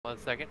1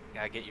 second.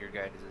 Gotta get your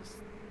guys'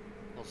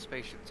 little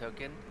spaceship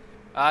token.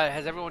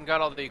 Has everyone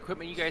got all the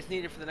equipment you guys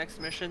needed for the next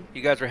mission?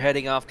 You guys are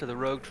heading off to the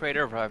Rogue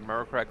Trader, if I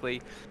remember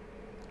correctly,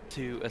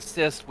 to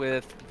assist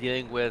with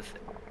dealing with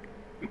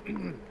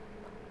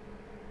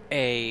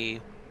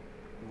a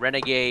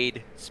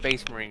renegade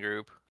space marine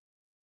group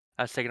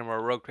that's taking over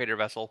a Rogue Trader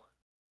vessel.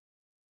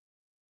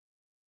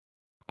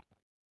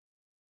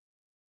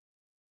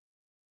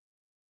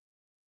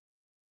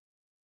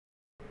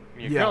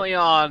 You're currently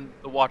on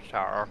the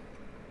Watchtower,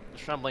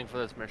 assembling for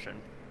this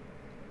mission.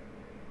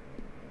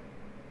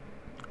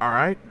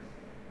 Alright.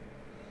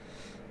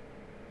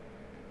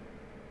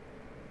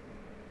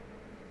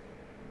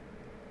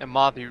 And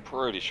Moth, you're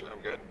pretty sure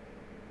I'm good.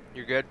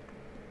 You're good?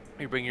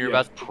 You bring your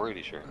vessel?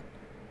 Pretty sure.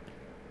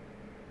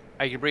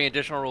 You can bring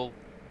additional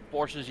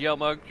forces,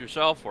 Yelmug,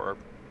 yourself, or?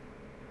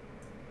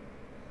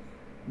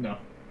 No.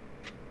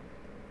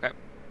 Okay.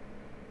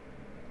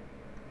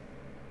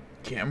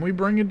 Can we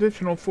bring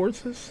additional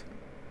forces?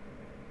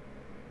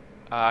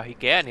 He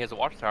can. He has a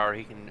watchtower.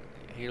 He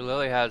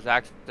literally has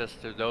access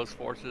to those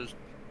forces.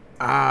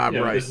 Ah, yeah,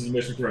 right. This is a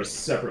mission for a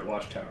separate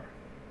watchtower.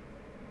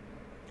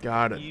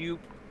 Got it.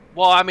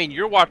 Well, I mean,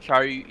 your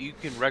watchtower, you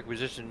can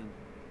requisition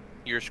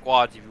your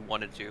squads if you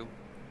wanted to.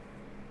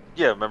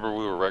 Yeah, remember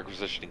we were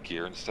requisitioning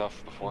gear and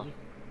stuff before?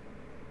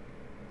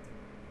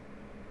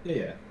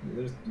 Yeah.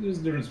 There's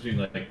a difference between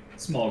like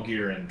small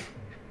gear and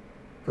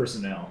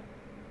personnel.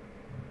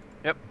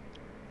 Yep.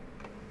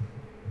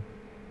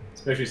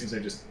 Especially since I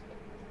just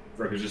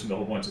requisitioned a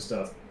whole bunch of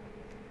stuff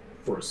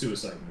for a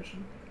suicide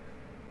mission.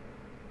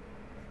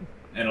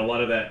 And a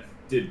lot of that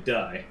did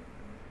die.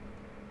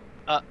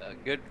 A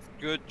good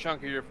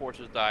chunk of your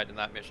forces died in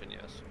that mission,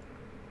 yes.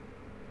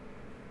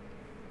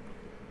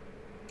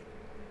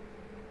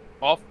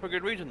 All for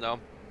good reason, though.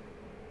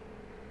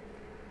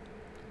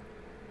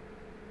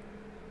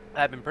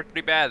 That had been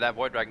pretty bad. That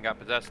Void Dragon got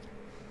possessed.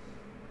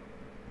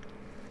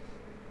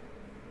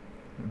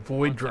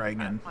 Void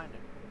Dragon.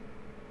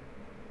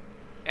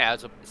 Yeah,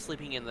 it's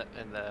sleeping in the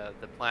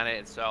planet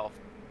itself,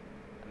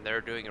 and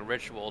they're doing a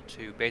ritual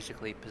to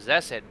basically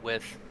possess it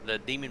with the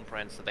demon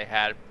prince that they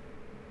had.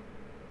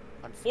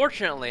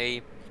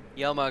 Unfortunately,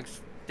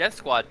 Yelmug's Death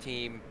Squad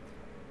team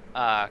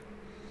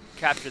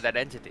captured that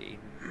entity,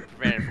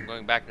 prevented it from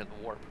going back into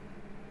the warp.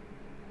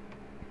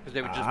 Because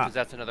they would just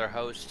possess another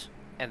host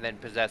and then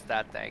possess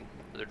that thing.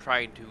 So they're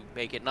trying to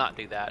make it not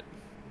do that.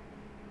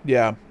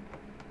 Yeah.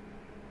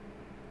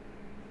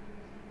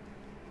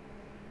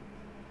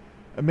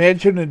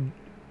 Imagine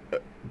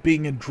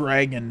being a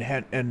dragon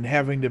and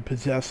having to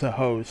possess a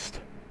host.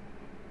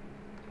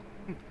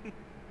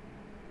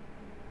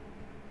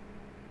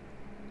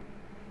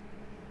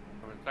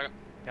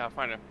 Yeah, I'll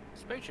find a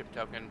spaceship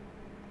token.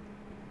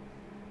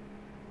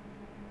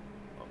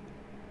 Oh.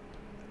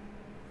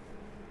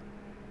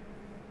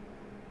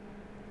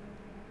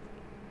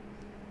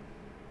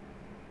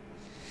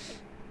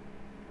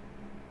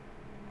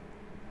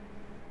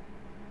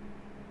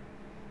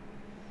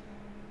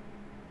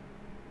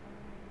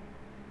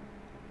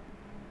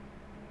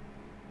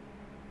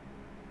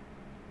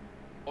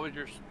 What was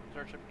your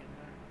starship in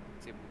there?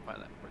 Let's see if we can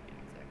find that working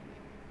exactly.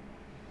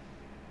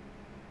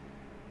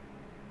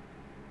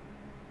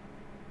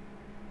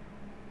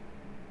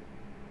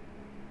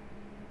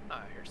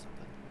 Ah, here's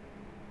something.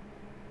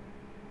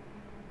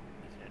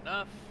 Easy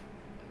enough.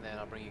 And then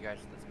I'll bring you guys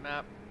to this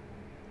map.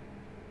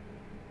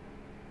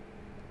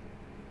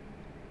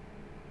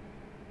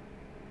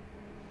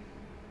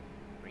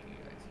 Bring you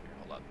guys here.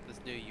 Hold up. This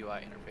new UI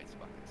interface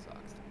fucking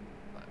sucks.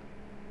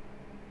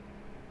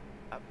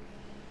 Up.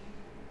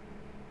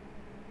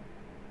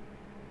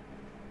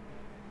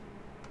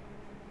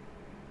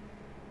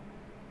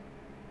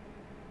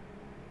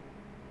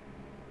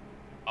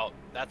 Oh,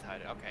 that's how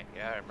okay,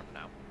 yeah, I remember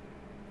now.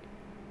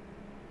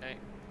 Okay.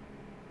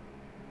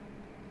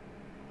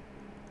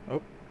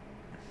 Oh.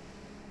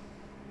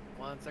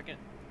 1 second.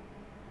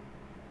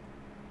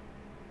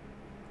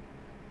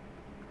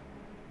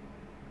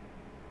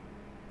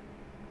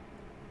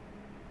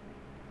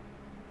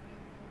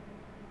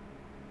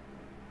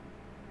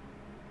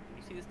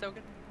 You see this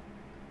token?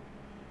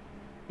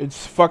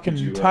 It's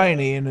fucking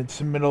tiny and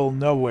it's in the middle of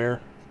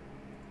nowhere.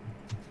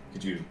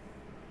 Did you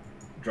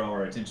draw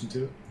our attention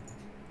to it?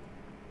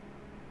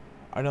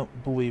 I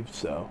don't believe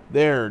so.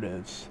 There it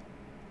is.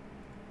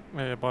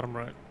 Yeah, bottom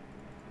right.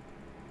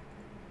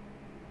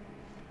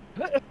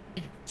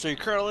 So you're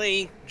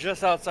currently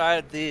just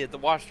outside the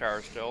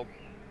watchtower still.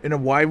 In a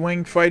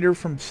Y-wing fighter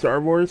from Star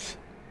Wars?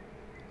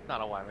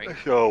 Not a Y-wing.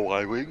 Oh,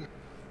 Y-wing.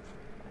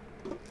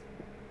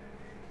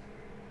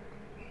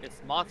 It's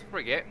Moth's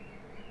frigate.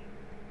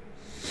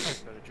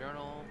 Go to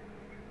journal.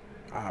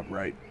 Ah,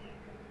 right.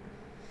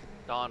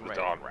 Dawn Ray.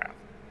 Dawn Wrath.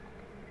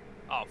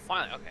 Oh,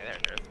 finally. Okay, there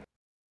it is.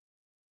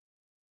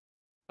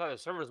 Oh, the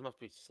servers must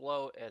be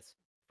slow as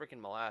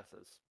freaking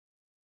molasses.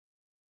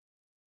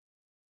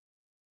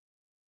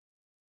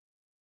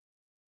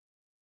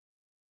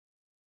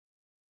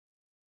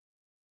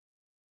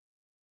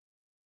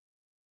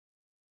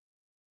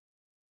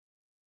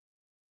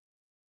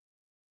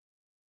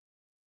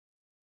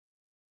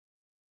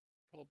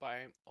 available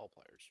by all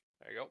players.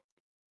 There you go.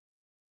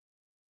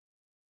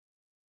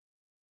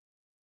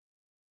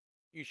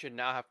 You should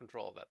now have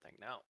control of that thing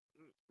now.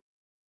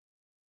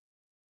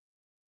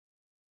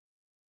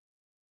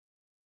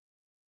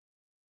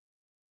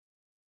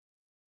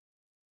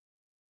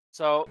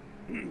 So,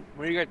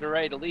 when you guys are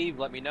ready to leave,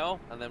 let me know,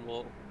 and then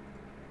we'll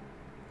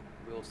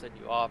send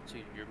you off to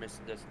your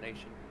missing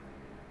destination.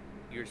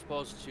 You're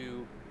supposed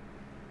to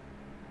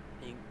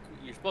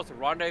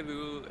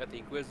rendezvous at the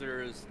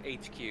Inquisitor's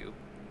HQ.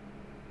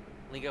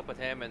 Link up with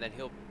him, and then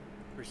he'll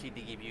proceed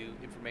to give you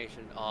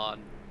information on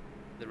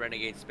the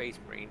Renegade Space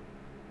Marine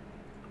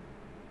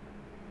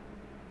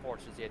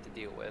forces you have to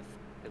deal with,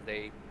 because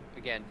they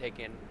again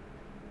taken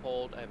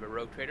hold of a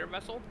rogue trader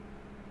vessel,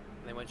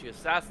 and they want you to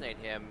assassinate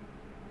him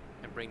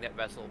and bring that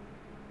vessel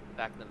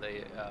back into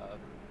the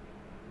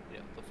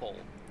the fold.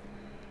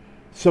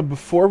 So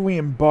before we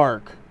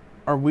embark,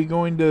 are we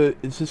going to...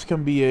 Is this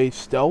going to be a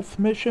stealth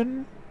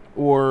mission?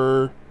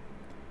 Or...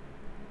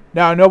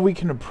 Now, I know we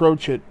can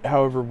approach it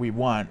however we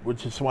want,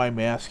 which is why I'm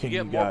asking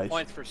you guys. You get more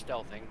points for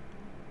stealthing.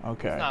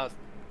 Okay. It's not,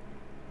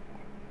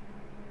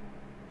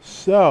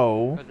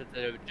 so... because it's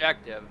an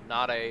objective,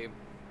 not a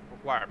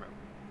requirement.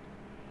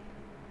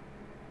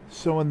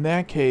 So in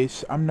that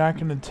case, I'm not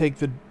going to take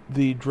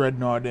the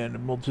Dreadnought in,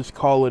 and we'll just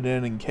call it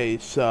in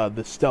case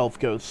the stealth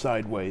goes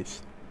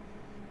sideways.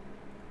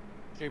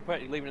 So you're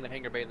leaving it in the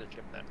hangar bay in the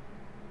ship then.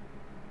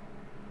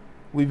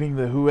 Leaving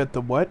the who at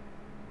the what?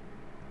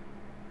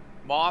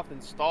 Moth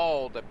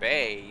installed a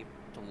bay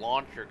to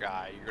launch your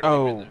guy. You're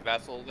gonna leave it in the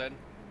vessel then?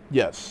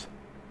 Yes.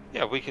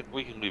 Yeah, we can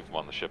leave them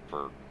on the ship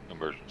for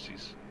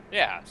emergencies.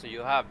 Yeah, so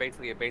you'll have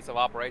basically a base of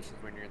operations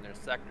when you're in their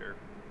sector,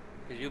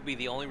 because you'll be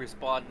the only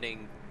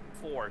responding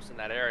force in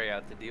that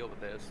area to deal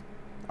with this.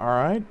 All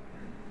right.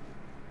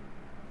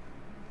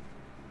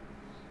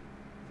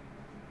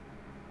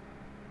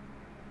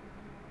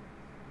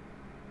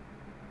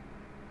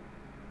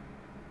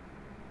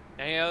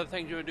 Any other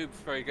things you would do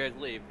before you guys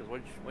leave?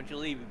 Because once you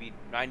leave, you'll be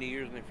 90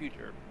 years in the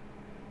future.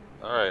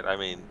 All right. I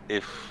mean,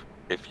 if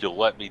you'll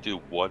let me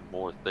do one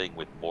more thing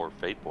with more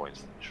fate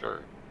points, then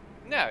sure.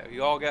 Yeah,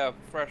 you all get a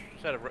fresh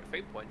set of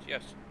fate points.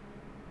 Yes.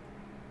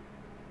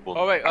 Well,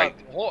 Oh wait,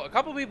 a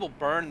couple people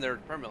burned theirs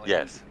permanently.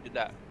 Yes. Who did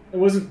that? It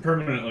wasn't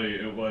permanently.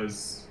 It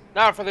was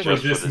Not for this.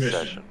 just for this this mission.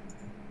 session.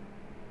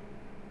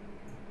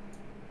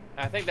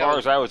 I think As that far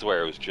was, as I was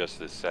aware, it was just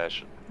this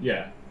session,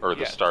 Yeah. or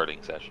the Yes.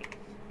 starting session.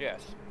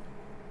 yes.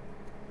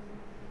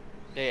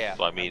 Yeah.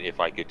 So I mean, if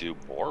I could do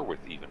more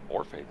with even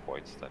more fate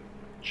points, then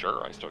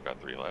sure, I still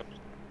got 3 left.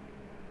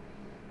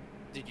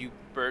 Did you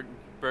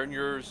burn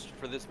yours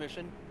for this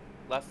mission?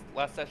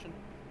 Last session?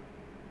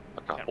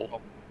 A Can't couple,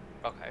 recall.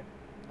 Okay.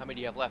 How many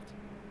do you have left?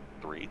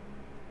 3.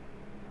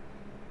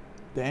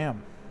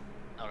 Damn.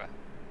 Okay.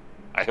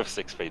 I have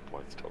 6 fate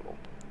points total.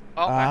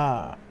 Okay.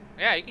 Ah.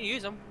 Yeah, you can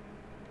use them.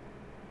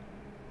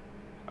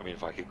 I mean,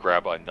 if I could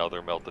grab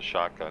another melta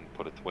shotgun,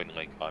 put a twin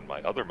link on my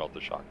other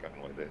melta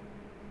shotgun with it,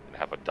 and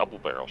have a double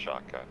barrel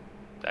shotgun,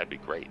 that'd be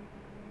great.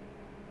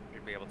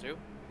 You'd be able to.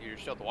 You're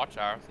still at the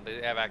Watchtower, so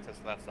they have access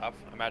to that stuff.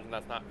 I imagine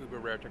that's not uber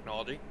rare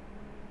technology.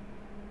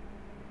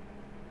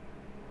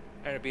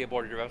 And it'd be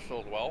aboard your vessel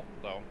as well,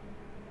 so.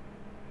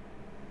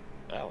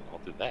 Well, I'll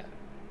do that.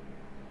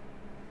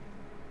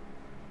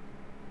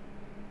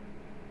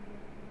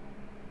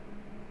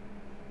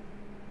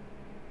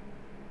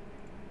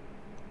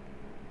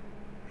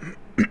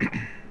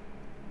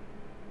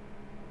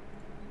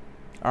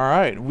 All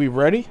right, we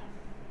ready?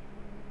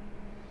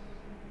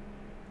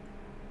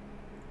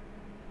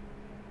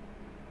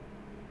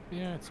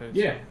 Yeah, I'd say so.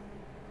 Yeah.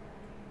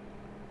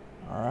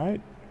 All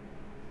right.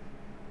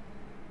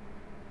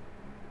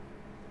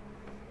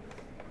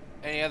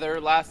 Any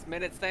other last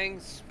minute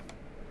things?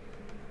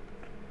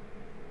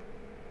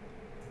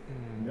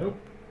 Nope.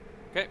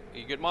 Okay,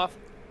 you good, Moth?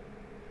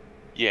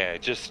 Yeah,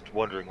 just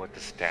wondering what the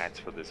stats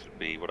for this would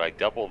be. Would I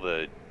double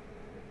the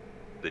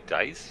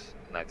dice,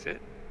 and that's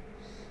it?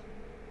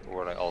 Or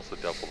would I also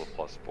double the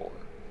 +4?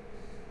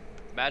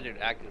 Imagine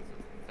it acts as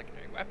a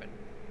secondary weapon.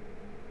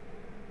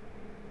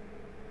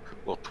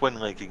 Well, twin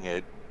linking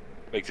it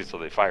makes it so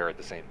they fire at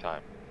the same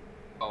time.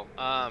 Oh,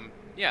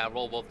 yeah,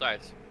 roll both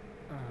dice.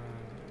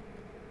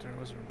 There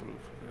was a rule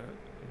for that.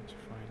 I need to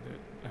find it.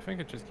 I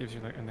think it just gives you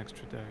like an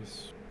extra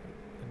dice.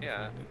 Let me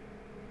Yeah. find it.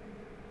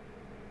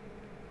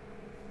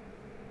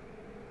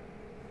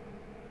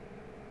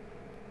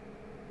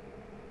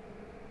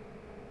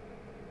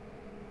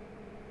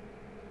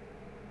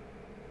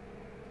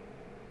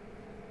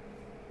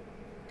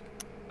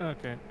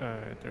 Okay,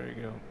 there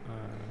you go.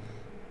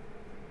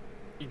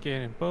 You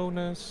gain a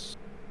bonus,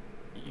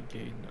 you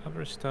gain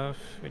other stuff,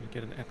 and you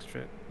get an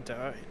extra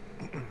die.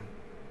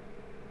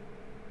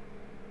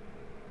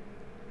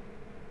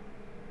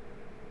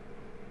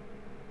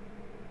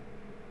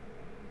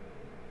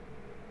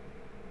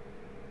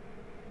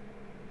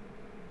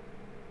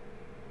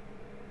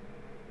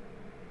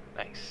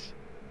 Nice.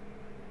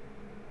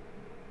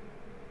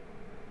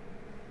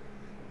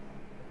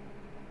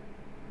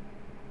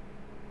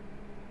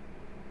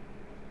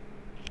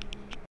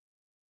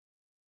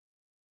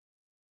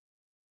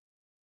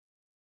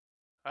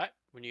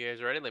 When you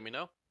guys are ready, let me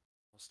know.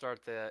 We'll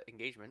start the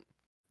engagement.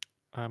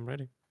 I'm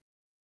ready.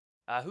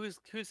 Who's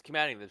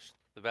commanding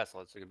the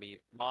vessel? Is it gonna be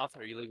Moth,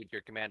 or are you leaving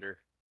your commander?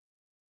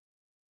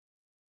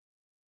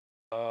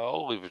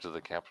 I'll leave it to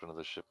the captain of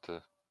the ship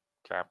to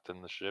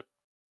captain the ship.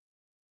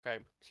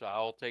 Okay, so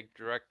I'll take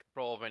direct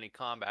control of any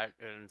combat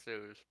that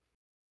ensues.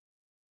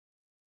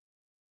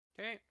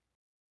 Okay.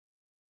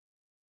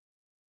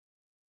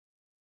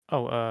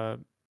 Oh,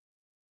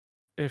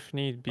 if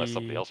need Unless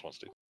somebody be, else wants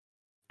to.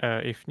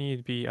 if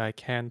need be, I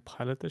can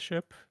pilot the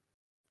ship,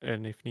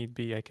 and if need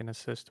be, I can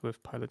assist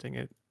with piloting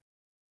it.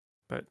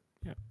 But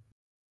yeah.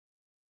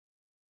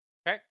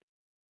 Okay.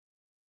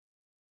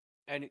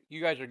 And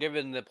you guys are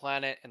given the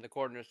planet and the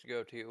coordinates to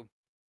go to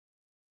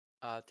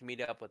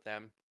meet up with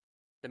them,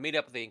 to meet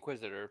up with the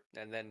Inquisitor,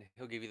 and then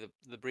he'll give you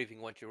the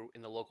briefing once you're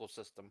in the local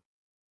system.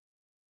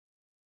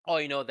 All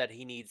you know that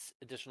he needs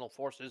additional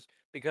forces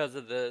because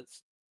of the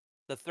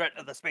threat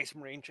of the Space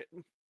Marine ship.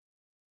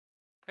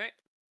 Okay.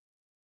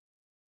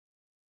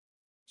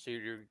 So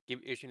you're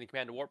issuing the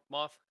command to warp,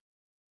 Moth?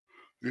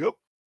 Yep.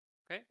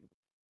 Okay.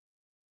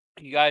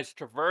 You guys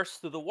traverse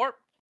through the warp,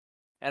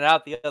 and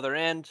out the other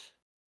end,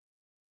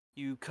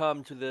 you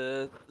come to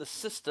the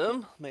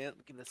system. Man,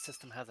 the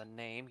system has a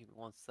name. Give me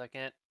 1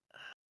 second.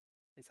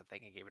 At least I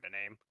think I gave it a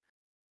name.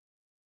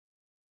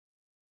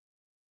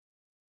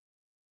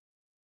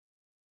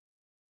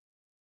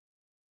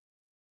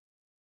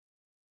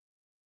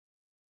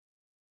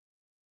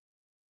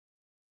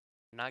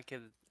 Not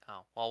give.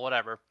 Oh, well,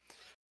 whatever.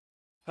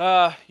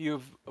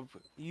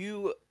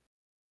 You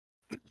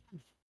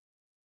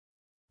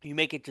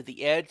make it to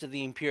the edge of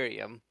the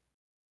Imperium.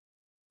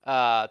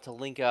 To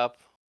link up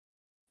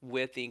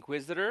with the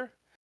Inquisitor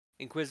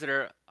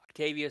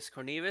Octavius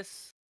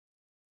Cornelius.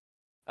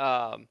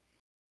 You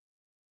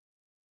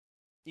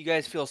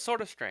guys feel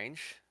sort of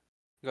strange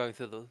going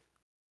through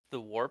the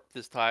warp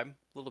this time.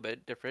 A little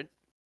bit different.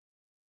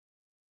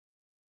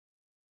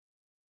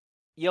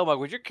 Yelmug,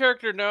 would your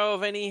character know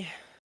of any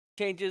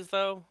changes,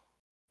 though,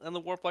 in the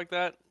warp like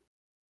that?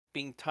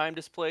 Being time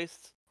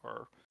displaced?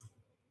 Or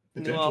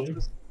Potentially.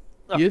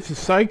 He is a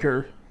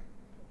psyker.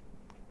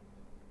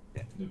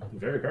 A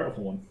very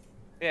powerful one.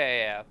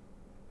 Yeah.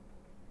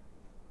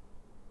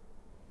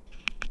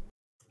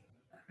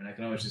 And I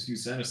can always just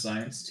use Center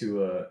Science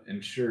to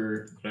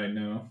ensure that I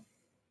know.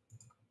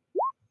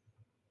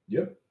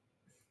 Yep.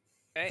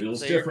 Okay, Feels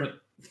so different.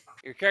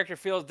 Your character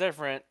feels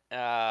different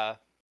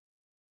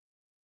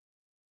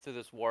through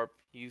this warp.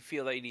 You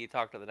feel that you need to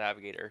talk to the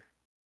navigator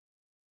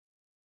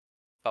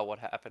about what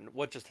happened,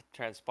 what just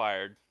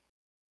transpired.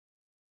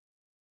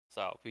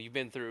 So you've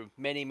been through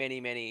many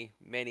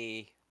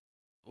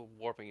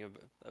warping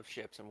of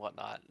ships and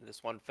whatnot.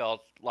 This one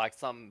felt like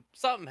something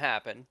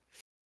happened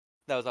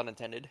that was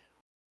unintended.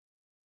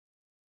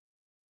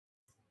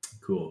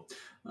 Cool.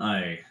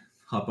 I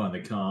hop on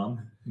the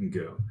comm and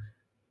go,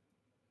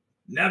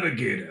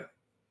 Navigator,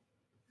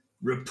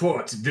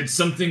 report. Did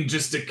something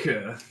just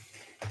occur?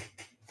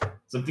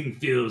 Something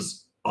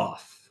feels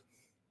off.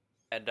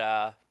 And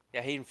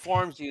he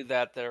informs you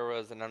that there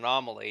was an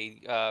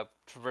anomaly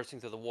traversing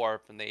through the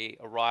warp, and they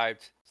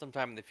arrived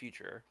sometime in the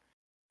future.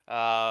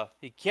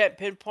 He can't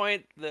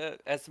pinpoint the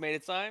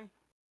estimated time.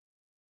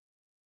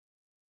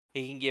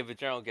 He can give a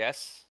general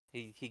guess.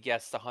 He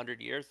guessed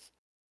 100 years.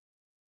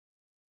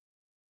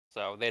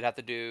 So they'd have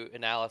to do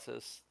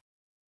analysis.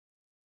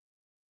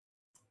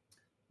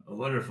 Oh,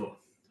 wonderful.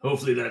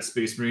 Hopefully that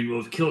Space Marine will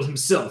have killed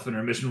himself and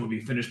our mission will be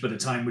finished by the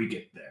time we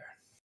get there.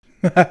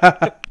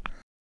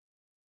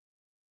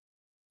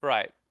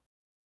 Right.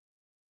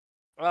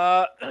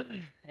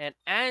 And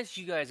as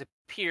you guys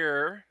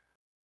appear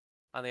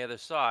on the other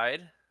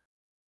side,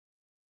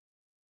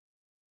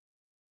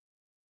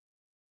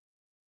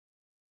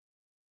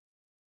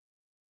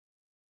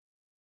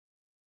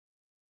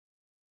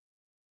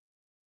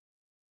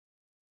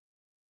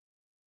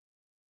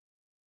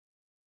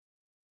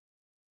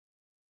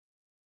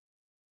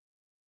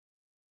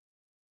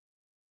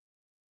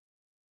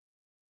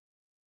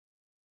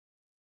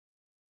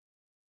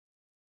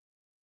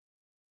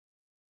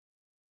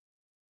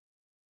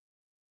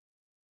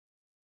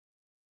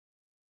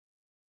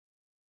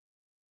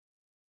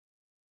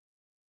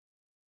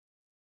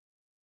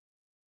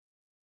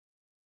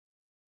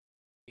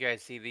 you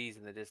guys see these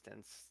in the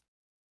distance.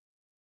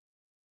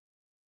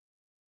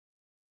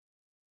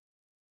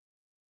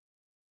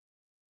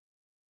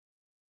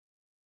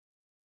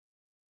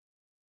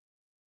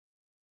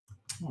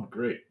 Oh,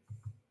 great.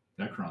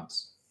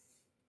 Necrons.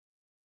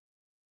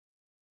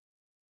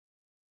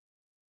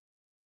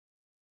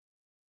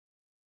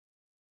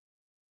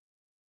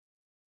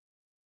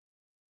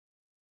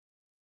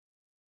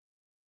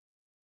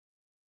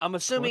 I'm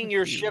assuming Quite a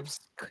your few. ship's.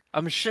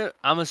 I'm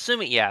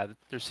assuming. Yeah,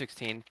 there's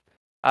 16.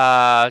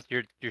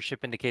 Your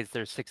ship indicates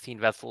there's 16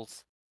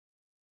 vessels.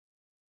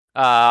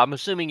 I'm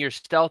assuming your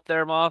stealth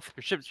there, Moth.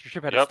 Your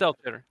ship had a Yep. stealth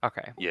there.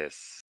 Okay.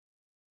 Yes.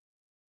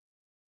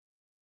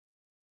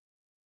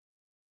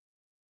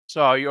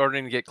 So you're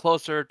ordering to get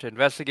closer to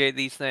investigate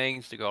these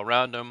things, to go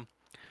around them.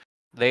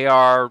 They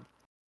are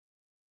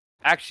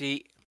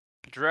actually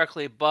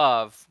directly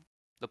above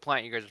the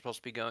plant you guys are supposed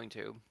to be going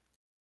to.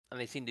 And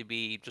they seem to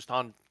be just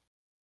on...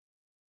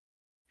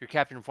 Your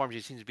captain informs you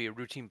it seems to be a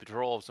routine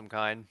patrol of some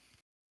kind.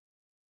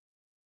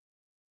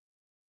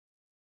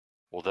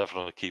 We'll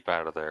definitely keep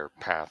out of their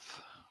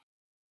path.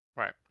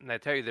 Right. And they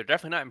tell you they're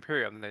definitely not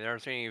Imperium. They've never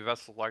seen any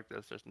vessels like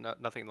this. There's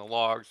nothing in the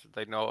logs that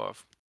they know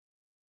of.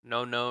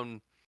 No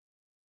known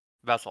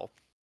vessel.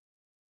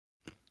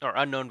 Or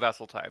unknown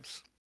vessel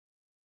types.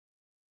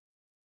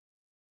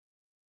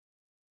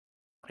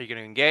 Are you going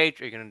to engage,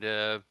 or are you going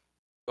to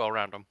go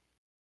around them?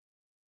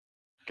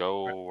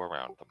 Go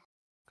around them.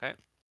 Okay.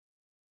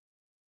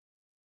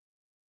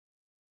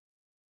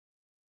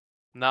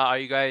 Now, how are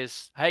you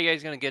guys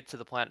going to get to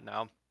the planet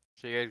now?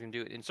 So you guys can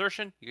do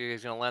insertion. You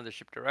guys going to land the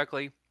ship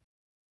directly.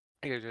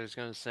 You guys are just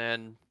going to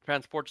send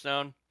transports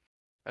down.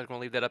 I was going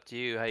to leave that up to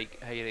you, how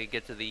you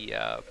get to the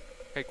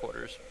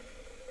headquarters.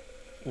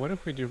 What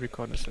if we do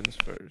reconnaissance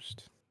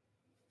first?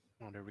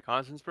 Want to do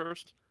reconnaissance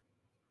first?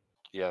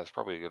 Yeah, that's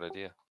probably a good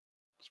idea.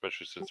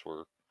 Especially since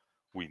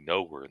we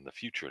know we're in the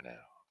future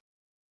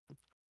now.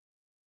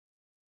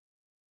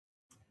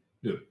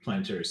 Do a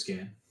planetary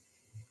scan.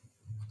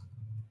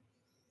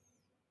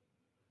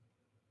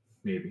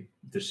 Maybe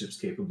if the ship's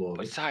capable of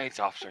But it. science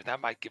officer, that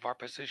might give our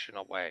position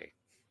away.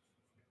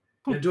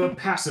 And do a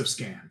passive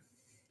scan.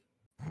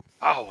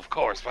 Oh, of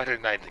course. Why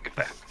didn't I think of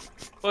that?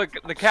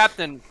 Look, the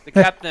captain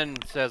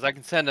says I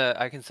can send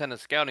a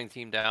scouting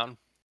team down.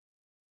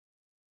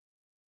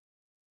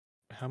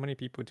 How many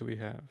people do we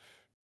have?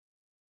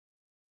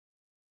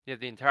 You have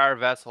the entire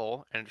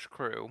vessel and its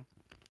crew,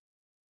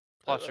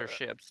 plus your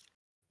ships.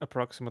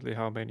 Approximately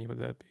how many would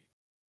that be?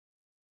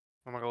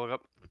 I'm gonna go look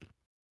up.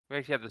 We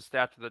actually have the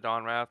stats of the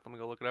Dawn Wrath. Let me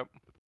go look it up.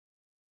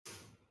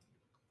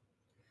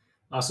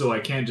 Also, I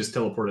can't just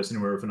teleport us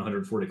anywhere within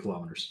 140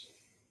 kilometers.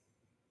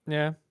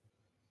 Yeah.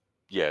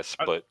 Yes,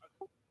 but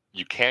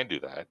you can do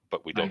that,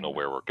 but we don't know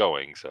where we're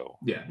going, so...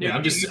 Yeah.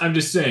 I'm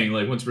just saying,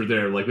 like, once we're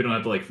there, like, we don't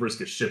have to, like,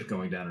 risk a ship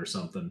going down or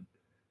something.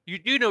 You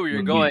do know where you're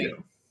when going. we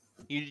go.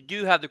 You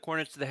do have the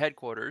coordinates to the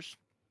headquarters.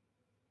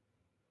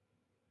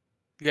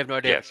 You have no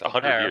idea. Yes,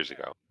 100 years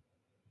ago.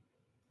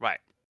 Right.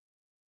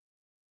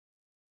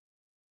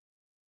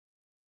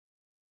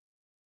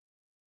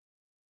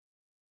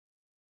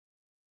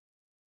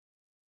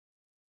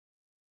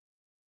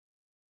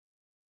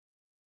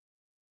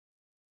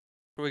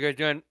 What are we guys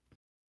doing?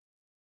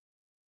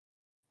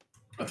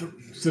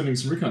 Sending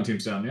some recon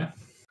teams down, yeah?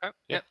 Okay.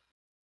 Yep.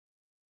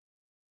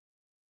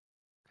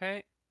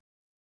 Okay.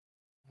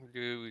 We'll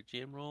do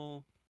GM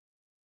roll.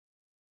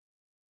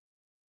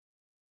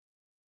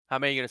 How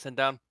many are you gonna send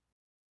down?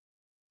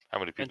 How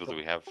many people do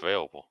we have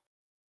available?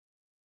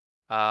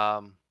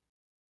 Captain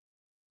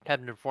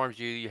informs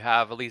you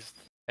have at least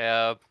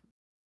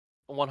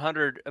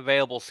 100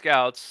 available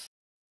scouts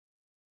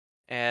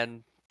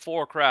and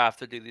 4 craft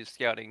to do these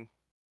scouting.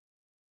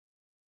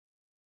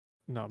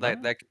 No,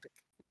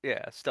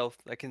 stealth.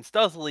 That can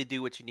stealthily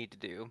do what you need to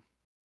do.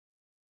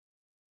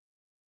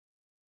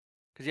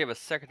 Because you have a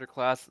secondary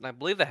class, and I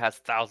believe that has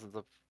thousands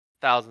of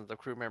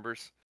crew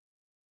members.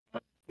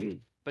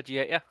 But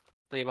yeah.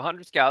 So you have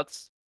 100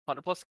 scouts,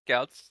 100 plus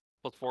scouts,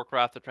 plus 4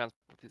 craft to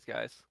transport these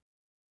guys.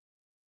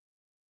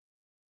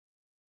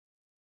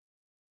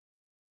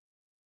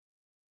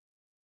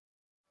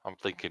 I'm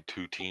thinking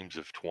 2 teams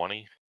of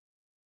 20.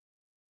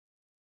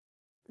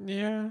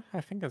 Yeah,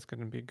 I think that's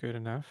gonna be good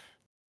enough.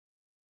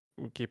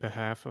 We'll keep a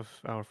half of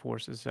our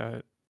forces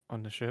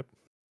on the ship.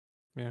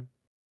 Yeah.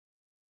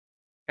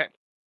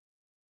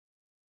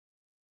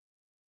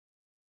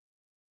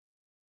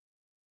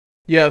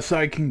 Yes,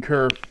 I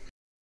concur.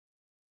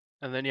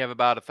 And then you have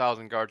about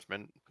 1,000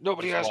 guardsmen.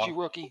 Nobody Just asked raw- you,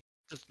 rookie.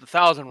 Just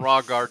 1,000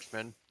 raw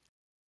guardsmen.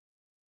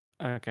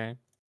 Okay.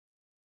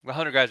 The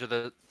 100 guys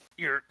are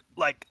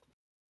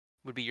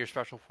would be your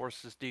special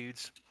forces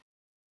dudes.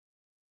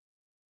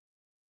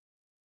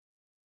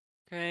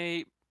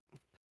 Okay.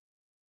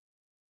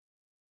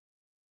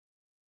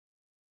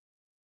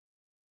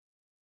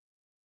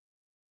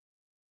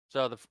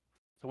 So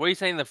what are you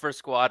saying the first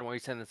squad, and what are you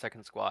saying the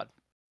second squad?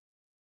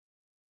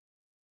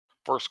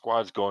 First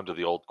squad's going to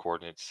the old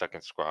coordinates.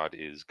 Second squad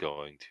is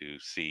going to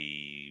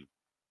see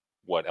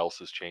what else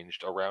has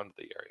changed around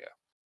the area.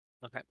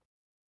 Okay.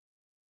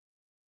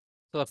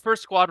 So the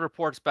first squad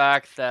reports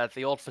back that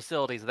the old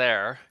facility's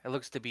there. It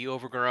looks to be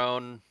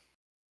overgrown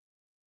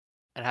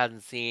and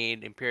hasn't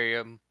seen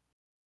Imperium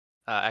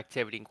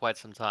activity in quite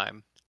some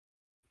time.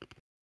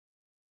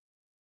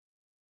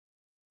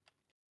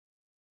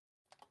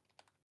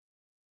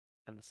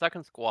 And the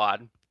second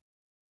squad,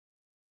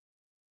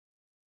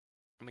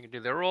 I'm going to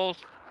do their rolls.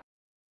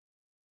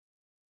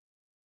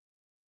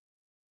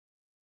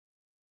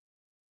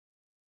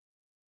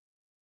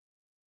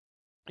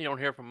 You don't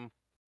hear from...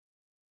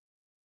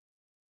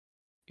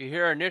 You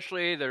hear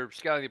initially they're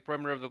scouting the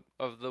perimeter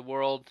of the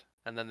world,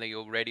 and then they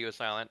go radio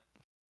silent.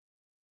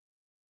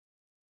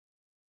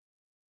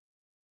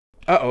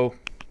 Uh-oh.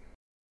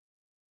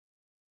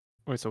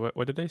 Wait, so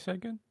what did they say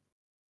again?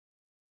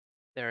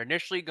 They're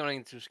initially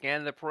going to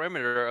scan the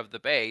perimeter of the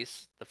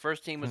base. The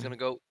first team was going to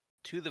go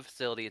to the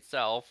facility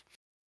itself.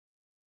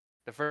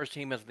 The first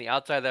team is on the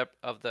outside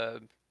of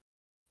the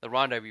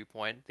rendezvous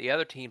point. The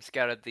other team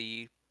scouted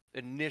the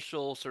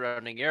initial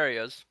surrounding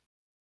areas,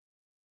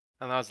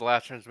 and that was the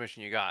last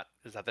transmission you got.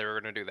 Is that they were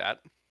going to do that,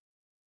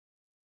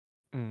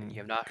 and you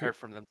have not heard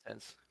from them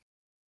since.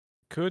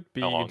 Could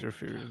be How long?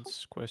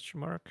 interference?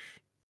 Question mark.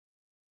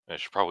 I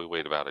should probably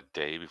wait about a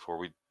day before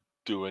we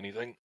do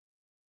anything.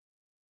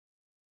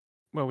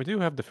 Well, we do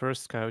have the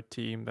first scout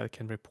team that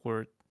can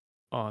report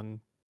on.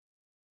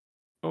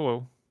 Oh,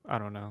 well, I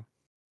don't know.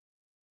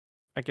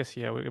 I guess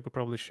yeah, we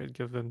probably should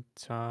give them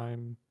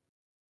time.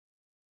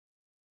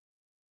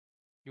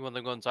 You want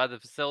them to go inside the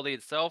facility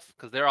itself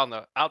because they're on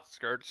the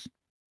outskirts.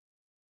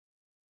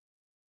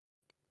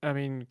 I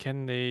mean,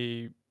 can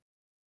they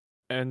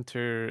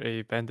enter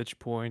a vantage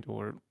point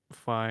or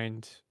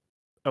find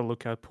a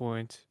lookout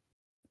point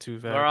to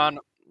that?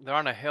 They're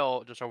on a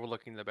hill just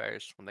overlooking the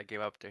base when they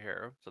came up to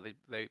here. So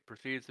they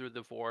proceeded through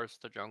the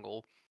forest, the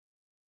jungle,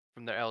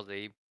 from their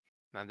LZ,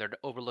 and they're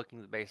overlooking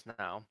the base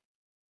now.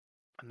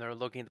 And they're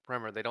looking at the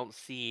perimeter. They don't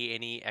see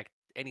any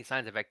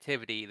signs of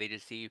activity. They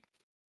just see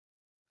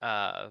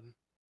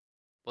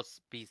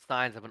what's be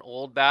signs of an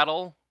old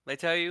battle. They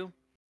tell you,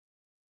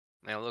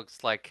 and it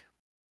looks like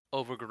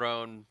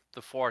overgrown.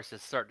 The forest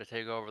is starting to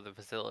take over the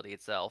facility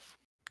itself.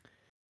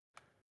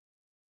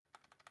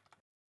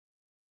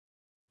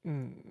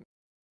 Mm.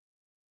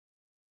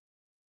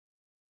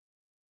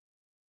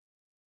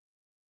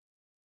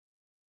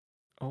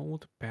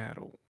 Old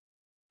battle.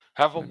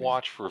 Have them Okay.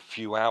 watch for a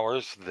few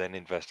hours, then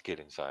investigate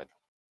inside.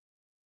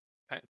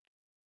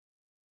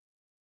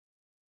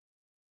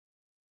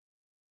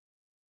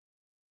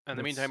 In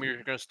the Let's meantime, see.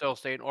 you're going to still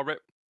stay in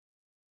orbit.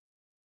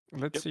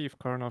 Let's Yep. see if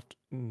Karnov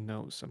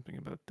knows something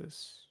about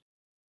this.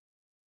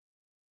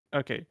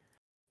 Okay.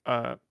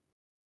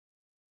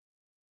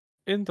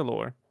 In the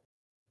lore,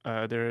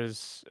 there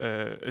is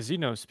a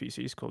Xeno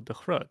species called the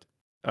Hrud.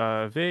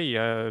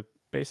 They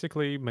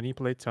basically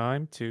manipulate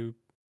time to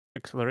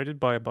accelerate it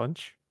by a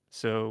bunch.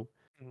 So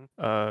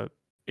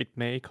it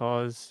may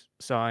cause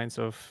signs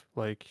of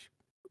like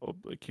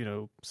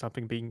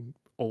something being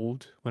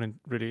old when it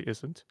really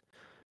isn't.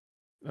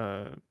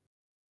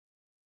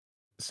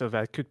 So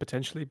that could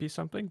potentially be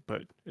something,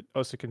 but it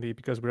also can be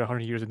because we're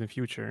 100 years in the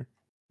future.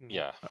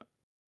 Yeah.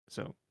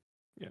 So,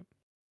 yeah.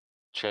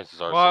 Chances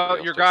are Well, somebody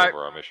else your took guy-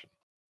 over our mission.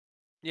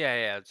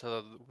 Yeah.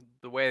 So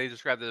the way they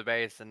describe the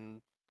base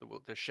and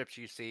the ships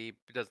you see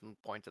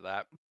doesn't point to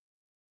that.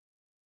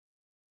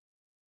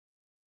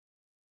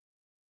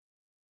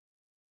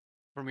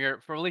 From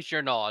at least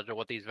your knowledge of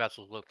what these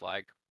vessels look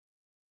like,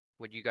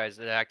 what you guys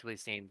had actively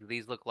seen, do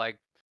these look like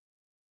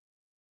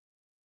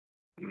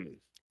a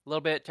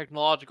little bit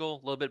technological,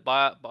 a little bit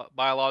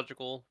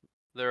biological?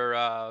 They're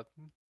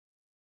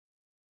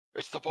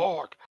It's the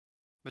Borg.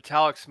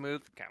 metallic,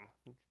 smooth.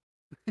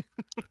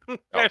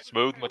 Oh,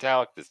 smooth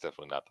metallic. That's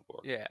definitely not the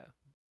Borg. Yeah.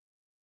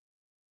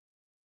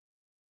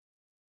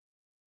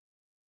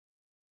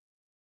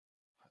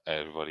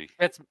 Everybody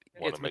It's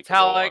want to make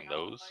metallic. a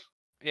roll on those?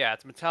 Yeah,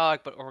 it's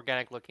metallic but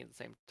organic looking at the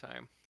same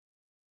time.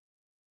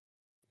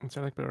 It's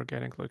like but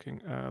organic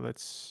looking.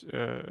 Let's.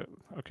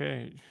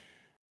 Okay.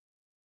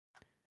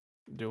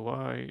 Do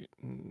I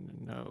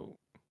know?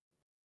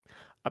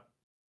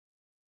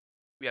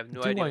 We have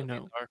no Do idea I what know?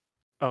 these are.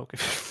 Oh, okay.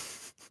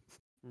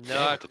 No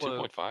Yeah, the clue.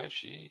 2.5.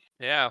 Gee.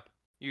 Yeah,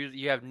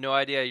 you have no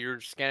idea.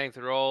 You're scanning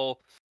through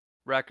all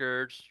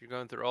records. You're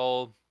going through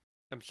all.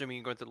 I'm assuming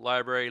you're going to the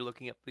library,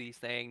 looking up these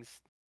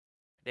things,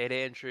 data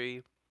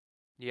entry.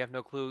 You have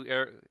no clue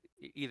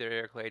either,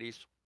 Eric, ladies.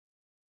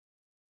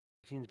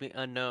 Seems to be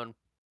unknown.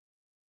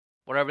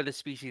 Whatever this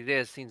species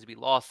is seems to be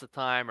lost to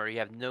time, or you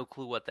have no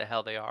clue what the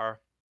hell they are.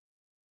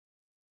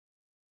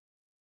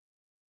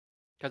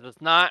 Because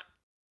it's not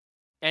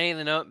any of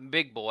the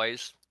big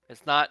boys.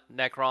 It's not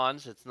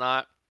Necrons. It's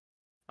not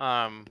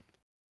I know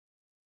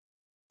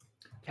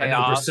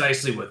Chaos.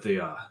 precisely what they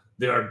are.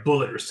 They are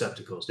bullet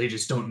receptacles. They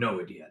just don't know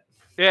it yet.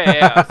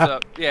 Yeah. So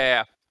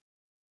yeah.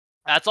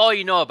 That's all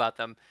you know about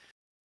them.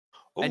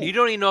 And Ooh, you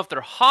don't even know if they're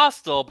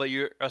hostile, but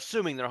you're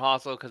assuming they're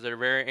hostile because they're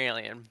very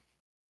alien.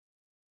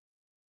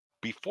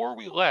 before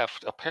we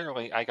left,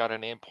 apparently I got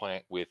an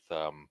implant with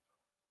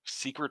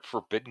secret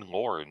forbidden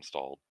lore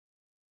installed.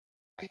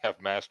 I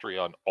have mastery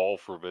on all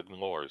forbidden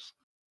lores.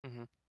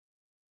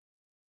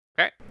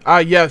 Okay.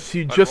 Yes,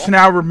 you Good just roll.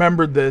 now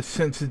remembered this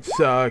since it's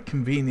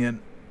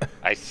convenient.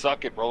 I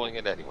suck at rolling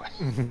it anyway.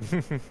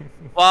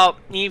 Well,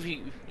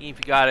 even if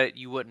you got it,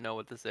 you wouldn't know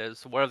what this is.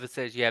 So whatever this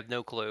is, you have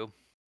no clue.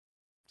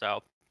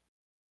 So,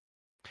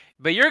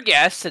 but your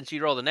guess, since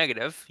you rolled a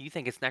negative, you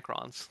think it's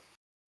Necrons.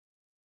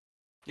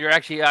 You're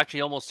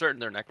actually almost certain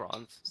they're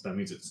Necrons. So that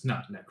means it's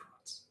not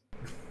Necrons.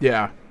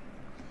 Yeah.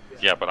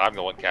 Yeah, but I'm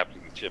the one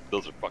capturing the ship.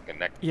 Those are fucking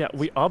Necrons. Yeah,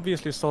 we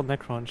obviously saw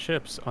Necron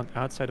ships on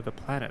outside of the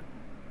planet.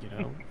 You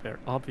know, they're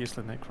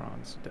obviously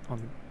Necrons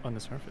on the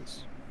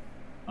surface.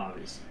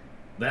 Obviously.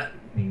 That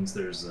means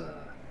there's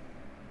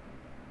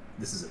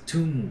this is a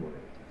tomb world.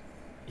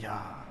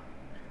 Yeah.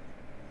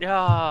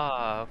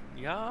 Yeah.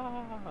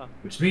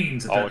 Which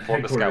means that I'll that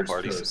inform the scout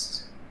headquarters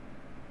parties.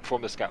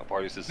 inform the scout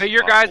parties this But is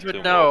your guys possible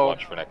would to world know.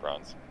 watch for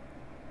Necrons.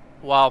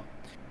 Well,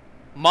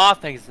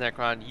 Moth thinks it's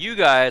Necron. You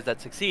guys that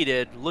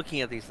succeeded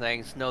looking at these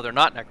things know they're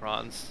not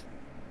Necrons.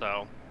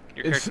 So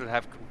your Is- character would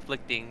have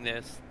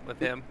conflictingness with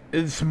him.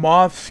 Is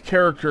Moth's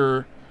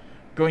character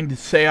going to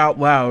say out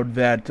loud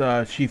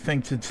that she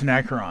thinks it's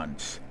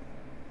Necrons?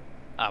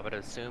 I would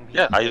assume.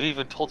 Yeah, I've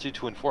even told you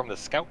to inform the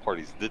scout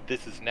parties that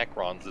this is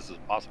Necrons. This is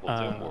possible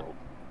Doom world.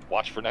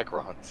 Watch for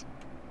Necrons.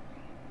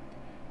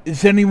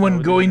 Is anyone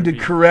would going to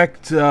intervene.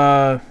 correct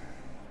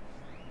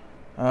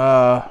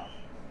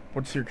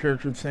what's your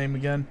character's name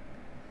again?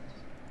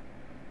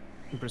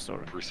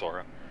 Brisora.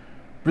 Brusora.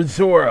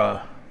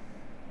 Brizora.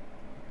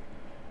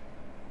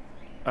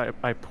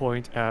 I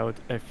point out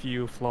a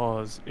few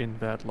flaws in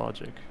that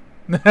logic.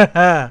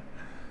 That's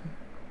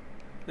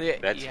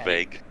Yeah.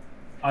 vague.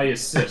 I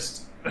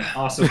assist,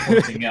 also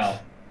pointing out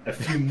a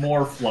few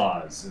more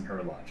flaws in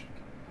her logic.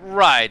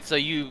 Right. So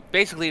you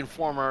basically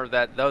inform her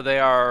that though they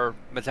are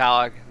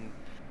metallic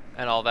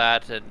and all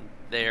that, and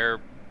they're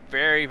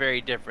very,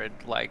 very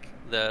different. Like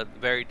the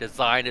very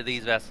design of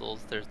these vessels,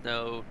 there's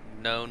no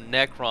known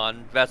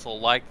Necron vessel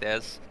like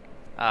this.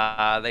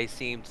 They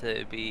seem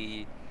to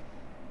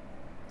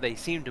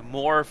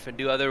morph and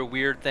do other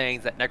weird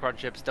things that Necron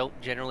ships don't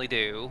generally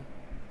do.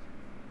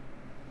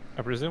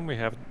 I presume we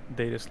have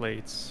data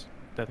slates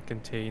that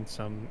contain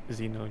some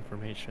Xeno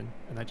information,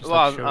 and I just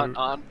Well, show.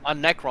 on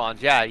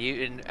Necrons, yeah.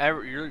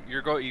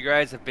 You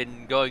guys have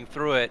been going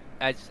through it.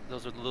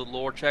 Those are the little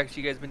lore checks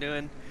you guys been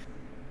doing.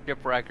 Ship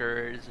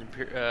records,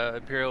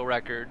 Imperial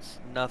records,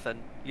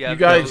 nothing. Yeah, You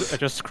guys- I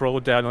just scroll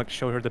down and like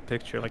show her the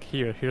picture. Like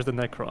here's the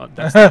Necron.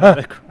 That's the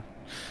Necron.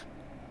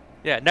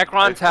 Yeah,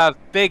 Necrons have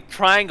big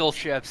triangle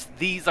ships.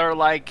 These are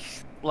like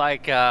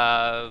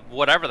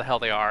whatever the hell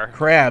they are.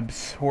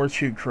 Crabs.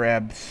 Horseshoe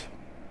crabs.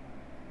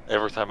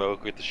 Every time I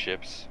look at the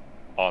ships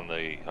on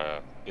the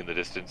in the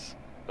distance,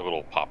 the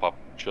little pop-up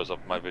shows up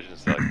in my vision.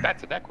 It's like,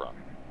 that's a Necron.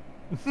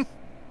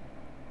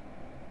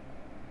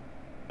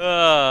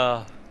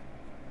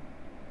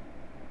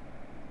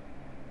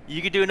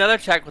 You could do another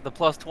check with the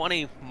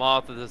 +20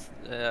 Moth of this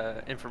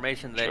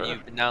information that Sure.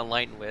 you've been now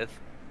enlightened with.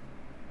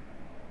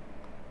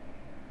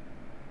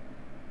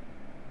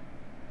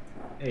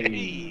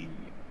 Hey.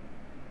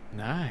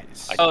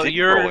 Nice. I Oh, did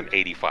you're- roll an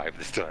 85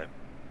 this time.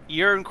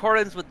 You're in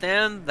accordance with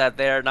them that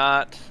they're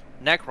not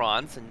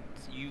Necrons, and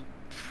you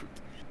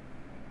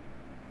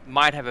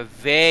might have a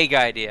vague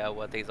idea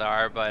what these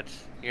are, but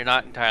you're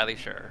not entirely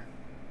sure.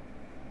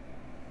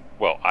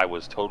 Well, I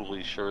was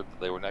totally sure that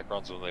they were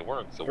Necrons when they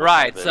weren't. So what's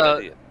Right, my so-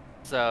 idea?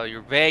 So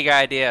your vague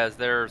idea is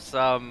there's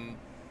some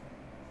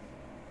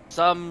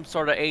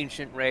sort of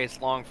ancient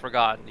race long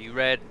forgotten. You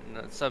read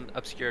some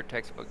obscure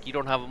textbook. You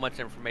don't have much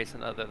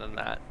information other than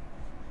that.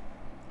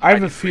 I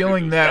have a just figured it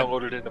feeling was that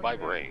downloaded into my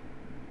brain.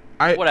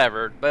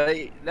 Whatever, but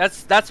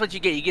that's what you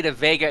get. You get a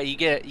vague, you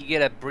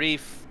get a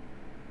brief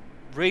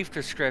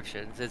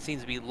descriptions. It seems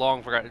to be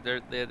long forgotten.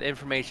 The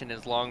information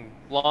is long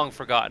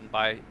forgotten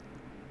by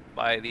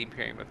the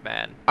Imperium of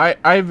Man. I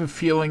have a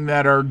feeling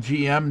that our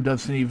GM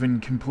doesn't even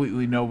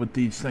completely know what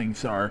these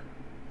things are.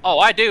 Oh,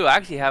 I do. I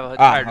actually have an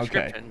entire Okay.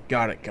 description.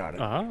 Got it.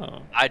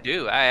 Oh. I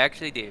do. I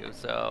actually do.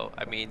 So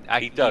I mean, I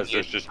He can does. give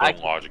you- There's just I no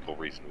can- logical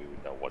reason we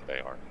would know what they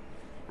are.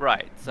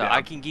 Right. So Yeah.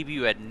 I can give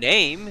you a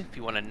name if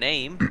you want a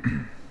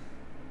name,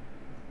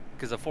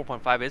 because a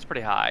 4.5 is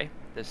pretty high.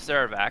 The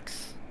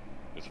Cervax.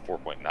 It's a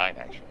 4.9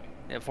 actually.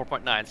 Yeah,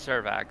 4.9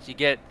 Cervax. You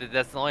get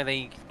that's the only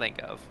thing you can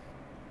think of.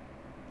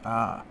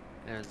 Ah.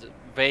 There's a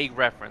vague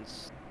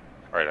reference.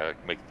 All right, I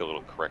can make the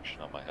little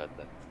correction on my head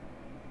then.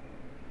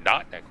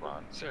 Not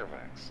Necron,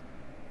 Cervax.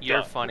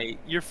 You're Done. funny.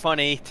 You're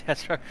funny.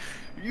 That's right.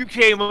 You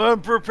came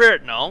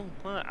unprepared. No,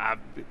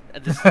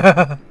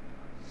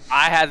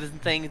 I had this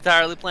thing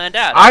entirely planned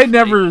out. I actually.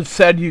 never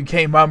said you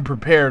came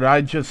unprepared.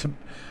 I just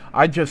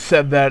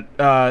said that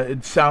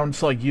it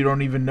sounds like you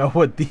don't even know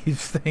what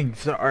these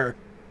things are.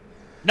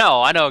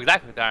 No, I know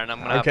exactly what they are, and I'm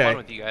gonna Okay. have fun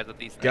with you guys with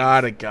these things.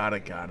 Got it.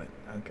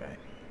 Okay.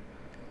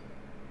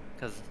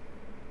 Because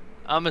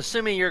I'm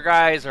assuming your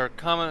guys are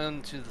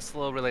coming to the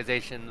slow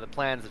realization the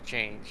plans have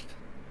changed.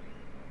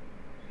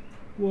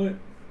 What?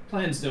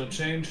 Plans don't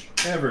change,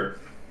 ever.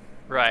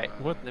 Right.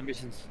 What? The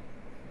missions.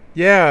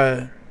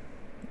 Yeah.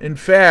 In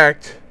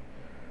fact,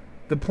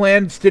 the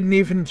plans didn't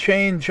even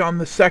change on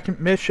the second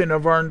mission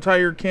of our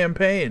entire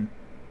campaign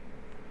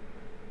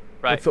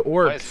Right. with the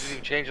Why does it orcs.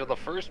 even change on the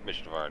first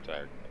mission of our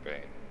entire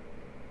campaign?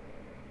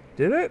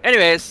 Did it?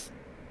 Anyways,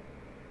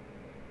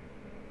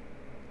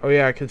 Oh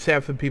yeah, because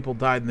half the people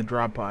died in the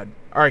drop pod.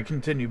 All right,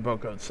 continue,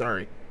 Boko.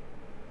 Sorry.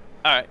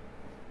 all right.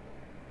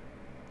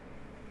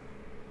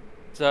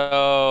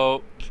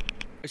 So,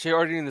 is she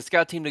ordering the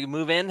scout team to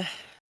move in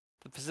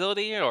the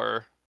facility,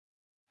 or?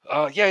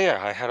 Yeah.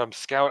 I had them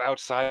scout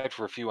outside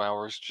for a few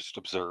hours, just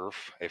observe.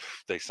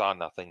 If they saw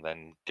nothing,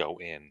 then go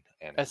in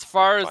and As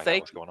far as find out they,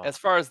 what's going on. as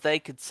far as they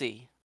could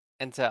see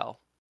and tell,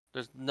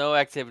 there's no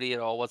activity at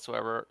all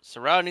whatsoever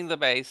surrounding the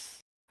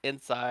base,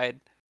 inside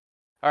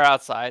or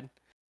outside.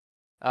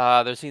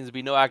 There seems to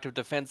be no active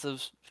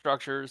defensive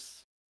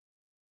structures.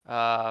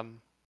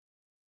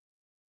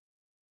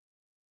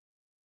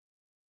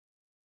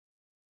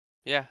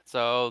 Yeah,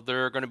 so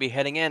they're going to be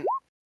heading in.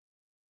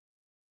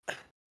 Let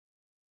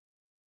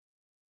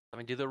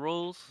me do the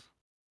rules.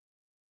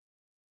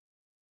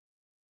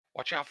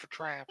 Watch out for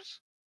traps.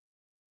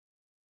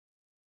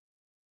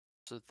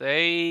 So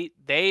they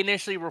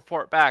initially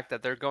report back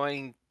that they're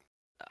going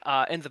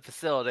in the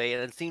facility,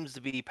 and it seems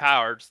to be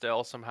powered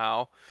still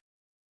somehow.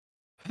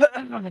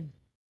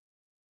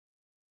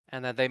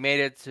 And that they made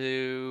it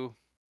to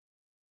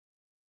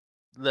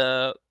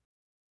the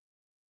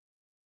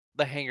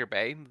hangar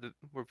bay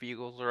where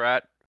vehicles are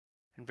at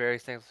and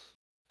various things.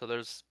 So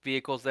there's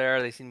vehicles there.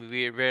 They seem to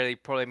be very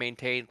poorly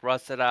maintained,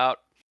 rusted out,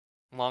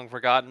 long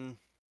forgotten.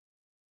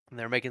 And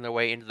they're making their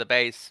way into the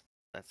base.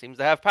 That seems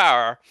to have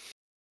power.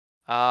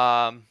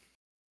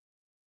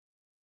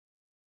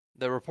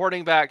 They're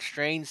reporting back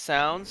strange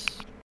sounds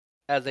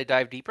as they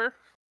dive deeper.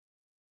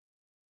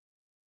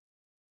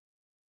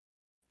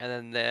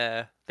 And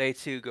then they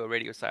too go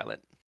radio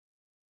silent.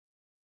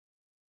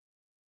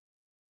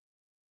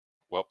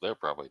 Well, they're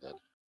probably dead.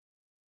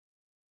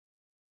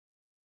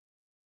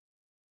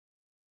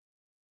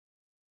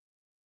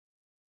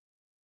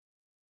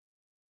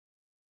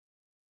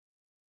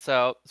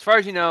 So as far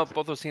as you know,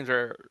 both those teams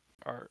are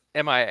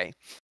MIA.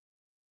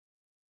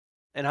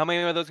 And how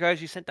many of those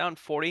guys you sent down?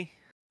 40?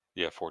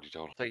 Yeah, 40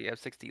 total. So you have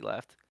 60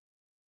 left.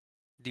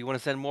 Do you want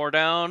to send more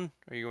down,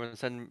 or you want to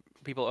send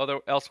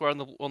people elsewhere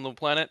on the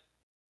planet?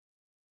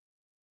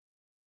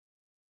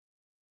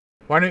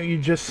 Why don't you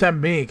just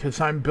send me?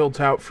 Because I'm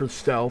built out for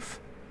stealth.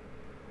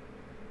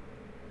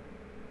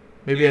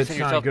 Maybe that's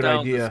not a good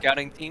idea. The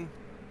scouting team.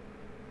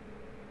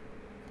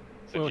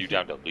 Send you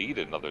down to lead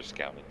another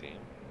scouting team.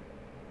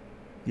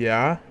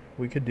 Yeah,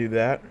 we could do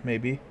that,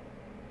 maybe.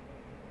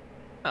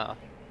 Oh.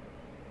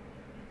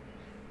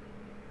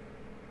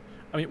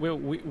 I mean,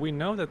 we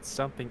know that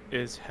something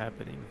is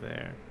happening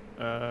there.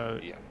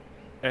 Yeah.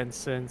 And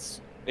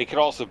since it could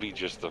also be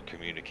just the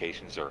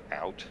communications are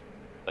out,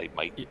 they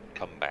might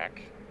come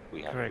back.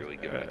 We haven't really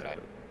given it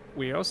time.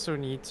 We also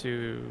need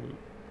to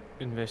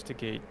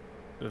investigate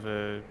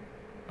the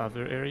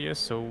other areas,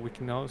 so we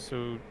can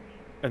also,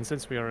 and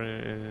since we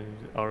are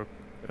our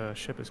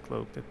ship is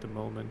cloaked at the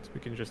moment, we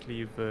can just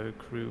leave the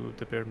crew,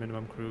 the bare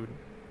minimum crew,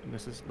 and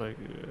this is like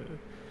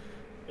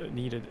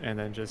needed, and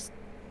then just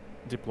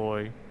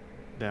deploy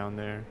down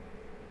there,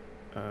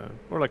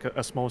 or like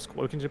a small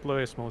squad. We can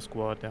deploy a small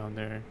squad down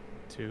there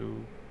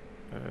to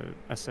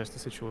assess the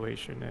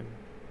situation and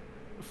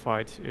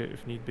fight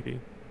if need be.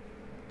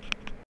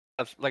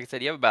 Like I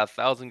said, you have about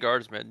 1,000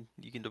 guardsmen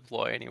you can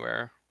deploy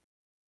anywhere.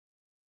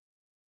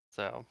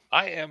 So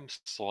I am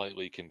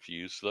slightly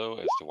confused though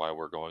as to why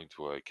we're going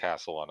to a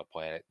castle on a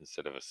planet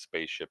instead of a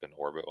spaceship in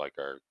orbit like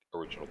our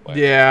original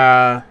planet.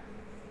 Yeah.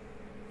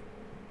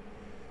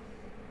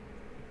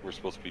 We're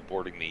supposed to be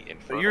boarding the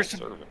Infernal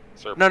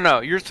Serpent.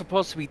 No, you're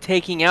supposed to be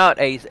taking out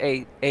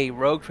a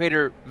rogue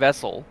trader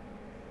vessel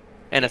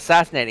and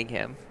assassinating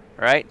him,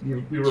 right?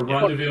 We were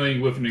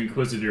rendezvousing with an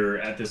Inquisitor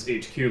at this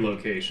HQ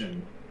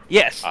location.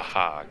 Yes.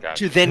 Aha,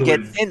 gotcha. To then get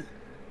in.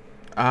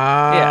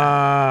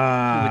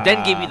 Yeah. He would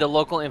then give you the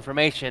local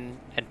information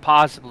and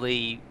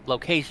possibly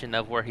location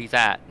of where he's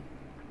at.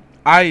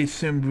 I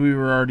assumed we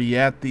were already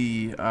at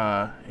the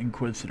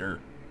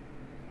Inquisitor.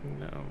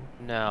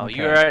 No, Okay.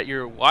 you're at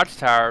your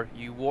watchtower.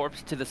 You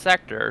warped to the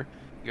sector.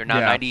 You're now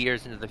 90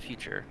 years into the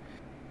future,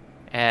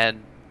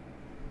 and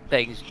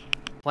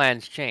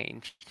plans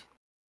changed.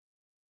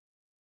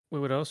 We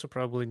would also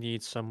probably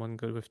need someone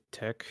good with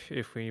tech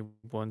if we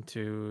want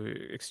to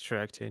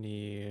extract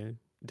any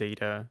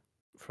data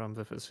from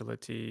the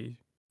facility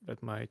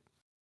that might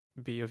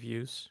be of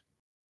use.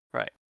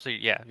 Right. So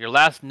yeah, your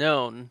last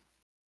known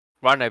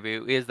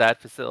rendezvous is that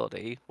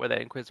facility where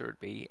that Inquisitor would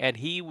be, and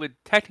he would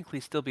technically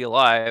still be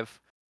alive,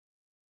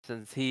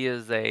 since he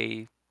is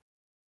a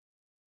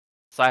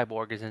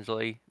cyborg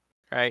essentially,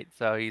 right?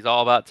 So he's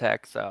all about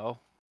tech. So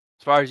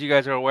as far as you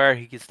guys are aware,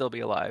 he could still be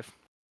alive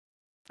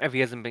if he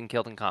hasn't been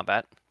killed in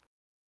combat,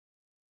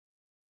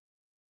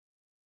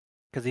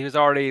 because he was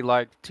already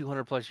like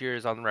 200 plus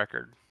years on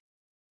record.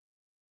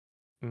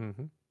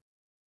 Mm-hmm.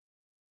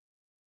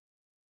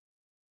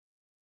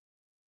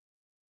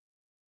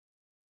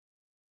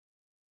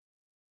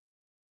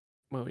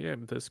 Well, yeah,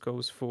 this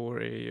goes for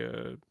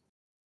a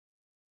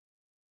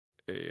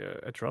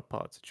drop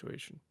pod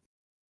situation.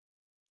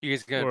 You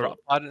guys gonna drop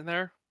pod in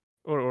there?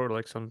 Or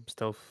like some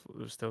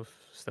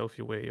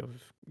stealthy way of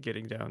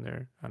getting down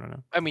there. I don't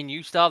know. I mean,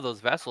 you still have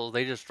those vessels.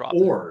 They just dropped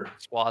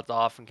squads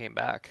off and came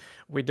back.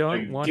 We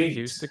don't want to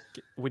use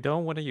we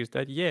don't want to use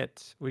that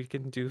yet. We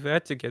can do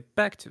that to get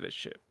back to the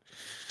ship.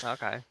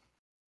 Okay.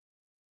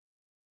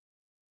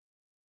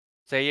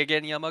 Say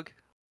again, Yamug.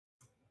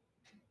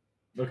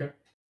 Okay.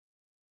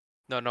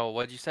 No.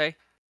 What'd you say?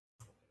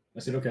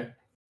 I said okay.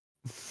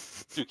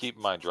 Do keep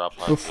in mind, drop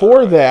pods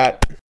before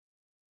that.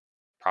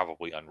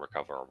 Probably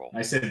unrecoverable.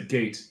 I said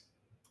gate,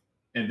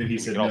 and then he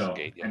said no,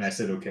 gate, yes. and I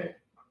said okay.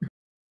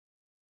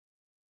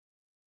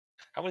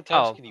 How many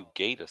times can you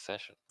gate a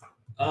session?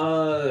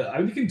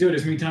 I can do it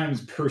as many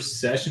times per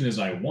session as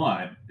I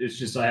want. It's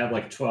just I have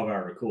like a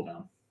 12-hour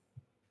cooldown.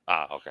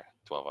 Ah, okay,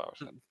 12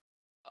 hours.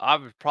 I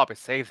would probably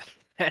save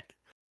that.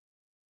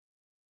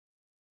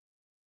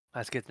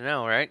 That's good to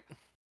know, right?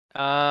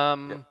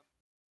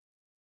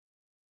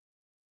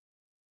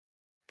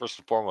 First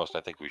and foremost,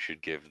 I think we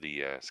should give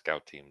the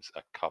scout teams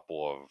a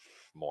couple of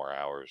more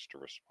hours to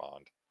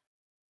respond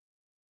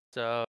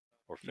So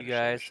or you finish their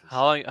guys, missions.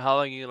 how long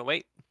are you gonna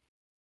wait?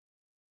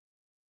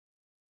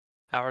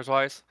 Hours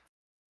wise?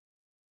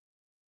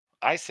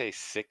 I say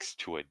 6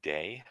 to a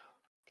day.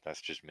 But that's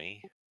just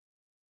me.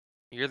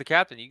 You're the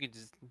captain. You can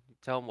just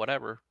tell them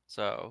whatever.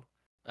 So,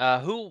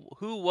 who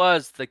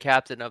was the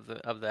captain of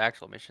the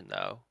actual mission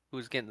though?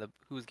 Who's given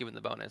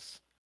the bonus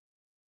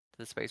to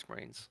the Space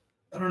Marines?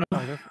 I don't know.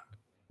 I don't.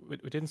 We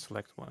didn't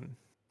select one.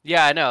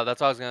 Yeah, I know.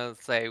 That's what I was gonna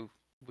say.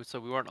 So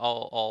we weren't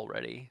all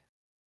ready.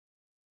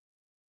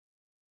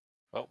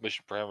 Well,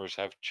 mission parameters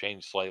have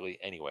changed slightly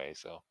anyway,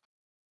 so.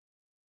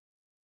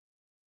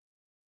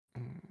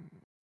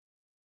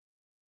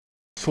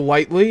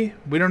 Slightly?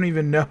 We don't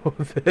even know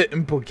the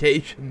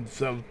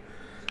implications of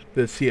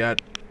this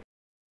yet.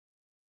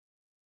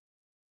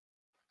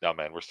 No,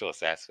 man, we're still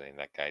assassinating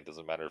that guy. It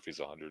doesn't matter if he's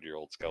a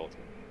 100-year-old skeleton.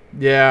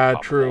 Yeah,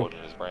 Pop a true. bullet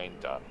in his brain,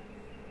 done.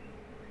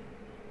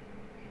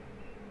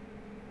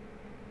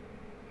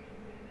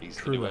 He's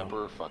True, the new though.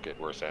 emperor. Fuck it,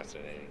 we're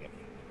assassinating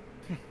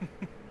him.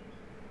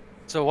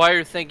 So while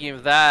you're thinking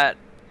of that,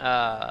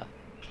 how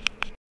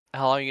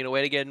long are you gonna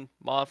wait again?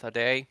 Moth? A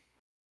day?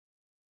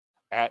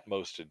 At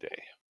most a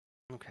day.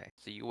 Okay.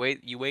 So you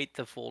wait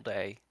the full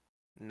day.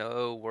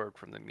 No word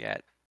from them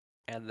yet.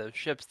 And the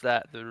ships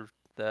that the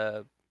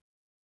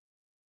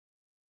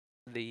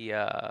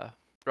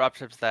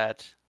dropships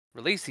that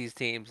release these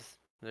teams,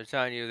 they're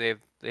telling you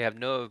they have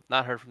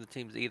not heard from the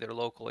teams either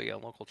locally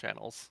on local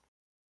channels.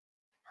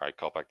 All right,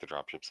 call back the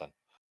dropships then.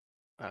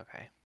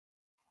 Okay.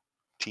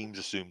 Teams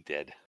assumed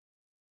dead.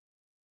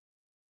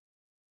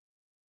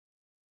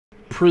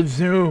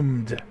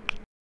 Presumed.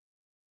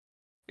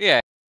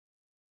 Yeah.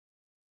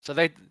 So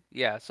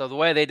so the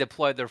way they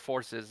deployed their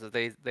forces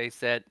is they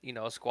set,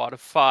 a squad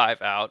of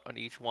 5 out on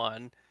each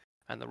one,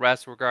 and the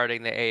rest were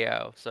guarding the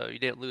AO. So you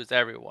didn't lose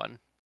everyone.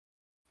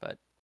 But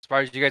as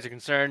far as you guys are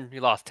concerned, you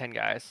lost 10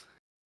 guys.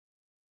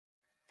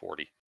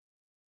 40.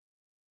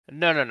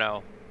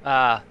 No.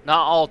 Not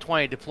all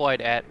 20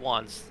 deployed at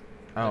once.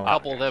 Oh. A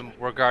couple of them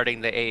were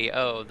guarding the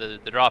AO, the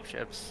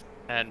dropships,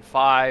 and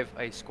 5,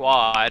 a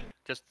squad,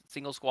 just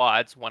single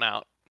squads, went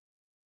out.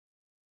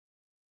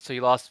 So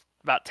you lost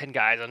about 10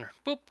 guys, and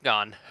boop,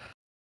 gone.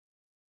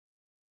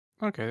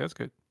 Okay, that's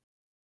good.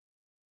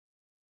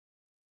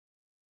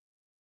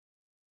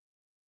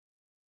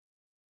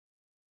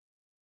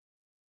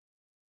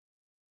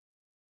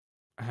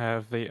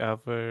 Have the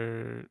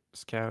other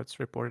scouts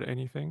reported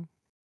anything?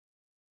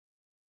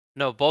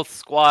 No, both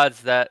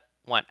squads that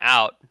went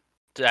out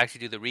to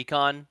actually do the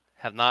recon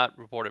have not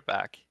reported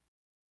back.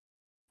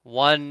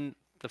 The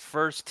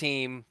first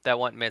team that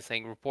went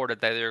missing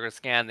reported that they were going to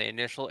scan the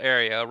initial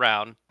area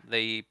around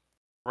the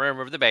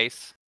perimeter of the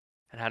base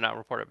and had not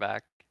reported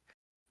back.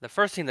 The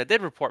first team that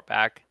did report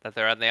back that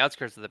they're on the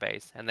outskirts of the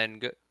base and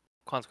then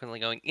consequently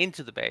going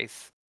into the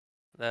base,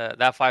 that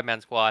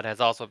 5-man squad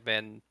has also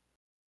been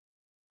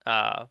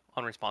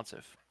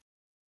unresponsive.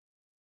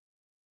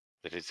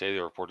 They did say they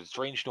reported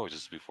strange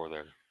noises before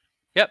their.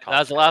 Yep,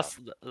 that was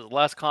comms the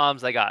last comms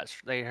they got.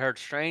 They heard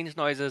strange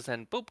noises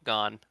and boop,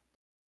 gone.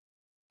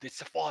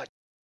 It's a flood.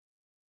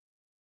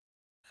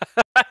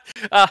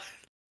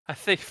 I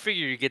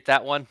figure you get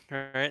that one,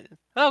 right?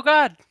 Oh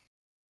God,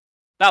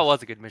 that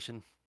was a good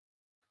mission.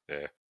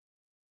 Yeah.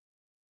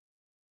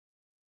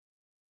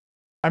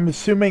 I'm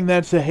assuming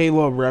that's a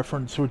Halo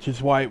reference, which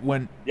is why it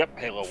went Yep,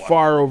 Halo 1.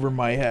 far over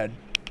my head.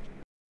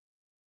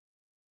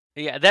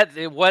 Yeah,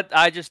 what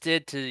I just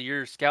did to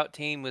your scout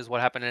team was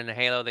what happened in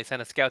Halo. They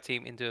sent a scout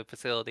team into a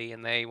facility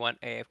and they went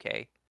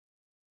AFK,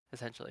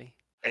 essentially.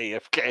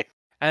 AFK.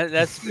 And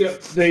that's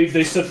Yep,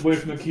 they stepped away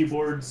from the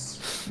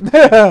keyboards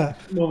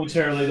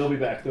momentarily. They'll be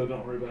back though.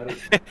 Don't worry about it.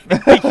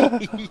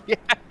 yeah.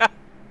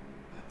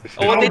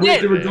 Oh, what they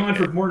did. They were gone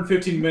for more than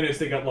 15 minutes.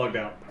 They got logged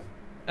out.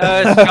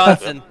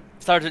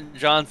 Sergeant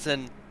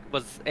Johnson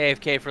was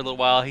AFK for a little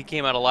while. He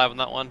came out alive on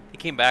that one. He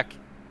came back.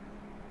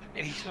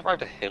 And he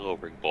survived a Halo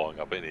ring blowing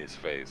up in his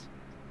face.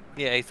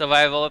 Yeah, he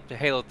survived all up to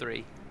Halo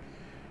 3.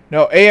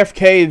 No,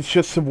 AFK is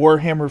just the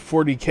Warhammer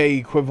 40k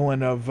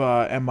equivalent of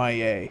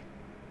MIA.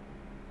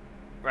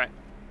 Right.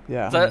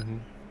 Yeah. So,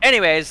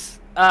 anyways,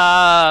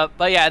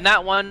 but yeah, in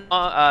that one,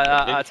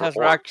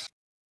 Tesseract.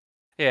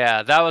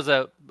 Yeah, that was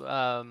the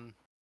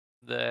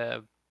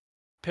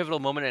pivotal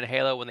moment in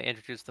Halo when they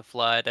introduced the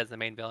Flood as the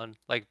main villain.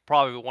 Like,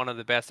 probably one of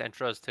the best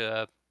intros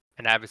to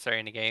an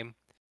adversary in the game.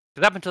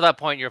 Because up until that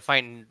point, you're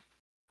fighting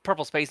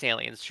purple space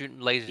aliens shooting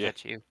lasers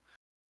at you.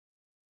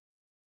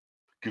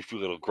 Goofy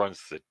little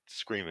grunts that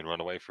scream and run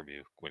away from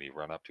you when you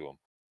run up to them.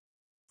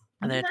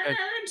 And then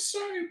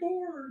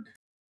cyborg.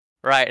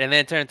 Right, and then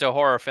it turned into a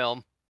horror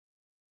film.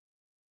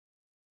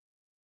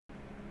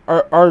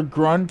 Are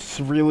grunts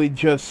really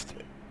just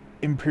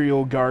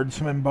Imperial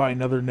Guardsmen by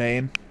another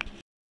name?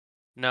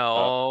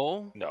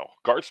 No. No,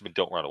 guardsmen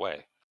don't run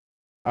away.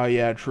 Oh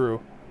yeah,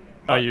 true.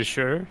 Are you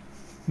sure?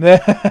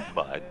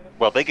 But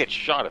well, they get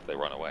shot if they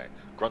run away.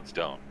 Grunts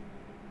don't.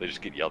 They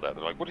just get yelled at.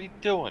 They're like, "What are you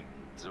doing?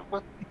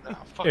 What? Oh,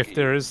 fuck If you."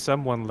 there is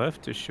someone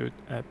left to shoot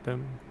at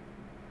them,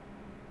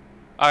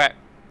 Okay.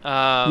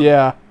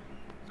 Yeah.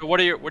 So what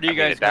are you I mean,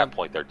 guys at that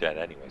point, they're dead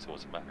anyway, so it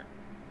doesn't matter.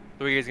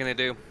 what are you guys gonna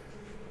do?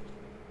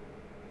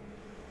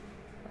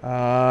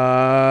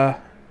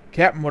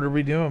 Captain, what are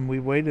we doing? We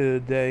waited a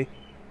day.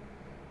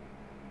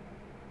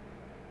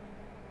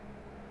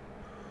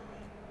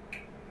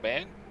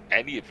 Man,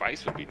 any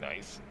advice would be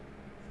nice.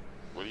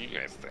 What do you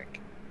guys think?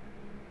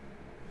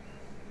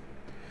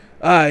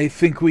 I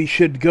think we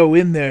should go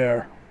in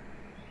there.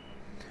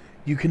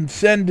 You can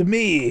send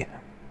me.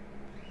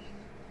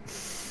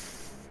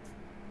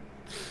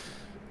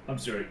 I'm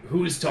sorry,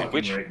 who is talking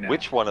Which right now?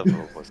 which one of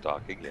them was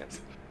talking?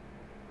 Yes.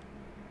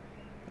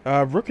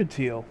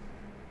 Rooketeal.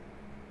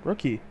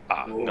 Rookie.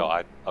 No,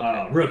 I.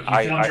 Okay. Rook, you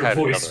I found your had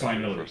voice another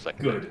idea finally. for a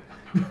second. Good.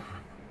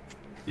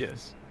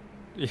 yes.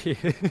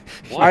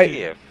 What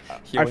if?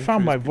 I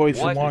found my voice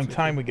a What long if-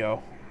 time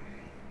ago.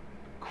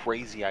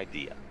 Crazy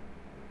idea.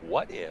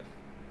 What if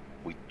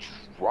we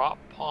drop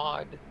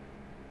pod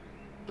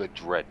the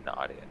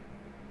dreadnought in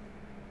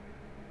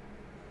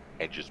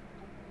and just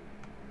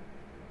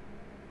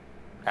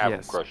have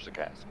Yes. him crush the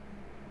castle?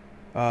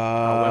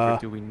 However,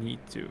 do we need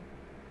to?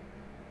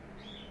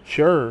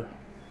 Sure.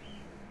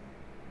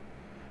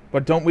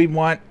 But don't we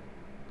want...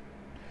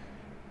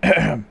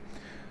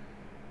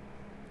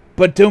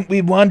 But don't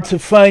we want to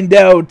find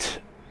out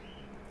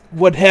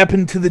what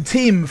happened to the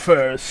team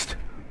first?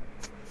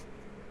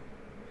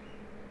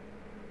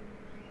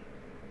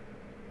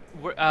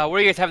 Where are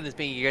you guys having this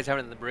meeting? You guys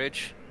having it in the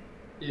bridge?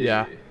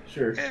 Yeah.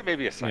 Sure.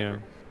 Maybe a sniper. Yeah.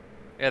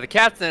 Yeah, the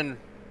captain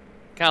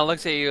kind of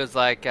looks at you as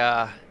like,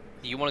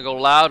 you want to go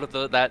loud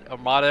with that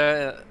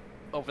armada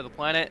over the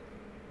planet?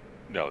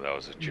 No, that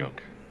was a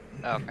joke.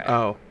 Okay.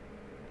 Oh.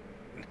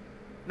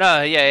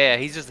 No, yeah.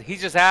 He's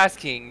just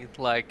asking,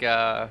 like,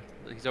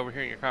 he's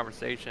overhearing your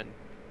conversation,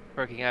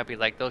 perking up. He's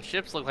like, those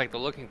ships look like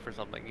they're looking for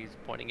something. He's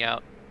pointing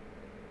out.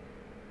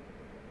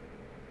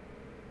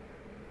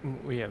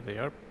 Yeah,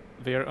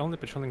 they are only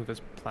patrolling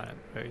this planet,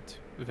 right?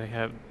 They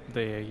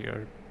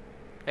are.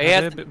 He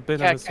Have has they to- been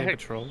yeah, on the same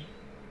patrol?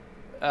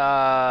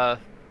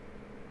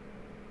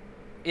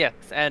 Yes,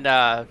 and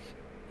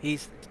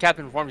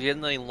Captain informs you he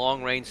hasn't done any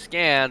long-range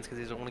scans because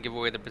he doesn't want to give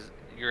away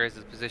your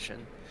guys'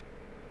 position.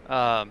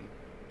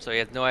 So he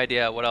has no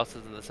idea what else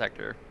is in the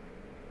sector.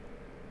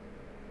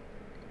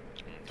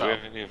 Do we have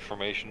any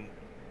information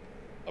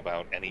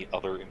about any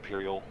other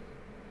Imperial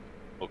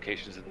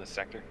locations in this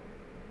sector?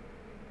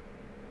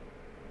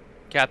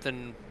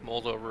 Captain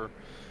mulls over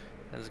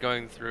and is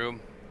going through.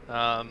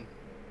 Not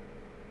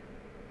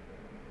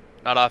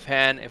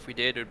offhand. If we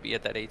did, it would be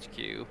at that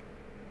HQ.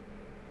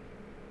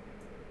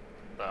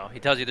 So he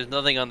tells you there's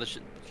nothing on the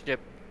ship,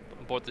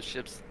 aboard the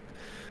ship's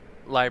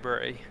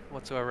library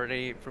whatsoever.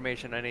 Any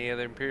information, any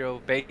other Imperial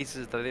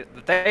bases that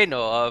they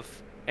know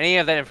of. Any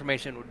of that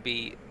information would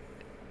be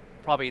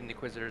probably in the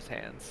Inquisitor's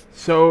hands.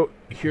 So,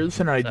 here's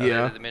an So,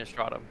 idea. the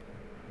Administratum.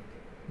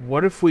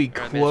 What if we Or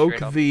cloak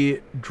administrative.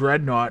 the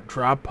Dreadnought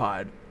drop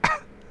pod?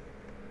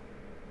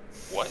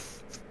 What?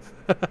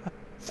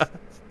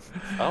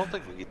 I don't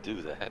think we could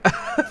do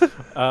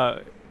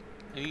that.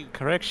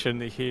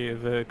 Correction here.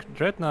 The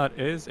Dreadnought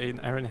is an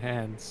Iron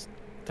Hands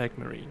tech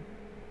marine.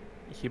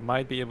 He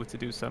might be able to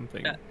do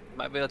something. Yeah,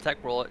 might be able to tech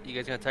roll it. You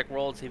guys gonna tech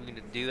roll and see if we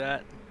can do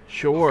that?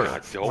 Sure.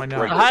 God, Why don't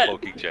break not? the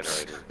cloaking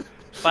generator.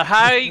 But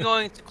how are you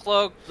going to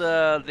cloak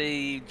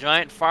the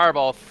giant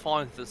fireball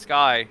falling to the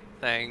sky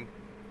thing?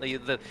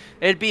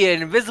 It'd be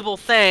an invisible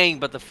thing,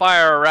 but the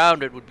fire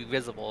around it would be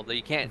visible. That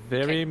you can't.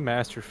 Very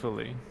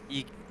masterfully.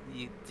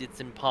 It's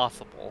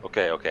impossible.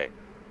 Okay.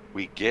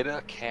 We get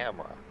a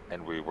camera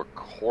and we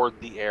record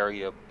the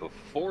area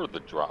before the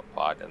drop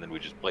pod, and then we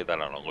just play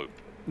that on a loop.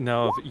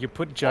 No, you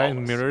put giant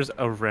Flawless. mirrors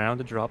around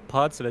the drop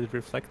pod so that it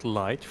reflect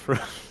light from,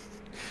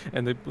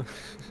 and they.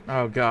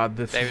 Oh god,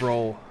 this David.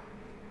 roll.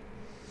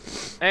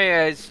 Hey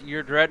guys,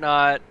 your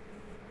dreadnought.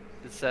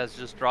 It says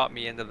just drop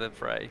me into the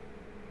fray.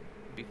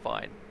 Be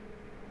fine.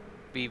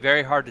 Be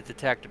very hard to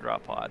detect a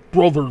drop pod.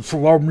 Brothers,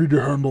 allow me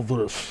to handle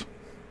this.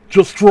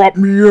 Just drop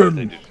me They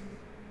in. just-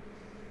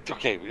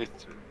 Okay,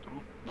 it's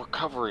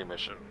recovery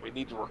mission. We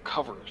need to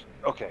recover.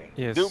 Okay,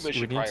 Yes, new we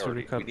mission need to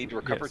priority. We need to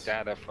recover yes.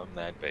 data from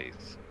that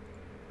base.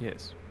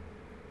 Yes.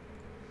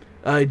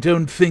 I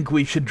don't think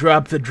we should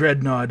drop the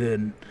Dreadnought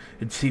in.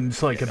 It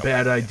seems like a no,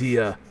 bad I-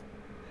 idea.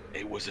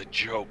 It was a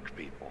joke,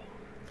 people.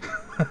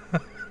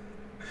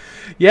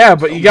 Yeah,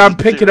 but you So gotta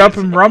be pick it up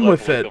serious and about run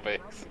with leveling it.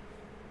 the base.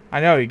 I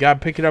know, you gotta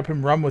pick it up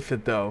and run with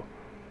it, though.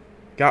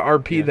 Got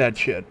RP Yeah. that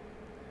shit.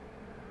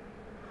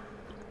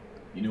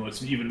 You know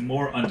what's even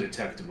more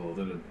undetectable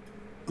than a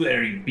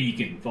glaring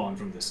beacon falling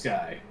from the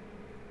sky?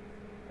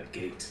 A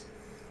gate.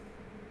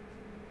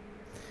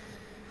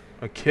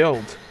 A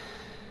killed.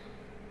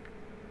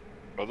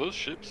 Are those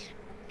ships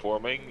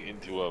forming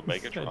into a A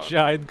Megatron?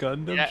 giant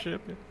Gundam Yeah.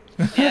 ship.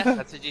 Yeah,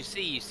 that's what you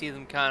see. You see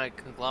them kind of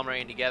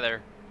conglomerating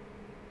together.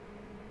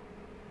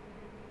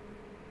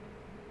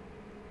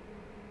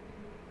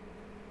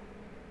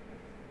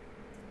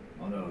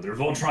 they're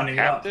Voltroning it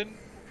up. Captain,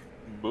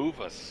 move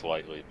us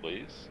slightly,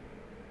 please.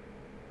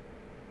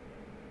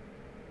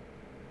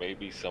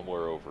 Maybe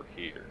somewhere over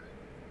here.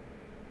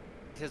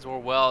 He says we're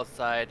well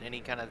outside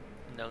any kind of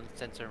known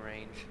sensor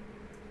range.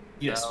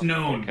 Yes, So-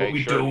 known, Okay, but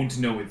we sure. don't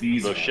know what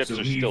these Those are. ships so are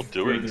we still need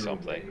doing further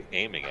something, away.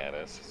 aiming at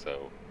us,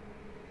 so...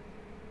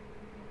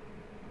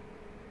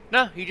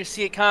 No, you just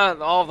see it kind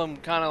of, all of them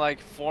kind of like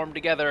form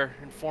together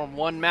and form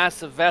one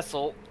massive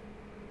vessel.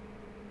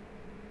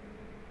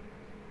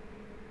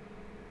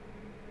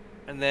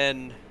 And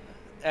then,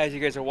 as you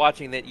guys are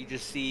watching that, you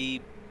just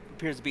see,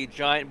 appears to be a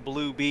giant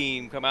blue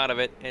beam come out of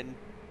it and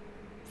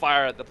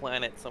fire at the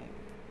planet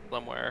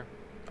somewhere.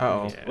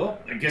 Uh-oh. Yeah. Well,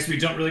 I guess we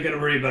don't really got to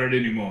worry about it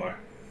anymore.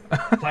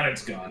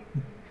 Planet's gone.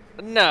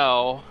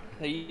 No,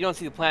 you don't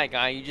see the planet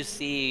guy. You just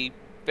see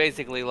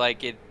basically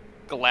like it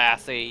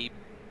glass a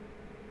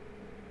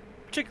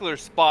particular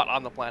spot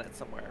on the planet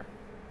somewhere.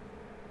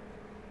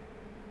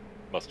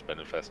 Must have been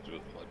infested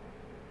with blood.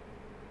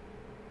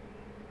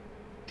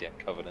 Damn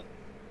Covenant.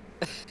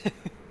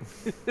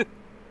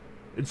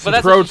 It's But the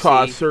that's what you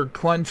Protoss. see. They're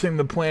cleansing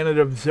the planet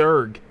of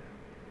Zerg.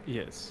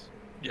 Yes.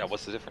 Yeah,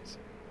 what's the difference?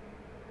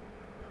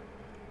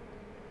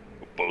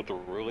 Both are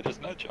religious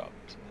nut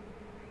jobs.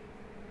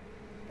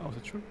 Also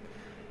true.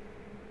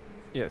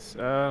 Yes.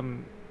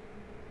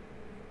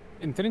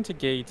 Infinity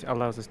Gate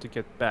allows us to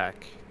get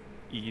back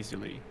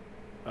easily.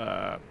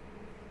 Yeah,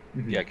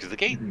 because the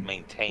gate Mhm.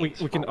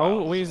 maintains. We can for a while,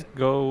 always so-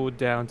 go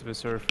down to the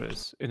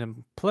surface in a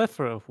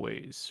plethora of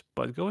ways,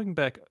 but going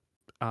back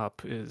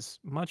up is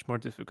much more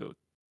difficult.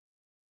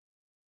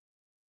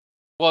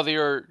 Well,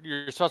 your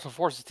special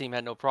forces team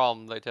had no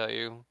problem. They tell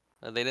you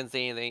they didn't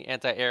see anything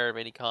anti-air of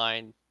any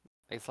kind.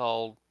 They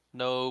saw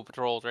no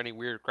patrols or any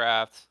weird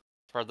crafts,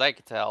 as far as I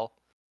could tell.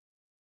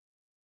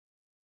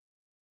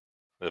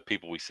 The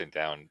people we sent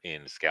down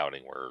in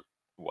scouting were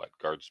what,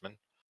 guardsmen?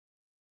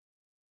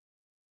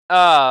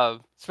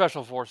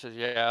 Special forces,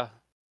 yeah.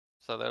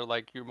 So they're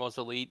like your most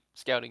elite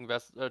scouting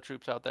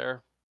troops out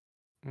there.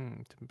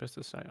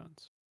 Tempestus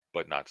Scions.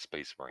 But not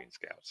Space Marine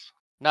scouts.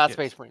 Not Yes.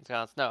 Space Marine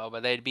scouts, no,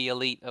 but they'd be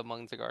elite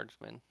among the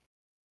guardsmen.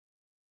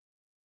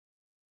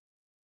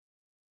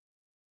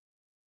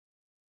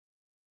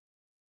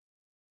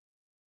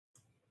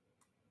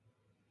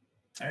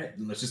 All right,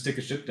 let's just take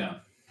a ship down.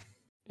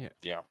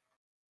 Yeah.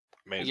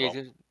 May as You well.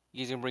 guys,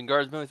 you guys gonna bring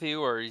guardsmen with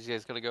you, or are you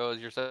guys gonna go as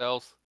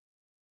yourselves?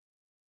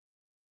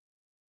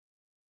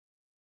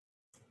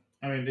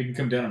 I mean, they can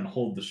come down and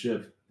hold the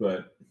ship,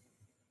 but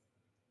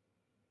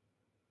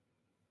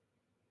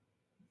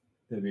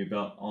that'd be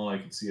about all I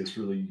can see us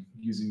really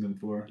using them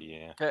for.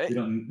 Yeah. Okay.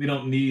 We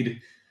don't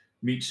need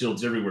meat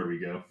shields everywhere we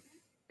go.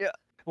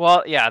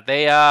 Well, yeah,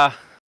 they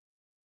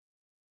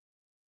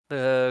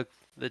the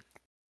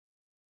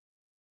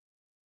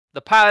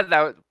pilot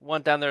that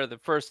went down there, the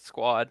first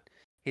squad,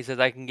 he says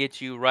I can get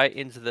you right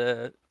into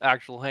the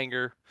actual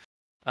hangar.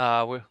 They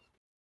were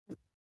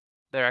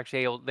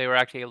actually able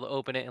to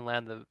open it and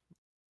land the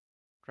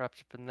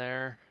dropship in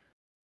there.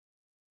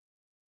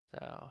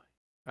 So,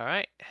 all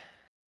right.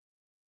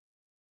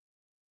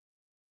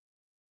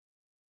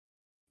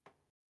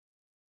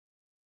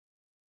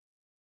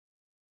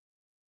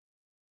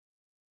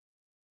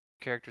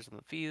 Characters on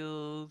the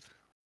field.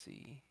 Let's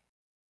see.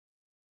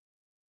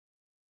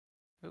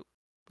 Boop,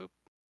 boop.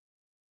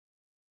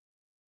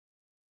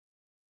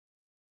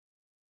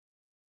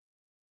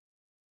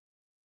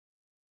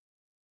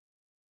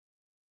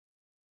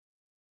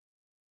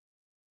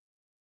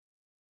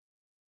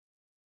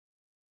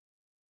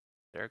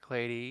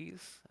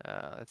 Derclades.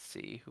 Let's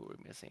see who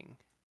we're missing.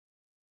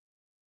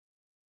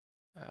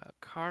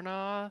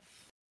 Karnoth.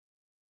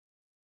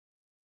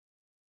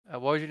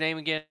 What was your name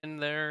again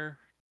there?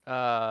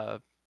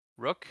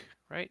 Rook,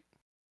 right?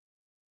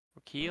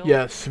 Rookeel?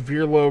 Yes,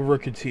 Virlo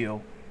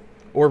Rookatiel.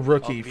 Or Oh,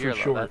 Rookie for Virlo,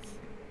 short. that's-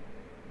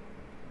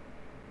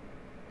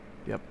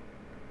 Yep.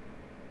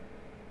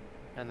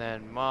 And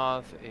then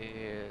Moth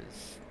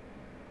is...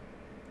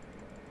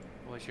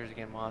 What's yours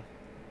again, Moth?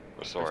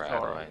 Ressora Ressora.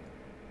 Adorine.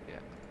 Yeah.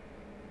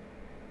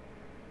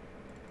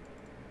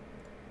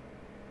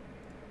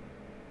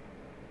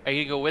 Are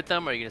you gonna go with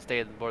them, or are you gonna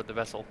stay on board the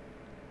vessel?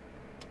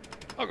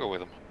 I'll go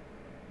with them.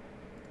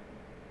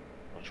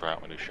 I'll try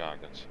out my new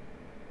shotguns.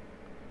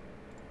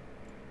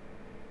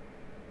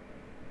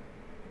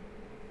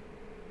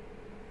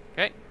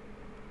 Okay.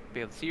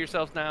 Be able to see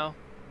yourselves now.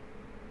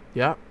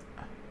 Yeah.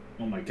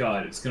 Oh my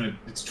god, it's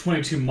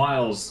 22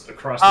 miles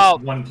across Oh.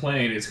 this one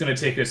plane. It's gonna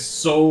take us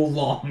so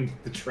long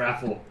to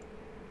travel.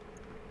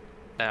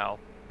 Now.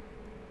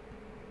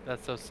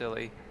 That's so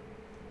silly.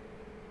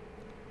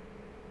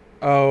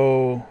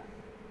 Oh.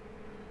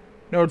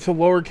 No, it's a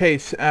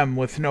lowercase m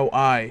with no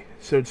I,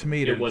 so it's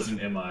meters. It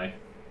wasn't MI.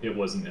 It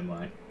wasn't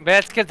MI. But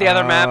that's because the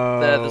other map,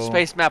 the Oh.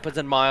 space map, was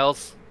in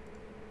miles.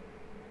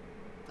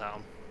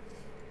 So.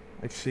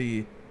 I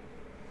see.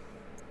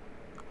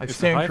 I It's a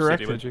stand hive city,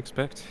 corrected. what did you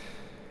expect?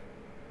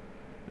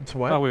 It's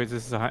what? Oh wait,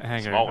 this is a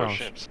hangar. Smaller oh,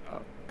 ships.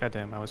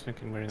 Goddamn, I was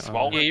thinking we're in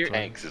Smaller Yeah, you're-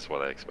 tanks is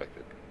what I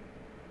expected.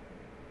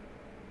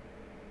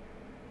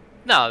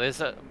 No,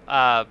 there's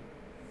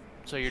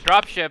So your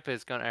dropship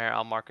is gonna.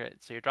 I'll mark it.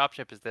 So your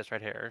dropship is this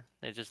right here.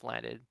 It just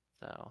landed.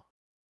 So,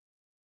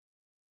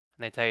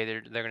 and they tell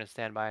you they're gonna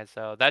stand by.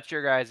 So that's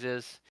your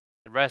guys's.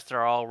 The rest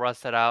are all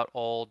rusted out,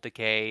 old,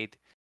 decayed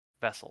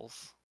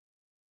vessels.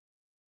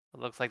 It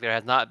looks like there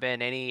has not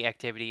been any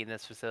activity in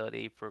this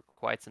facility for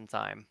quite some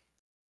time.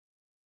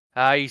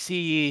 You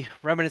see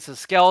remnants of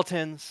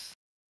skeletons,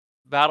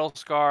 battle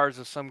scars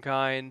of some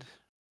kind.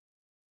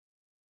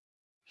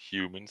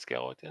 Human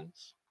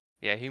skeletons?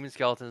 Yeah, human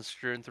skeletons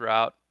strewn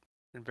throughout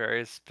in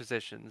various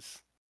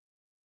positions.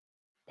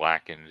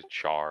 Blackened,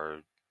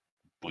 charred,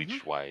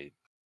 bleached white.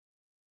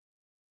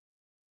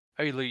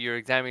 Oh, you're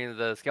examining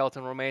the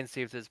skeleton remains,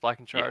 see if it's black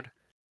and Yeah. charred?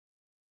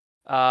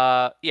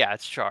 Yeah,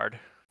 it's charred.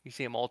 You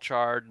see them all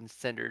charred and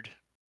cindered.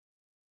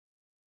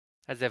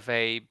 As if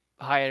a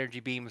high energy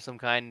beam of some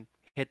kind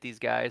hit these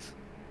guys.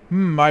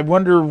 I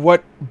wonder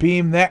what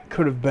beam that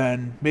could have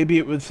been. Maybe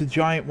it was the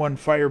giant one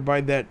fired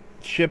by that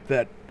ship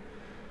that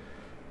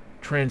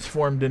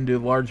transformed into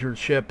larger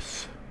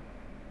ships.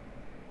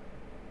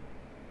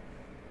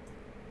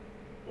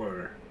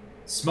 Or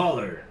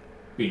smaller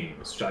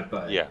beams shot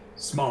by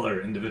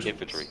smaller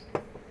individuals. Infantry.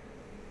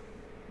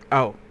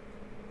 Oh.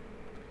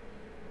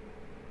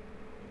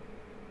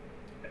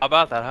 How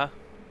about that, huh?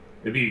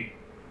 It'd be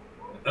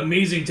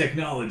amazing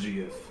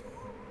technology if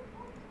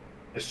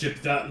a ship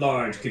that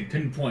large could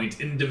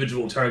pinpoint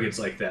individual targets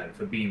like that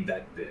with a beam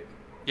that big.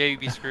 Yeah, you'd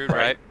be screwed,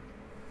 right?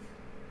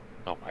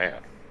 Oh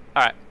man.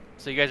 Alright,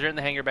 so you guys are in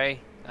the hangar bay.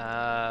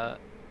 So,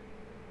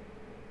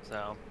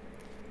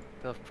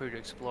 feel free to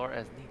explore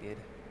as needed.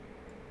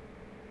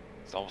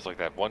 It's almost like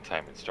that one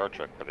time in Star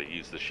Trek where they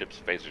used the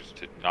ship's phasers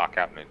to knock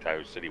out an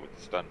entire city with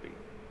the stun beam.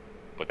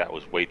 But that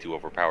was way too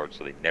overpowered,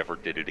 so they never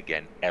did it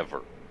again,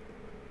 ever.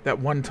 That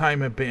one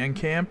time at band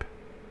camp?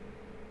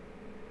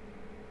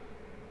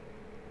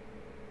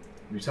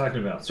 What are you talking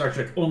about? Star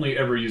Trek only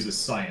ever uses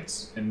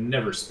science and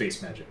never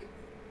space magic.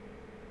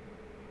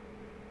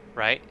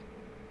 Right?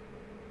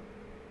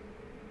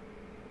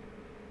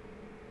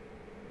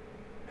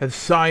 Has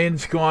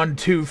science gone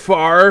too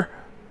far?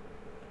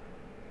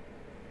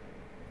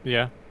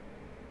 Yeah.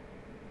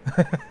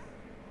 I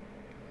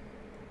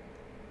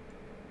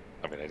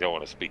mean, I don't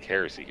want to speak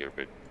heresy here,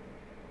 but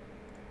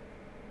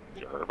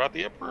you heard about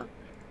the Emperor?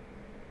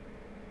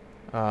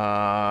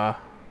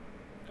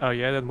 Oh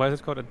yeah, then why is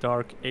it called a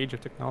dark age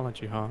of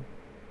technology, huh?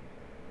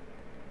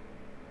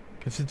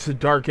 Because it's the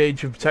dark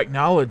age of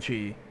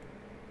technology.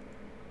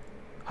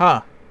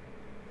 Huh.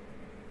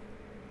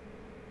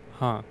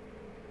 Huh.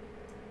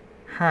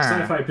 Huh.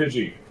 Sci-fi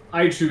Pidgey,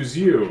 I choose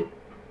you.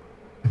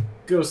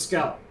 Go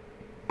scout.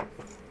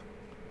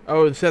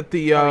 Oh, is that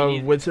the Oh, you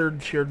need-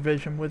 wizard, shared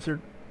vision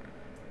wizard?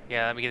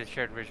 Yeah, let me get a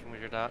shared vision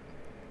wizard out.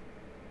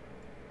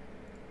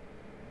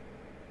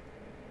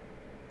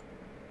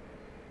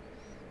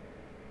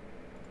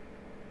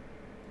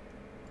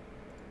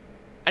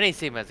 I didn't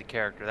see him as a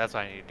character, that's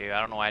what I need to do. I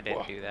don't know why I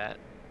didn't do that.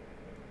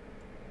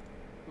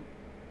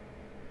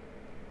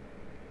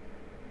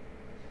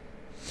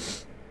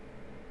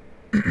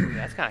 Ooh,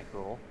 that's kind of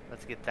cool.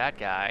 Let's get that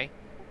guy.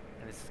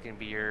 And this is going to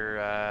be your,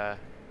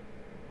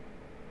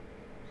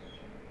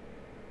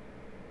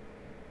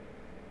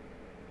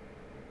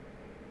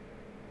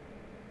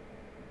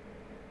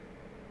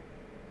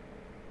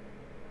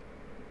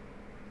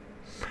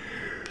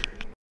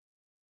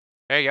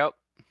 There you go.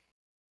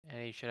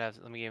 And he should have,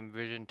 let me give him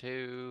vision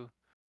 2.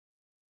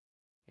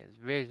 His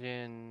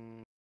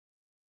vision.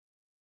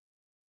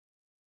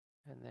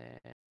 And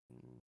then.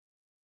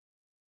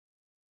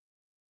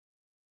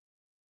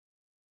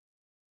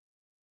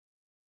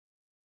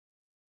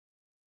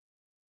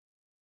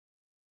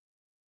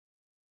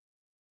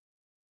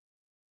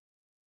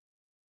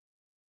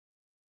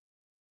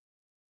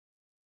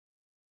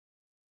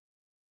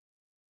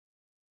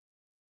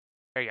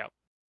 There you go.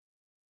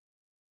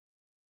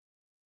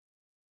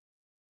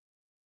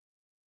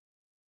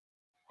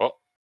 Oh,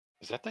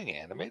 is that thing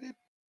animated?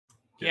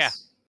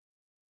 Yes.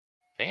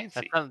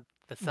 Fancy.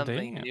 That's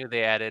something Damn. new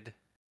they added.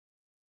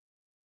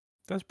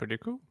 That's pretty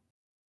cool.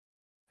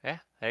 Yeah,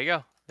 there you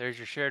go. There's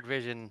your shared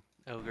vision,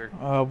 Ogre.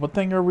 What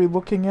thing are we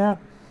looking at?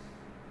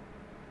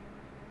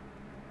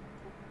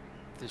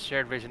 The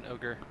shared vision,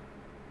 Ogre.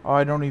 Oh,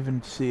 I don't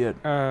even see it.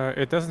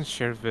 It doesn't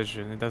share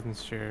vision. It doesn't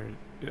share.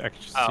 I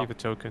can just see the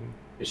token.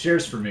 It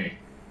shares for me.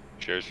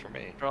 Cheers for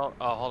me. Oh,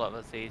 hold up.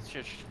 Let's see. It's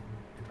just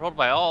controlled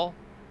by all.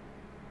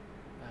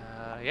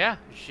 Yeah,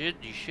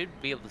 you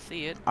should be able to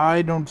see it.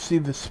 I don't see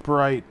the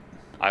sprite.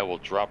 I will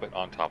drop it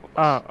on top of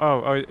us.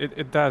 Oh,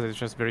 it does. It's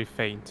just very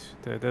faint.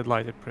 The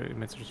light it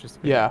emits is just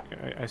very, Yeah.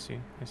 I see.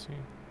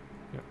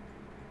 Yep.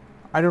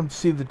 I don't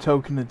see the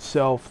token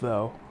itself,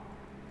 though.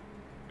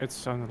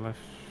 It's on the left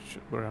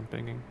where I'm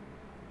pinging.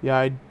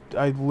 Yeah,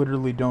 I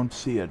literally don't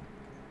see it.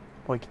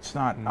 Like, it's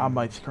not on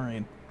my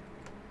screen.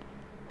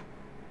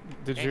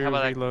 Did Hey, you how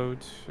about I- reload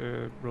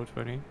row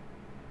 20?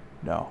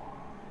 No.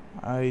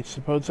 I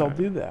suppose I'll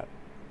do that.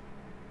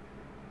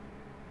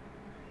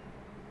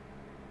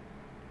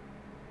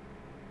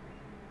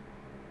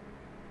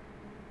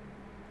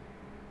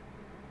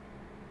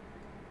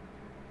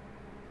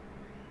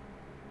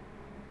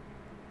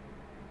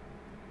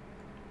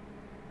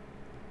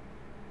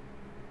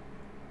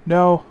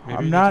 No, Maybe you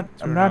I'm need not.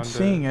 to I'm turn not on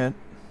seeing it.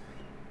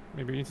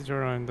 Maybe you need to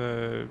turn on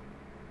the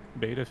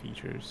beta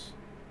features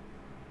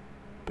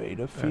Beta in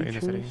the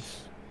features.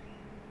 settings.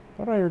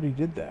 Thought I already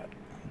did that.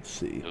 Let's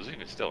see. Those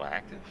even still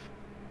active?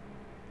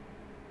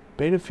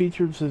 Beta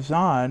features is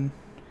on.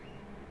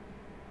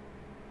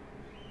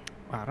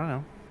 I don't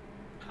know.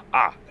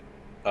 Ah,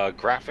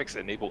 graphics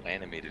enable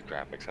animated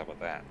graphics. How about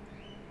that?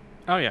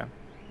 Oh yeah,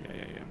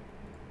 yeah.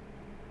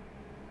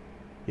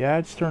 Yeah,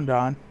 it's turned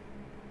on.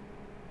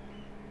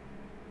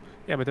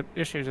 Yeah, but the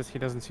issue is that he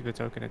doesn't see the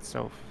token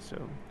itself.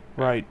 So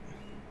Right.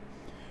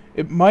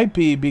 It might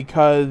be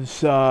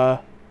because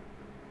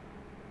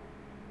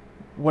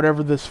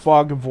whatever this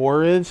fog of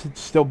war is,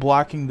 it's still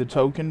blocking the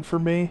token for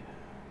me.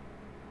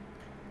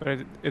 but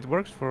it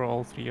works for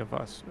all three of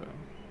us. So.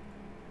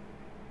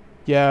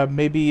 Yeah,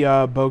 maybe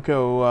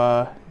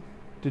Boko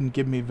didn't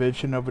give me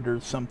vision of it or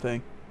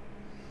something.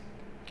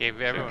 Gave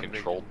They're everyone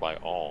controlled by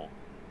all.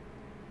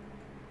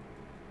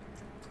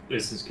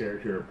 Is his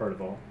character a part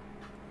of all?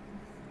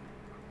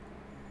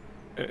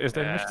 Is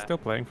the animation still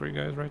playing for you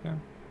guys right now?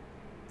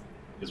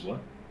 Is what?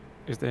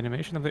 Is the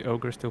animation of the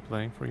ogre still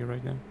playing for you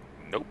right now?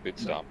 Nope, it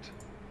stopped.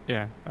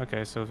 Yeah.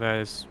 Okay, so that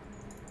is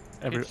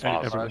It's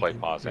everyone Play can-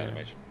 pause yeah.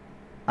 animation.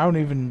 I don't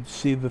even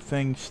see the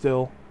thing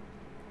still.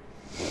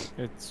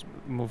 It's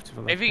moved to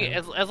the left. If you,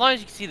 now. as long as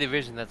you can see the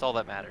vision, that's all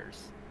that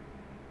matters.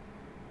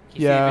 Can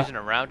you see Yeah. the vision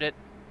around it?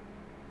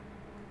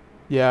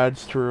 Yeah,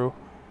 it's true.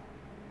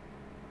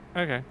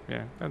 Okay,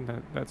 yeah,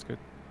 then that's good.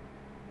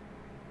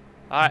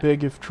 Alright,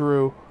 Big if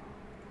true.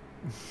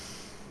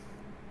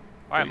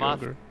 alright, The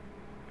Moth. ogre.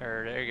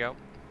 There you go.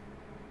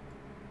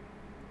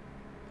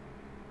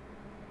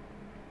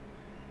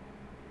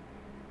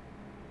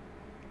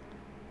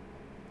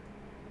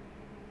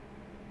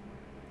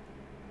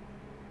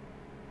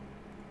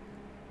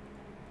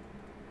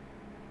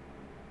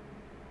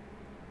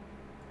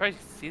 Try to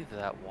see through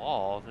that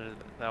wall.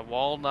 That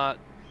wall not.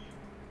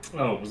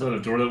 Oh, was that a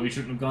door that we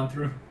shouldn't have gone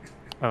through?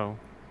 Oh,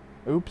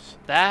 Oops.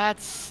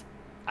 That's.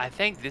 I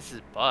think this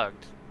is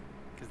bugged,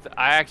 because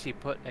I actually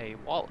put a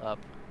wall up.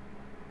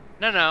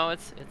 No,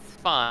 it's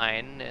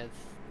fine. Can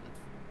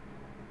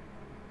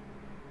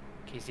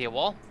you see a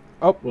wall?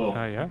 Oh, Well,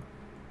 yeah.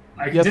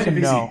 I can Yes and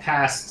definitely no. see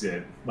past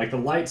it. Like the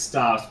light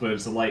stops, but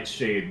it's a light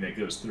shade that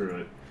goes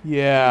through it.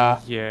 yeah.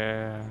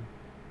 Yeah.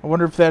 I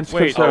wonder if that's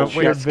Wait, because of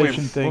wait, shared wait,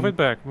 vision Move thing. it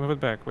back. Move it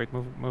back. Wait,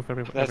 move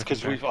everything. That's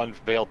because back. we've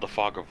unveiled the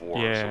fog of war,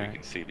 so Yeah. we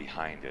can see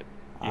behind it.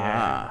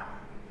 Yeah.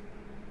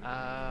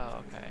 Ah.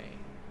 Oh, okay.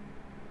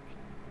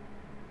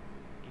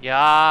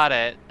 Got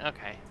it.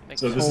 Okay.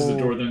 Makes So sense. this is a Oh.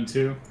 door then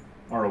too,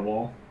 or a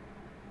wall.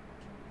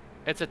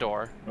 It's a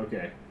door.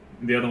 Okay.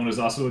 And the other one is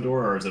also a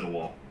door, or is it a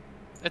wall?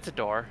 It's a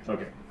door.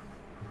 Okay.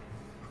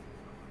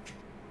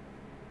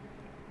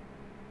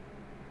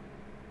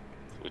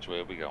 Which way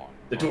are we going?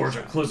 The doors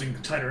are closing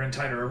tighter and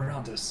tighter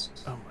around us.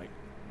 Oh my.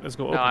 Let's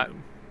go No, open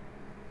them.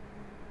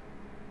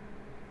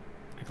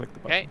 I clicked the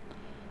button. Okay.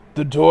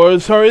 The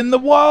doors are in the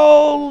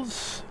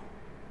walls.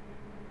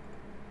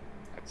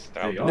 That's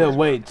They down. are. No,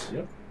 wait.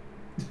 Yep.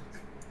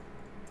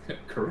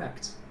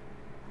 Correct.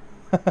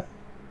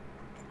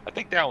 I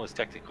think that was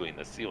technically in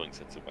the ceiling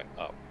since it went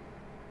up.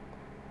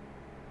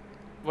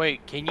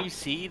 Wait, can you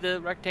see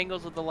the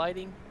rectangles of the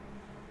lighting?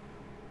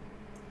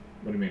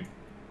 What do you mean?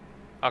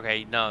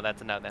 Okay, no,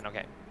 that's a no then.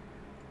 Okay.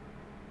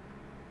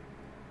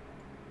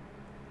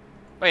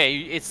 Oh yeah,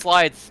 it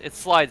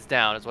slides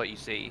down is what you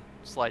see.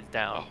 Slides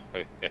down.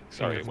 Oh,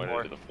 sorry, it the went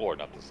floor. into the floor,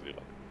 not the ceiling.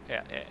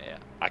 Yeah.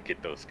 I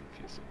get those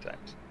confused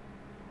sometimes.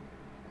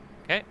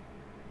 Okay.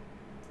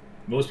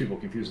 Most people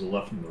confuse the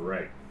left from the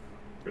right.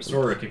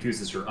 Sora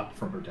confuses her up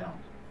from her down.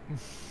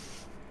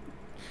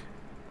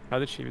 How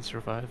did she even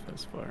survive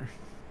thus far?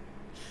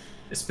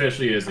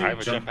 Especially as I they have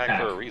a jump jetpack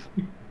back. for a reason.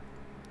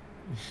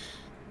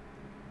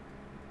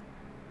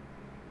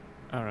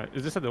 All right.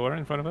 Is this a door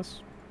in front of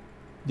us?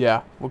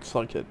 Yeah, looks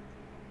like it.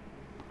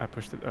 I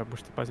pushed the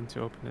button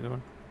to open the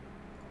door.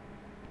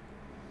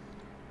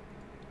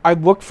 I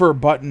looked for a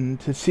button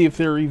to see if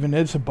there even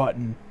is a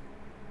button.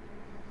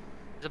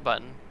 There's a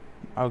button.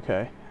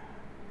 Okay.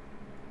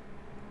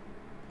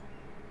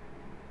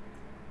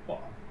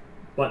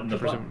 Button I the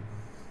presume, button.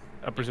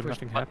 I presume push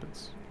nothing the button.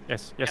 happens.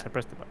 Yes, I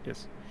pressed the button.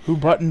 Yes. Who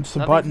buttons the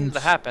Nothing buttons? seems to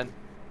happen.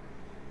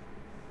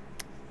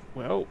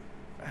 Well,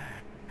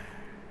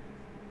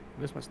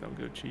 this one's no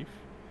good, Chief.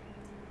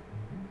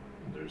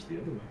 There's the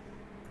other one.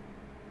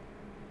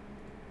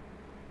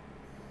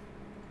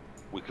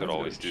 We could That's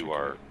always very do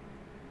our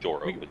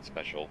door We- open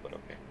special, but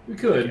okay. We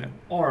could, Yeah.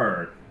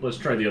 or let's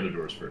try the other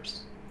doors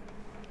first.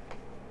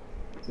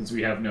 Since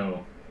we have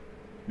no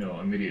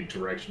immediate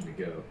direction to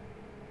go.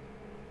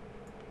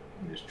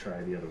 We just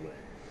try the other way.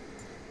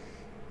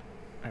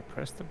 I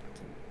pressed the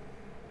button.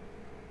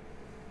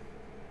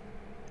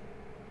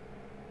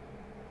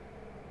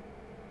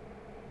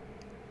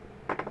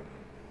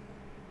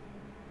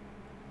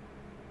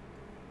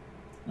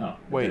 Oh,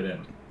 Wait. dead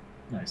end.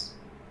 Nice.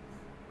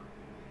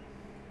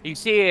 You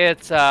see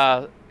it's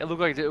it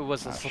looked like it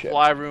was a Ah, shit.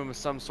 supply room of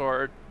some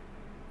sort.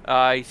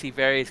 You see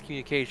various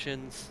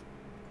communications.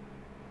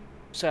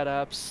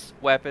 setups,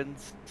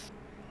 weapons.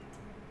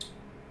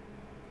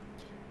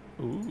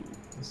 Ooh.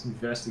 Let's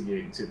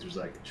investigate and see if there's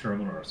like a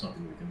terminal or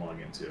something we can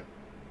log into.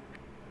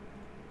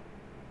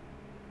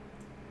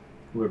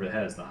 Whoever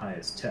has the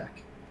highest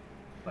tech,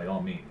 by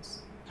all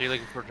means. So you're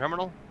looking for a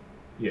terminal?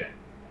 Yeah.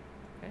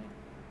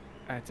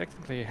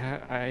 Technically,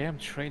 I am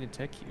trained in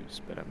tech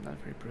use, but I'm not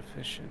very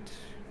proficient.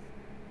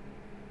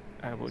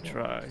 I will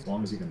try. As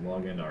long as you can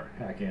log in or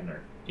hack in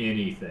or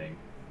anything.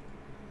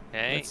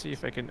 Okay. Let's see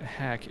if I can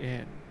hack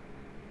in.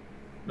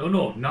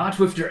 No, not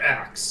with your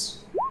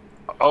axe.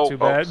 Oh, Too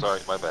bad.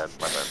 sorry, my bad.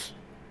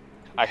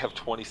 I have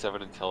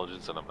 27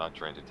 intelligence and I'm not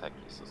trained in tech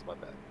uses. My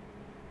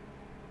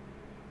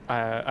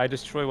bad. I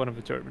destroy one of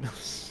the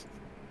terminals.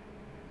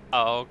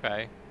 Oh,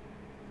 okay.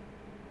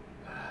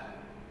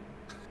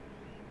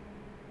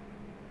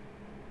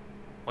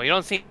 Well, you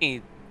don't see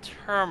any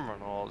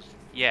terminals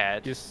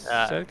yet. You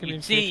said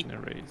you see, communication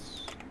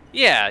arrays.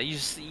 yeah, you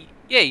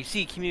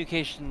see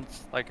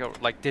communications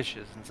like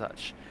dishes and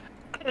such.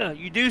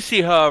 You do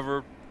see,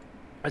 however,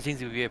 there seems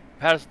to be a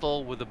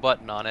pedestal with a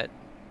button on it,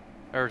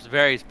 or there's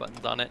various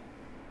buttons on it.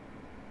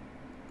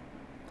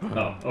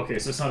 Oh, okay,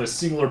 so it's not a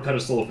singular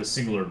pedestal with a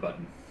singular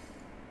button.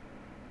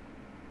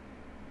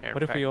 Here,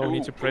 What if we in all fact-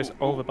 need to press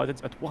all the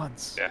buttons at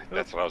once? Yeah,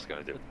 that's what I was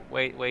gonna do.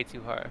 Way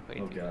too hard.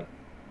 Oh god.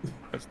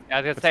 I was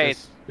gonna What's say,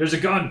 this? There's a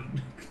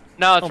gun!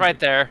 no, it's Oh right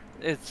there.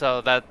 It's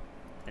so that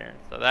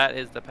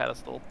is the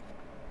pedestal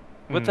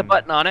with the Hmm.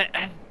 button on it.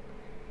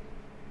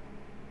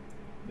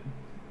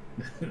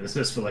 Does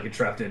this feel like a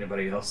trap to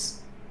anybody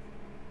else?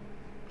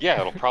 Yeah,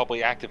 it'll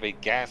probably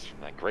activate gas from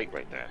that grate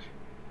right there.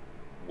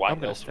 Why I'm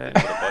gonna else would stand.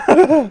 they put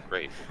a button on the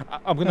grate?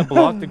 I'm gonna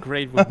block the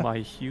grate with my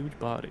huge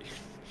body.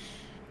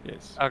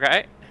 Yes.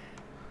 Okay.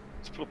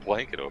 Let's put a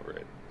blanket over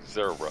it. Is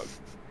there a rug?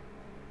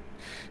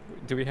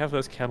 Do we have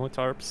those camo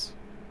tarps?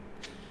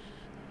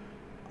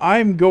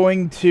 I'm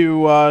going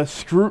to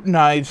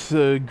scrutinize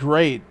the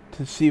grate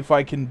to see if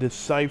I can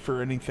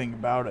decipher anything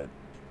about it.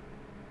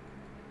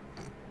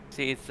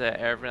 See, it's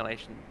air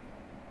ventilation.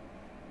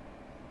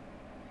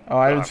 Oh,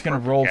 I Ah, was going to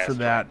perfect roll gas for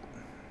trap.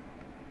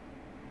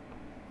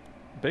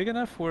 that. Big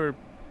enough for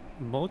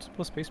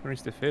multiple Space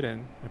Marines to fit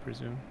in, I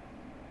presume.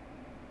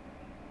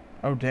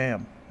 Oh,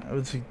 damn. That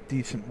was a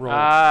decent roll.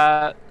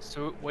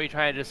 So what are you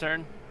trying to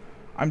discern?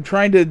 I'm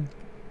trying to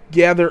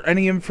gather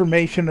any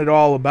information at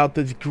all about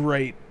this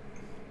grate.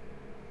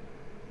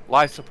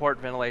 Life support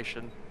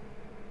ventilation.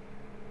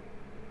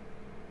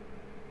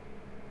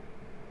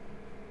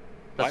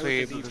 Why That's would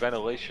what they you need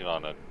ventilation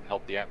on a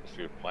healthy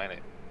atmosphere planet?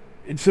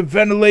 It's a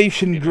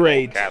ventilation In an old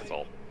grate.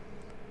 castle.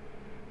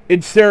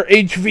 It's their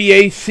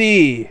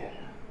HVAC.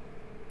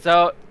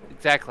 So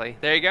exactly.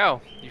 There you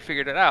go. You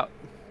figured it out.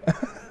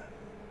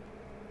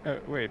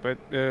 Wait, but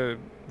the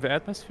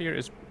atmosphere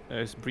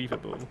is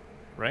breathable,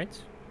 right?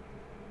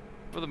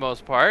 For the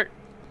most part.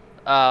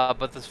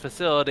 But this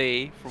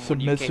facility, from when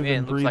you Submissive came in,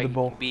 and looks like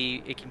breathable.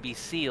 it can be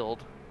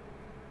sealed,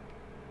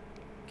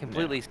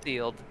 completely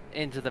sealed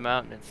into the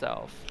mountain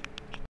itself.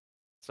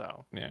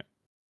 So Yeah.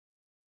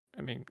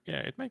 I mean, yeah,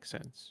 it makes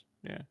sense.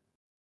 Yeah.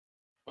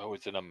 Oh,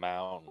 it's in a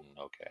mountain.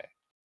 Okay.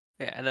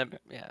 yeah, and then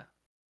yeah,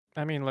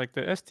 I mean, like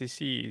the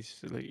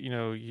STCs,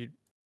 like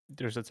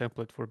there's a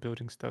template for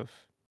building stuff,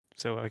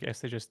 so I guess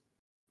they just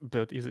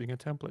built using a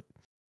template.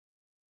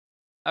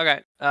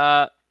 okay.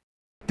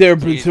 There,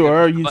 So you just Brutor, gotta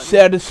are push the you button. The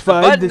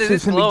satisfied button this is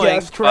isn't a glowing,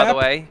 gas trap? by the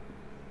way.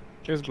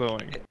 It's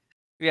glowing.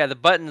 Yeah, the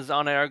buttons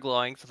on it are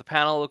glowing, so the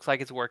panel looks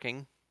like it's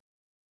working.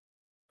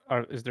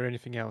 Is there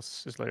anything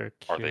else? Is there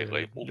Are they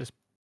labeled?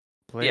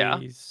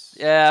 displays?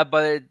 Yeah,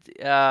 but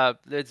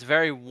it's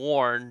very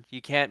worn.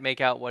 You can't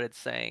make out what it's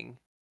saying.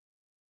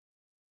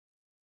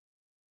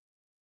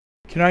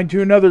 Can I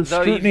do another Though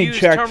you've scrutiny used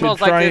check to terminals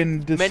try like this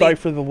and many-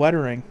 decipher the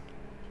lettering?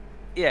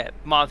 Yeah,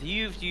 Moth,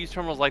 you've used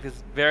terminals like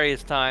this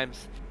various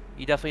times.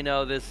 You definitely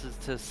know this is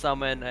to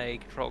summon a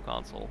control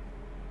console.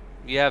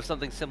 You have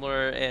something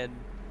similar in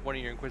one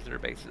of your Inquisitor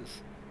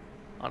bases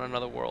on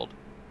another world.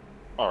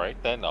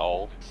 Alright, then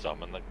I'll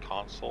summon the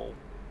console.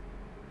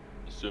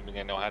 Assuming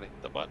I know how to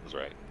hit the buttons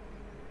right.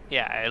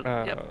 Yeah,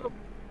 yep.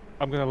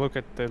 I'm gonna look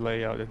at the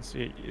layout and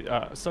see.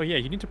 So yeah,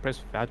 you need to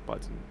press that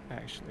button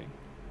actually.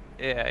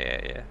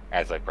 Yeah.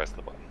 As I press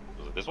the button.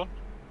 Was it this one?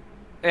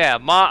 Yeah,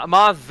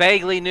 Moth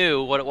vaguely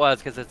knew what it was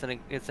because it's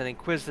an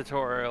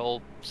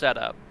inquisitorial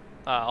setup,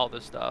 all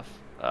this stuff.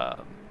 But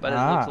it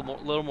looks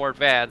a little more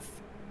advanced.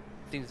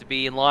 Seems to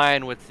be in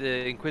line with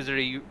the Inquisitor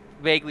you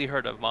vaguely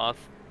heard of, Moth.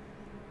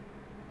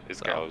 This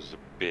So. guy was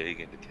big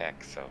into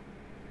tech, so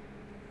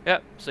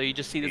Yep. So you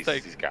just see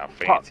this he's got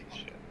fancy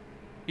shit.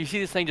 you see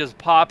this thing just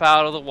pop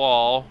out of the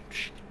wall,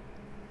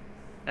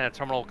 and a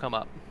terminal will come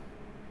up.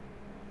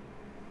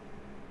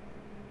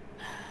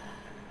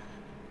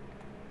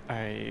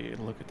 I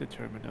look at the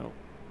terminal.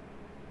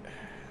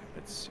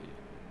 Let's see.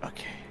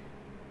 Okay.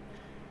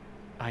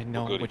 I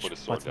know good, he which put his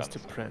sword buttons down to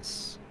his throat.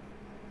 press.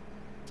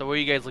 So what are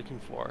you guys looking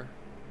for?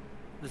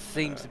 This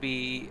seems to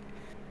be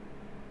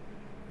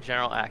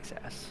general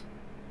access,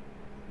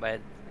 but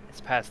it's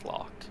past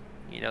locked.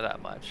 You know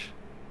that much.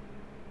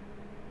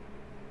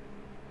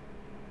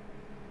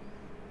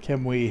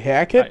 Can we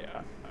hack it?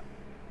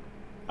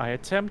 I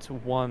attempt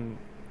one.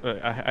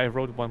 I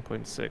wrote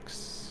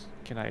 1.6.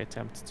 Can I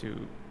attempt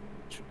to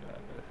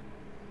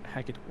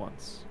hack it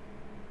once?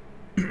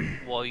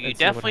 Well, you Let's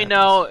see what definitely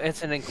know happens.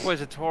 it's an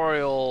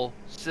inquisitorial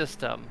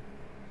system.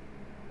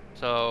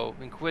 So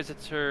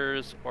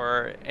inquisitors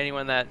or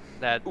anyone that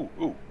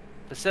Ooh.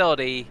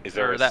 facility Is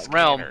there or a that scanner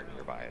realm.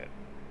 nearby it?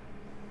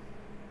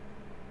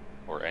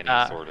 Or any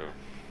sort of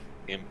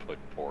input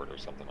port or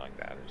something like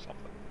that or something?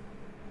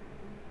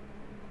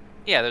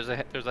 Yeah, there's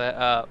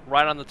a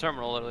right on the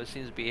terminal. There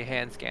seems to be a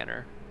hand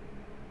scanner.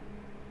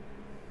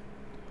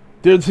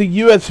 There's a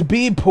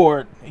USB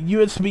port, a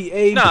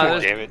USB-A No,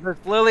 port. Damn it.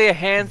 there's literally a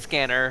hand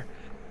scanner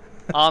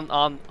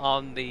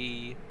on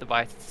the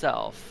device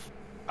itself.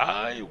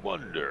 I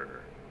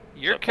wonder.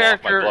 Your So I pull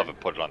off my character, glove and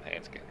put it on the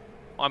hand scanner.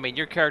 I mean,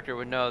 your character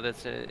would know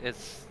that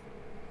it's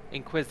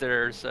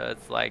Inquisitors. So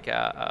it's like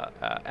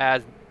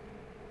as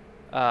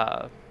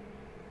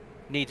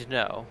need to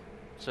know.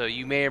 So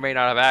you may or may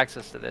not have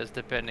access to this,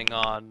 depending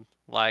on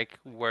like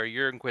where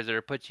your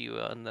Inquisitor puts you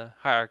on the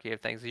hierarchy of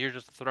things. You're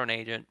just a throne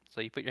agent,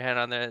 so you put your hand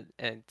on there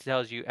and it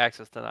tells you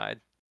access denied.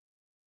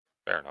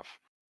 Fair enough.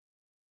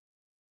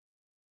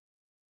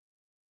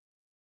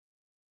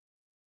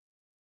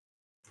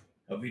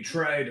 Have you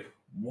tried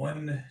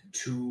 1,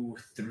 2,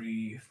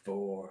 3,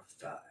 4,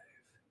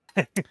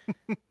 5,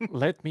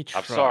 Let me try.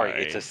 I'm sorry,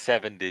 it's a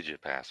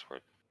 7-digit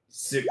password.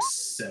 6,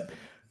 7?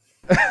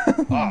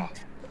 Ah,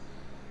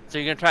 So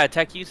you're gonna try to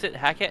tech use it,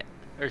 hack it,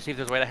 or see if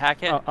there's a way to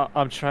hack it.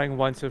 I'm trying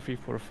 1, 2, 3,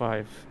 4,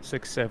 5,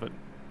 6, 7.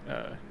 So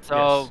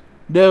Yes.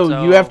 No,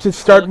 So, you have to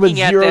start with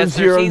looking at 0, this,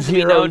 there 0, seems to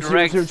be 0, no 0,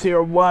 direct- 0,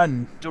 0,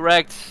 1.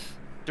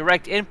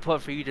 direct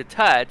input for you to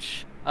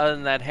touch other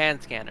than that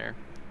hand scanner.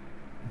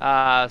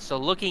 So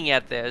looking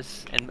at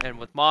this and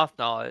with moth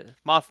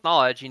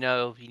knowledge, you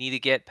know you need to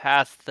get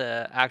past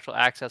the actual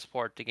access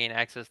port to gain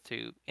access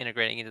to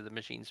integrating into the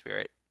machine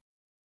spirit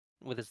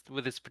with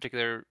this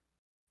particular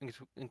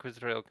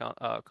inquisitorial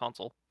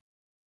console.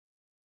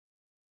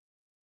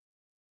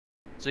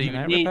 So you Can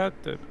I need. rip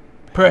out the...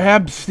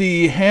 Perhaps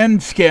the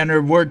hand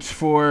scanner works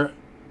for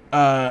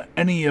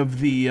any of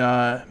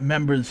the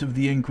members of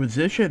the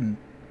Inquisition.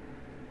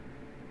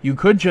 You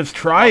could just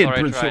try it,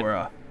 already tried.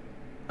 Brisora.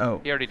 Oh,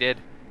 He already did.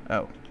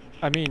 oh.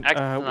 I mean,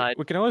 Access denied.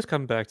 we can always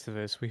come back to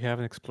this. We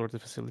haven't explored the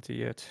facility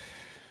yet.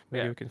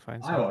 Maybe Yeah. we can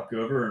find I some. walk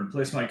over and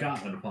place my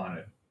gauntlet upon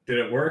it. Did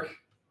it work?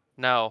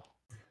 No.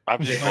 I'm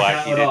Take just my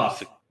glad he gauntlet didn't.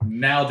 off.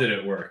 Now did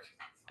it work?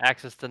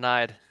 Access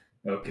denied.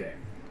 Okay.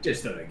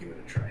 Just thought I'd give it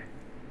a try.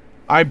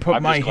 I put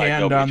I'm my just glad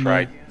hand nobody on the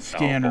tried. Oh,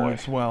 scanner boy.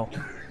 as well.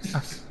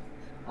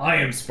 I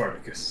am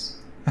Spartacus.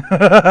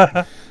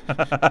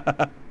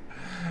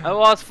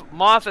 Well,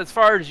 Moth, as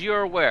far as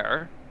you're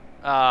aware,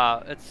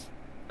 it's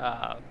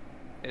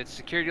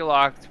security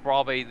locked.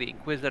 Probably the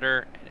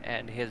Inquisitor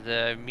and his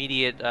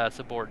immediate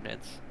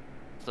subordinates.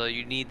 So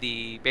you need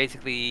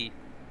basically.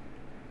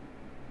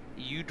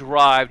 You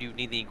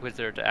need the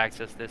Inquisitor to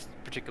access this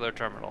particular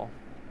terminal.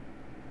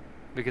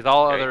 Because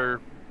all Okay.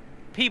 other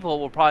people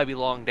will probably be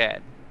long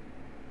dead.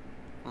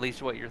 At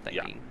least what you're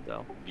thinking.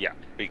 So. Yeah,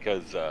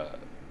 because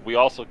we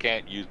also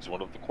can't use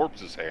one of the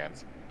corpse's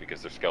hands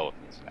because they're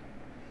skeletons now.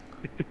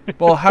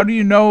 Well, how do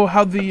you know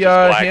how I'm the just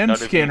glad hand none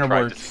of you scanner tried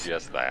to works?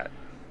 suggest that.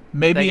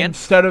 Maybe again?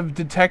 instead of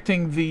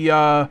detecting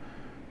the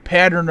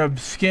pattern of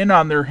skin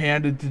on their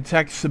hand, it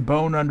detects the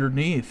bone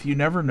underneath. You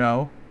never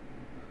know.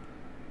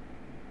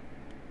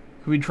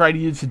 Could we try to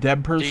use a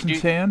dead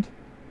person's hand?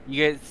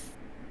 You guys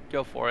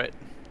go for it.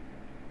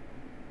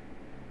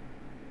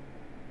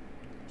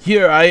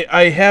 Here,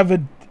 I have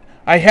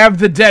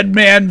the dead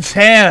man's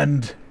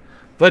hand.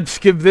 Let's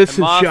give this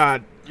a Moth,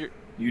 shot.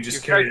 You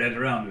just You're carried that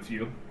around with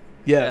you.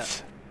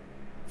 Yes.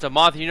 So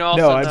Moth, you know.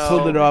 No, Also I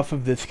pulled know, it off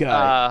of this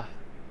guy.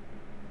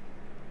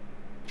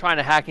 Trying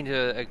to hack into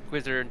a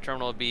Inquisitor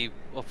terminal would be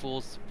a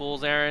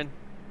fool's errand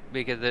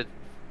because it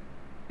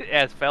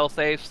has fail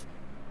safes,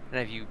 and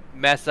if you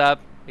mess up,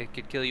 it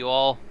could kill you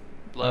all.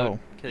 Kill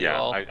you Yeah,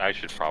 all. I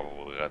should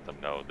probably let them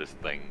know this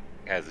thing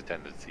has a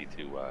tendency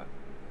to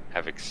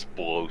have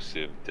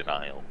explosive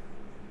denial.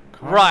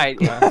 Right.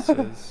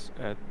 Glasses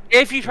at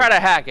If you try to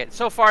hack it,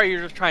 so far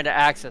you're just trying to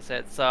access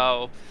it.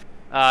 So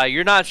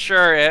you're not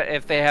sure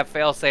if they have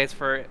fail safes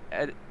for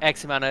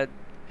X amount of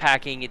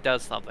hacking. It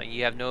does something.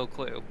 You have no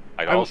clue.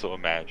 I'd also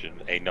imagine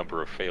a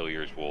number of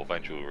failures will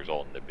eventually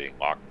result in it being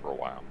locked for a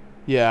while.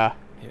 Yeah.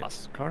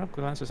 Yes, Karnov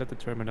glances at the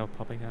terminal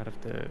popping out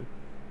of the,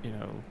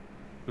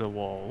 the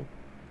wall,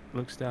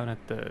 looks down at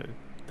the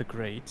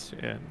grate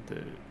and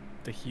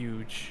the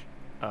huge,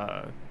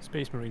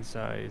 Space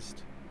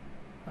Marine-sized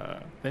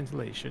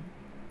ventilation,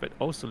 but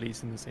also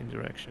leads in the same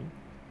direction.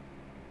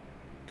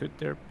 Could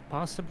there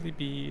possibly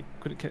be?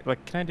 Can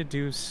I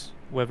deduce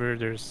whether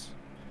there's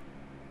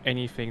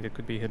anything that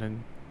could be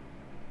hidden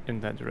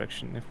in that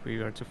direction if we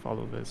are to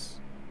follow this?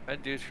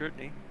 I'd do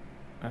scrutiny.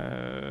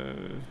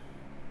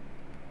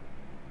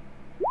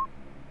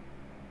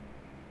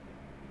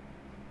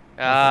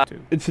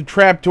 It's a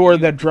trapdoor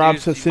that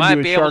drops us you into might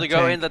a be able shark to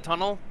go in tank. the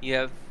tunnel.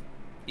 You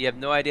have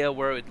no idea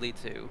where it would lead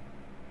to.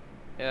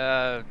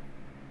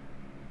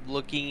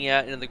 looking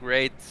at in the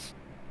grates,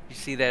 you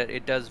see that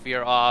it does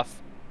veer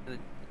off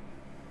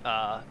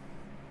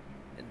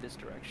in this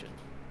direction.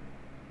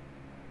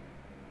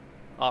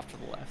 Off to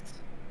the left.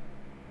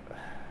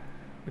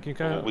 We can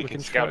Well, we can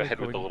scout try ahead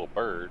with the going- little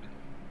bird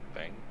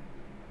thing.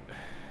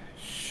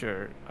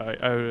 Sure.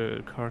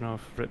 Karnov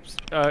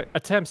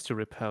attempts to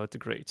rip out the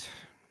grate.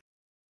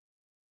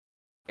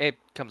 It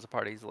comes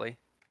apart easily.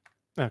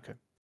 Okay. I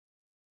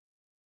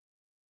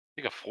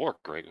think a floor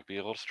grate would be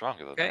a little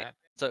stronger than Okay. that.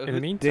 So In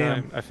the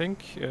meantime, I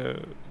think.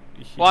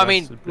 Well, I that's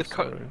mean, the with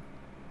story.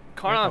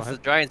 Karnov's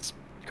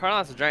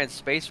ahead. a giant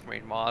space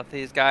marine moth.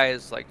 These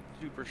guys like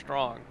super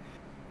strong.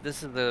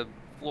 This is the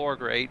floor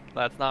grate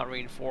that's not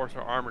reinforced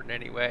or armored in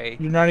any way.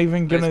 You're not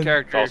even So his gonna. It's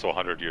character, also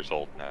 100 years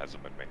old and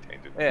hasn't been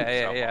maintained.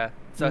 yeah.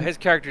 So his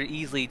character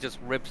easily just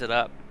rips it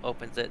up,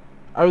 opens it.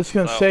 I was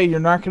gonna So- say you're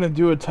not gonna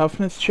do a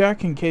toughness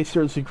check in case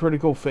there's a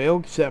critical fail,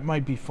 because that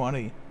might be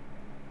funny.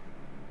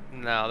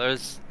 No,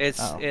 it's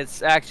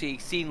Oh. actually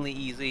exceedingly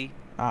easy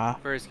Ah,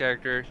 for his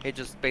character. It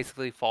just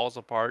basically falls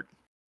apart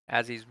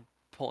as he's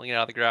pulling it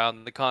out of the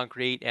ground. The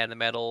concrete and the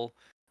metal,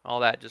 all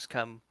that just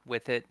come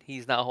with it.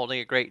 He's not holding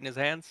a grate in his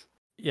hands.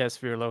 Yes,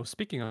 Virlo.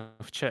 Speaking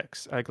of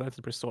checks, I glanced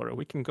at Bristora.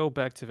 We can go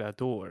back to that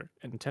door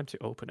and attempt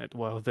to open it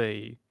while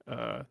the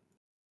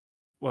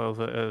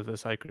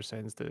Psyker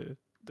sends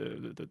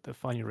the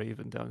funny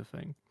raven down the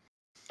thing.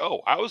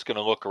 Oh, I was going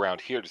to look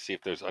around here to see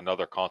if there's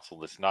another console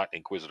that's not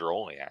Inquisitor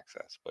only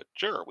access, but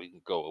sure, we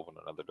can go open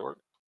another door.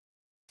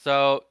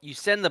 So you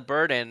send the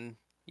bird in,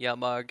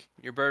 Yelmug.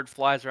 Your bird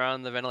flies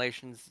around the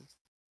ventilations.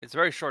 It's a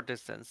very short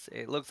distance.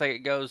 It looks like it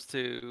goes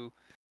to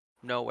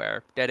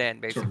nowhere, dead end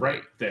So basically.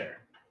 right there.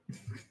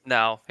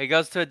 No, it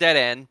goes to a dead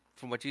end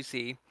from what you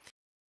see.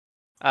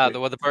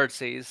 What the bird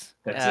sees.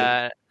 That's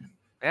it?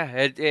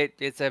 Yeah,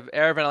 it's an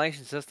air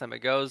ventilation system. It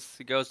goes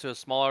to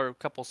a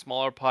couple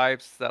smaller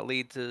pipes that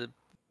lead to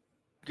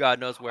God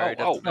knows where. It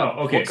doesn't know.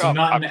 Oh, okay. Look So up.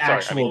 not I'm an sorry, I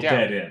actual mean down.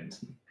 dead end,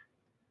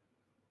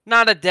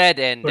 Not a dead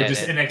end. but dead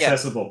just end.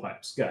 inaccessible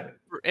pipes. Got it.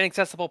 Yeah,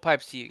 inaccessible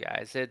pipes to you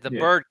guys. The Yeah.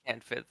 bird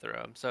can't fit through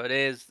them, so it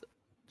is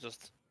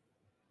just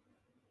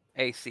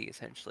AC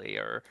essentially,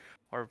 or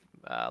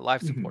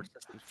life support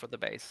systems for the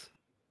base.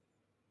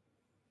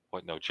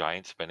 What, no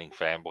giant spinning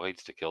fan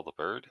blades to kill the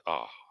bird?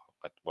 Oh,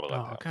 what a Oh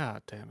letdown.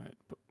 god damn it!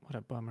 What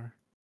a bummer.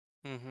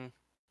 Mm-hmm.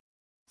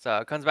 So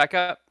it comes back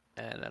up,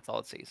 and that's all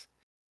it sees.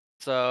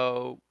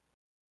 So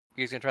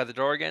you guys gonna try the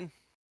door again?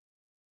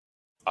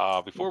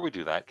 Before we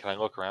do that, can I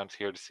look around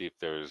here to see if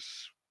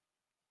there's...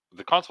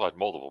 The console had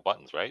multiple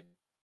buttons, right?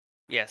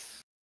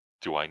 Yes.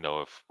 Do I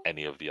know if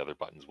any of the other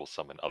buttons will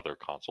summon other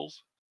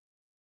consoles?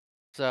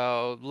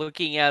 So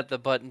looking at the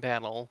button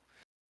panel,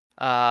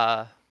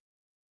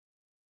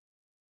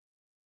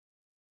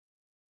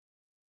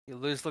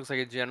 this looks like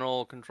a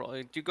general control.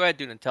 You go ahead and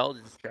do an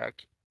intelligence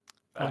check.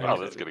 Oh, wow,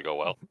 this is going to go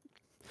well.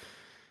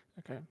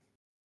 Okay.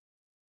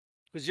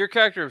 Because your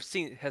character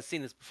has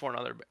seen this before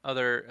on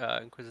other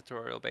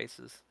inquisitorial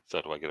bases.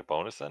 So do I get a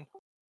bonus then?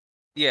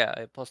 Yeah,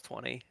 plus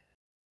 20.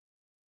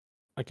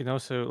 I can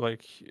also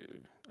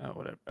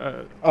whatever.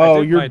 I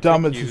oh, did you're my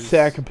dumb tech as a use-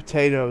 sack of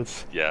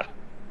potatoes. Yeah.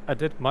 I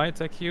did my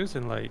tech use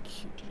and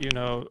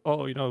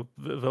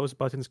those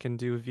buttons can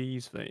do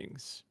these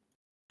things.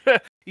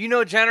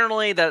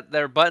 Generally that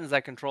there are buttons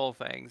that control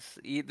things.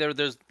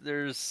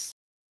 There's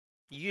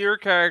your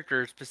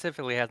character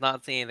specifically has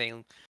not seen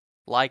anything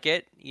like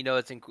it. We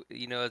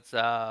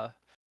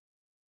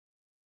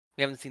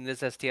haven't seen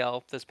this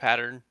STL, this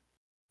pattern.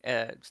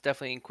 It's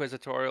definitely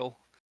inquisitorial.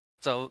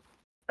 So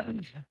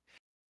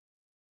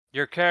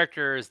your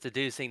character is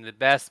deducing the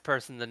best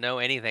person to know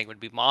anything would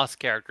be Moss'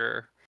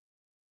 character.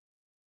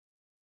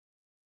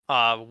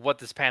 What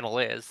this panel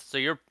is. So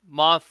your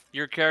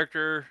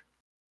character,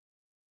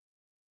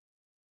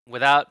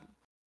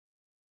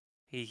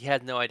 he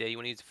had no idea. You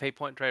want to use a fate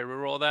point, try to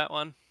reroll that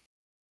one?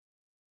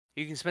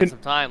 You can spend some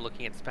time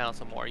looking at this panel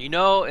some more.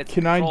 It's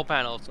a control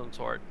panel of some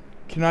sort.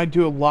 Can I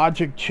do a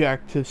logic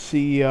check to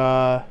see,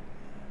 try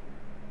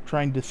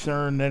and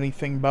discern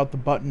anything about the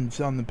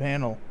buttons on the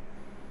panel?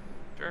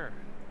 Sure.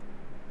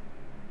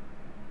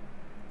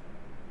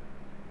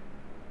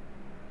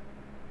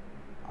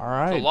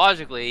 Alright. So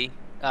logically,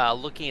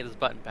 looking at this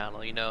button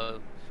panel, you're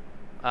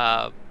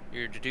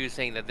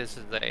deducing that this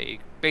is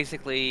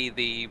basically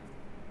the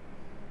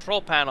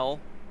control panel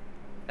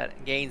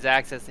that gains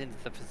access into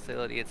the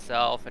facility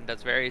itself and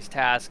does various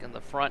tasks in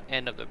the front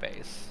end of the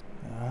base.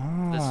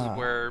 This is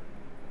where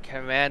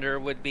commander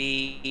would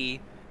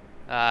be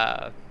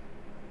offloading,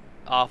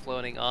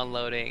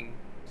 unloading,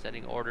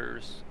 sending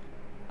orders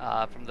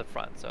from the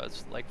front. So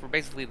it's like we're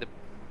basically the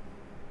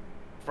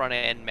front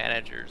end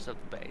managers of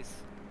the base.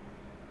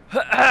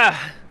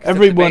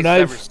 Everyone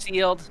never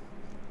sealed.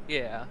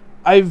 Yeah.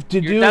 I've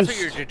deduced. That's what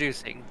you're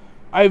deducing.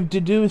 I've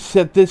deduced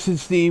that this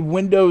is the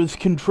Windows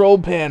control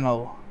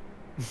panel.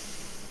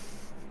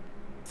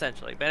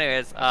 Essentially, but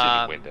anyways,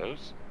 I've seen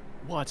Windows.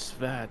 What's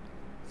that?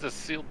 It's a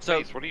sealed So-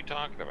 base. What are you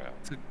talking about?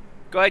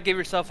 Go ahead, give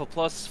yourself a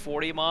plus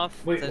 40,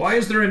 Moth. Wait, since- why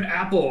is there an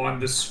apple on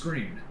the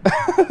screen?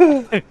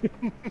 So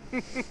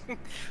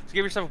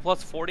give yourself a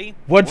plus 40.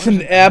 What's What is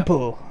an an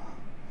apple?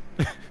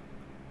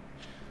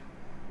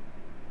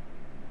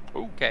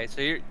 Okay,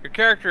 so your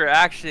character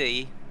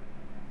actually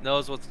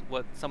knows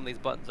what some of these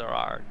buttons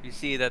are. You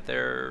see that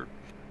they're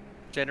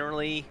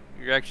generally,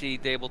 you're actually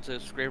able to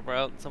scrape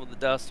out some of the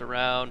dust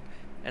around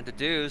and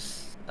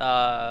deduce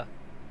on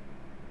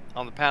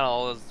the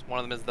panel is one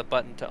of them is the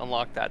button to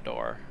unlock that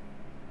door.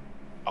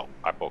 Oh,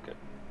 I poke it.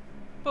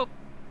 Boop.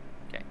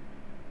 Okay.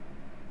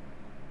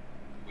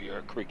 We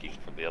are creaking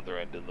from the other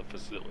end of the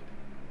facility.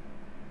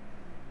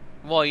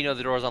 Well, you know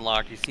the door's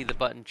unlocked. You see the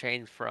button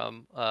change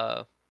from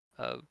a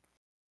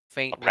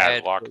faint A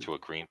red padlock to a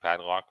green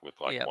padlock with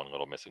like Yep. one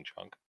little missing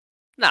chunk.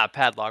 not a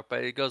padlock,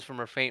 but it goes from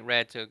a faint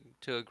red to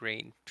a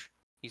green.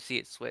 You see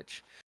it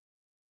switch.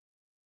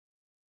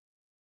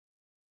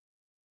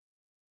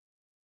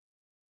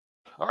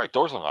 All right,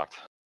 door's unlocked.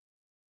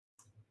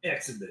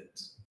 Excellent.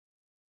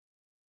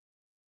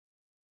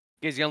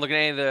 You guys gonna look at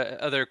any of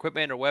the other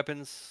equipment or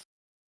weapons?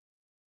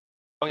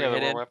 Oh yeah, there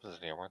hidden. were weapons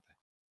in here, weren't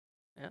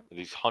they? Yeah.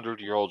 These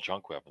 100-year-old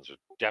junk weapons are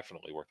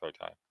definitely worth our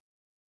time.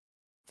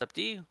 It's up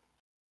to you.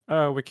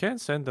 We can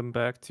send them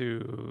back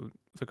to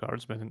the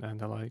guardsmen and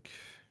the like.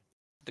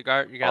 The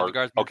guard, you got the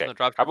guardsmen Okay, from the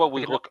drop. how about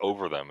we pick it up. look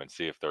over them and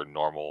see if they're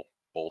normal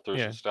bolters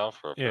Yeah. and stuff,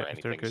 or if Yeah, they're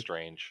if they're anything good.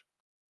 strange?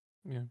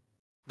 Yeah.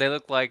 They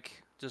look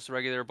like just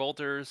regular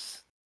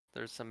bolters.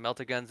 There's some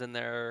melta guns in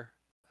there.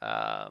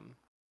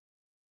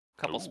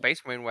 Couple Ooh.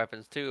 Space Marine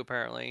weapons too,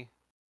 apparently.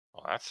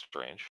 Well, that's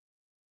strange.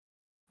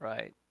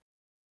 Right.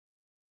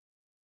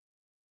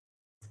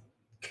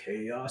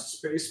 Chaos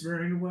Space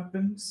Marine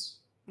weapons?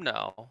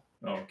 No.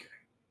 Okay.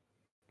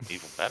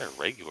 Even better,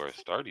 regular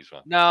Astartes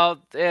weapons. No.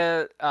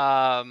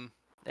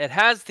 It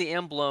has the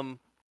emblem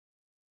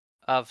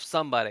of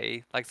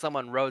somebody. Like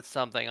someone wrote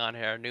something on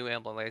here, a new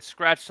emblem. They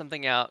scratched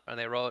something out and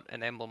they wrote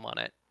an emblem on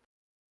it.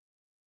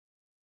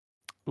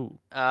 Ooh.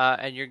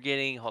 And you're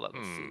getting. Hold on.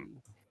 Let's see.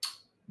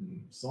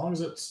 As long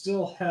as it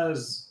still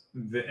has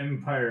the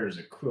Empire's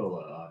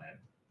Aquila on it.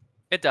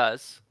 It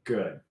does.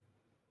 Good.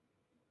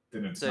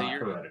 Then it's So not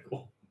you're-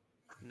 heretical.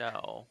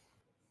 No.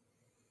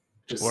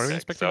 Just What are we Sick.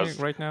 inspecting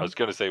So right now? I was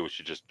gonna say we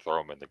should just throw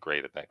them in the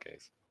grate in that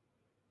case.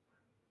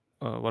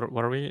 What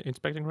are we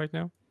inspecting right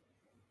now?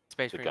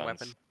 Space The Marine guns.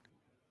 weapon.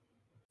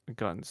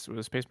 Guns.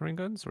 With Space Marine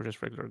guns or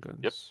just regular guns?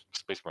 Yep,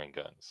 Space Marine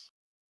guns,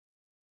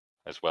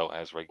 as well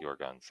as regular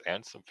guns,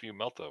 and some few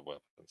Melta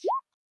weapons.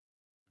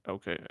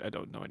 Okay, I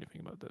don't know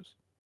anything about those.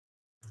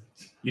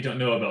 You don't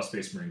know about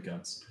Space Marine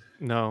guns.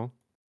 No.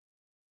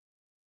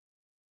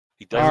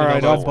 He All doesn't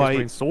right, know I'll about Space bite.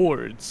 Marine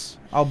swords.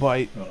 I'll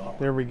bite. Oh.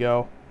 There we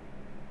go.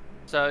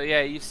 So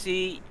yeah, you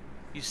see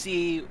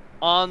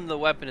on the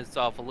weapon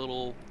itself a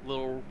little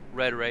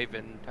red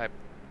raven type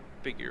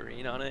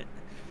figurine on it.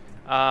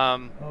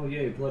 Oh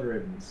yay, Blood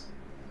Ravens.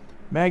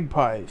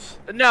 Magpies.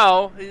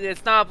 No,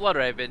 it's not a blood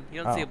raven.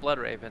 You don't see Oh. a blood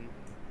raven.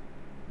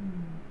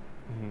 Mm-hmm.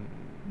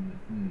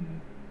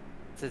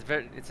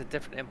 It's a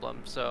different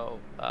emblem. So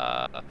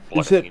Blood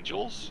Is it-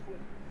 Angels.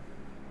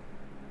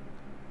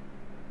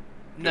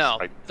 no. I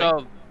think-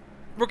 So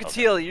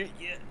Mercantile, you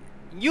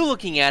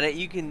looking at it,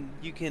 you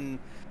can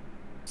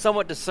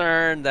somewhat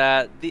discern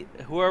that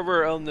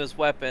whoever owned this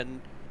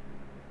weapon,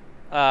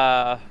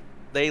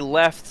 they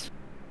left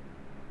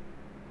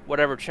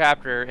whatever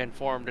chapter and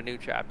formed a new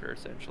chapter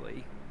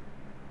essentially.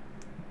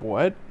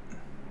 What?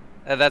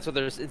 And that's what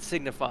it's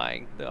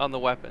signifying on the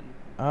weapon.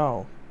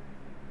 Oh.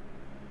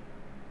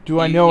 Do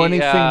I know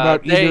anything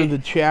about either they- of the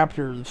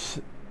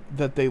chapters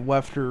that they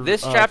left or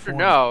This chapter, formed?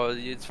 no.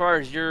 As far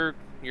as you're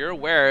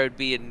aware, it'd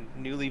be a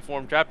newly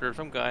formed chapter of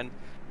some kind.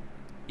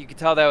 You could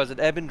tell that was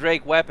an Eben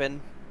Drake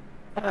weapon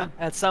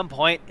at some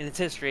point in its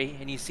history,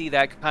 and you see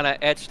that kind of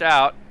etched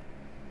out.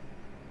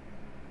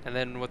 And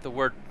then with the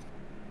word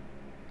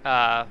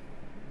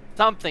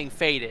something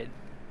faded.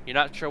 You're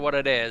not sure what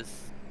it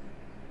is,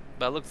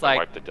 but it looks like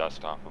Wipe the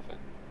dust off of it.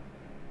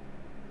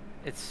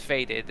 it's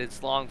faded.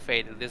 It's long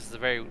faded. This is a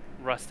very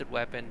rusted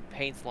weapon.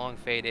 Paint's long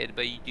faded,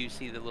 but you do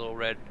see the little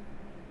red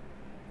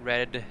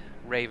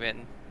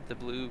raven, the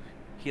blue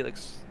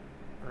helix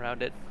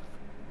around it.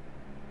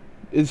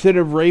 Is it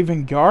a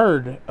Raven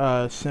Guard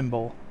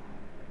symbol?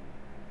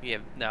 Yeah,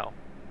 no.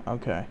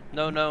 Okay,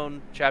 No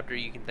known chapter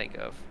you can think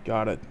of.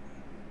 got it.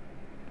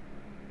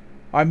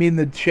 I mean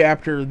the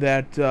chapter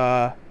that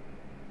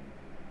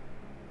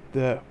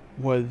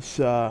was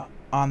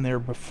on there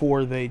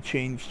before they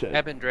changed it.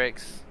 Eben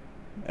Drake's.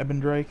 Eben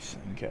Drake's?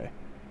 Okay.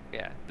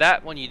 Yeah,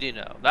 that one you do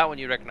know. That one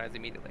you recognize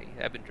immediately.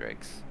 Eben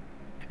Drake's.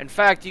 In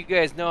fact, you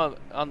guys know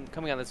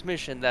coming on this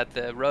mission that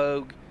the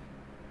rogue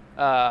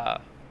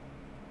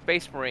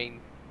Space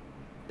Marine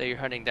that you're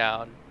hunting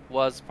down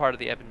was part of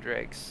the Eben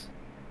Drakes.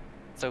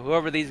 So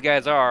whoever these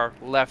guys are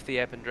left the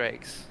Eben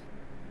Drakes.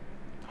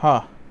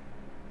 Huh.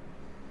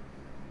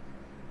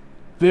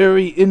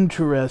 Very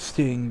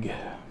interesting.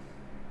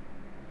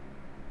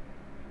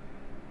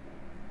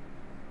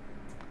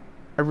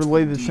 I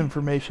relay this Indeed.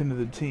 information to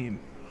the team.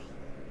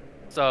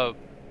 So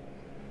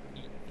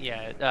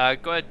Yeah,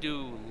 go ahead and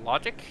do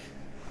logic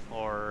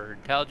or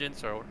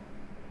intelligence, or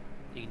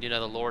you can do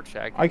another lore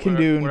check. I can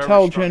do whatever's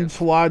intelligence,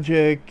 strongest.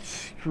 logic,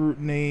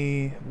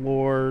 scrutiny,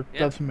 lore. Yeah.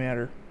 Doesn't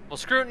matter. Well,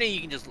 scrutiny, you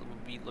can just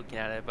be looking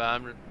at it,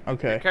 but your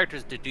Okay.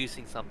 character's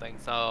deducing something,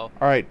 so...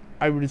 Alright,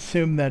 I would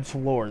assume that's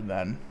lore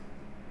then.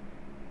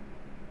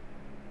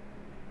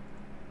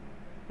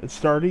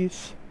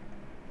 Astartes?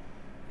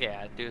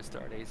 Yeah, do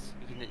Astartes.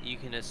 You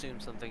can assume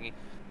something.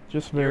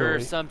 Just Your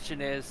barely.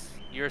 assumption is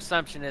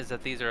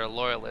that these are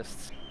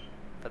loyalists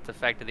that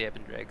defected the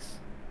Epindrakes.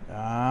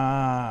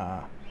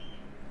 Ah.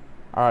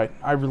 Alright,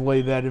 I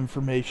relay that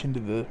information to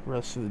the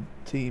rest of the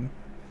team.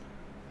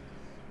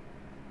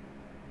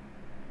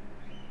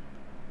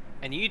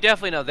 And you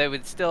definitely know they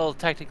would still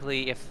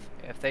technically, if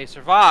they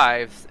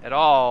survive at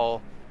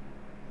all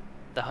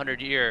the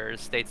 100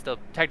 years, they'd still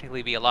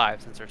technically be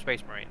alive since they're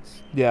Space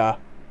Marines. Yeah.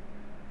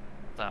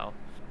 So.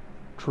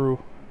 True.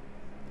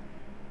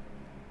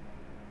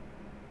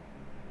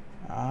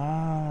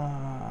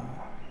 Ah.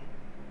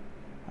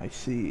 I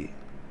see.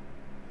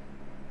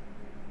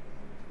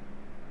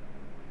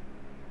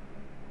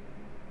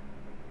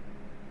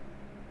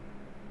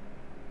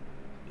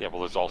 Yeah,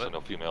 well, there's also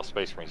no female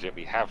Space Marines yet.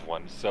 We have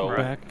one,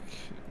 so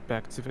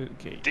Back to the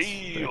gate.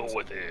 deal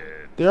with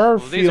it. There are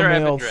Well, these are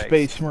female Epindrakes.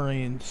 Space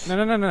Marines.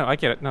 No. I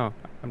get it. No,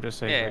 I'm just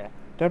saying. Yeah. Like,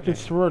 Deputy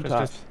Sororitas.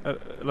 just a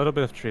little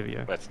bit of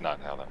trivia. That's not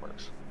how that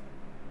works.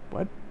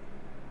 What?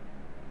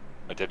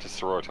 Adeptus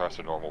Sororitas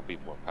are normal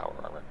people in power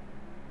armor.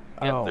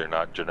 Yep. Oh. They're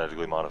not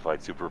genetically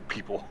modified super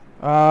people.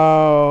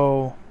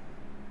 Oh.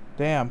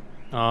 Damn.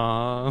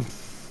 Um.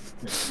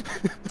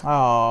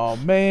 Oh,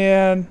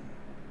 man.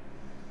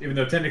 Even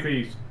though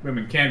technically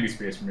women can be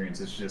Space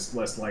Marines, it's just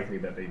less likely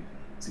that they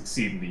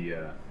succeed in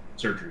the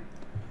surgery.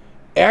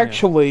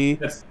 Actually,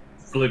 That's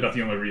really about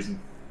the only reason.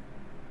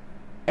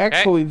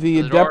 actually,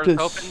 the the door is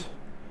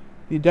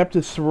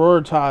Adeptus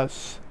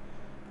Sororitas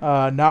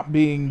not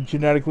being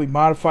genetically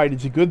modified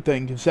is a good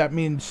thing, because that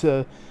means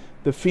the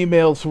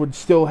females would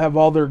still have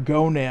all their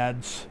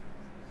gonads.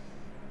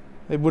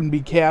 They wouldn't be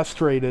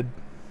castrated.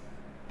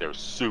 They're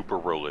super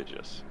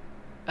religious.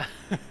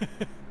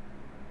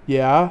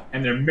 Yeah?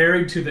 And they're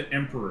married to the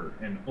Emperor,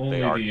 and only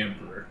They are. the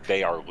Emperor.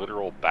 They are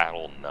literal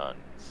battle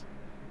nuns.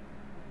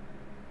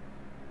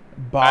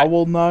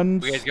 Bowel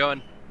nuns? You guys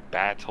going?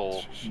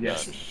 Battle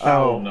Yes, nuns.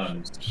 bowel Oh.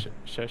 nuns.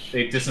 Shush.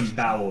 They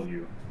disembowel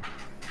you.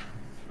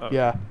 Oh.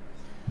 Yeah.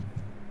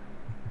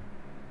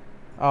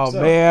 Oh,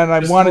 So, man,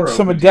 I this wanted door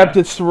some opens, Adeptus Yeah,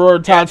 it's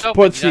Sororitas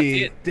open, you don't see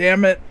pussy. it.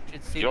 Damn it.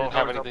 Should see You the don't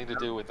have doors anything to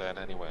open. do with that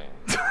anyway.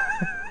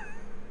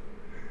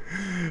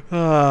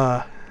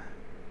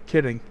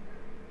 Kidding.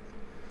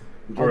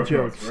 The door All of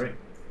North, jokes. right?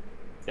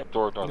 Yep,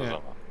 door of North is Yeah.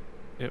 open.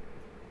 Yep.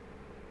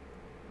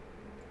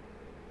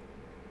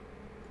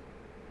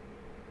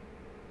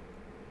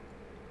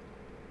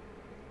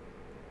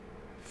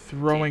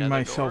 Throwing another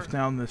myself door?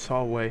 down this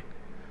hallway.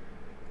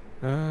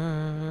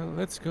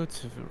 Let's go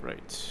to the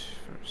right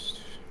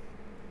first.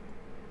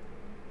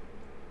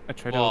 I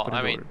tried Well, to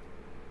open a door.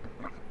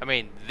 I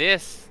mean,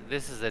 this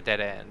is a dead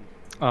end.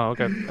 Oh,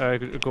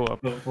 okay. Go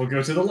up. We'll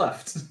go to the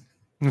left.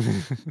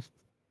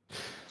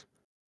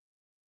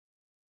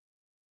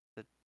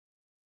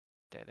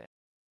 Dead end.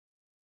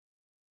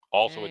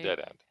 Also a Okay. dead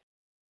end.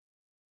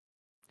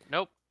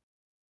 Nope.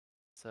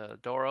 So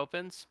door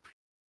opens.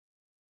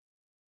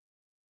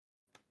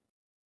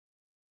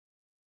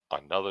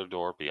 Another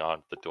door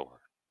beyond the door.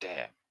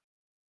 Damn.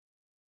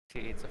 See,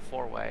 it's a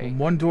four-way. When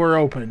one door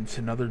opens,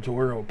 another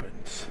door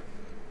opens.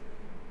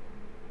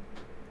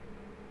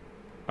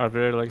 Are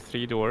there like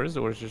 3 doors,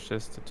 or is it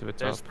just to the top?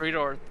 There's three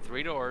doors.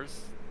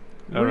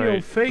 All Real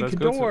right, fake let's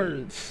go to-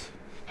 doors.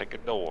 Pick a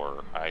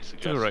door. I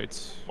suggest To the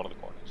right. one of the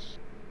corners.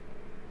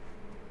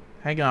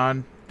 Hang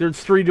on. There's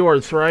 3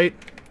 doors, right?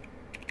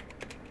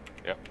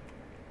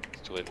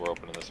 It's too late. We're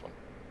opening this one.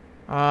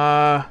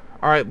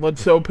 Alright,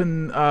 let's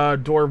open,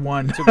 door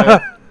 1. Too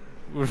bad.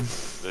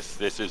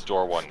 This is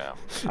door 1 now.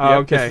 Yep,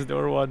 Okay. This is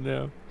door 1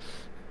 now.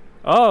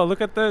 Oh, look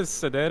at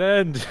this! A dead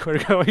end.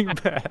 We're going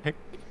back.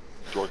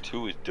 Door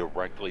 2 is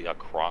directly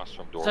across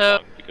from door So-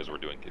 1 because we're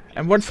doing confused.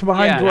 And what's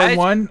behind Yeah, door as-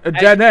 1? A as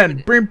dead you end.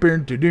 would- Brim,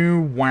 brim,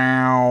 doo-doo,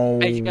 wow.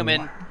 As you come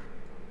in,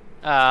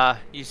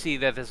 you see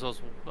that this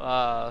was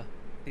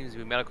seems to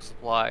be medical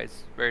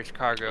supplies, various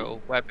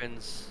cargo,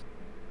 weapons,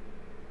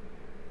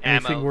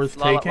 Anything ammo. worth a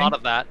lot, taking? lot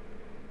of that.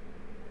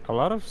 A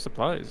lot of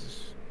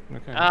supplies.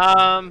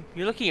 Okay.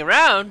 You're looking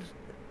around.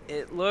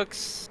 It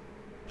looks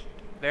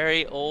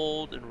very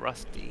old and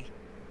rusty.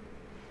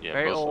 Yeah,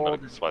 very most of the old.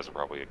 medical supplies are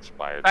probably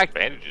expired. Fact-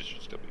 Bandages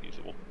should still be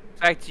usable. In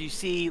fact, you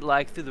see,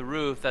 like, through the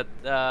roof that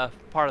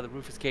part of the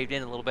roof is caved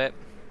in a little bit.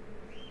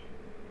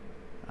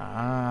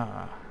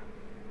 Ah.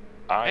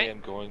 I Okay. am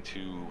going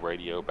to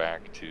radio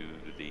back to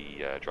the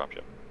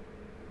dropship.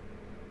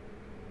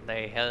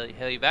 They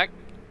hail you back.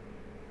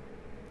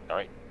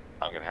 Alright.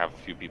 I'm going to have a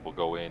few people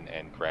go in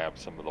and grab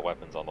some of the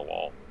weapons on the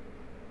wall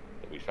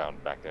that we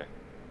found back there.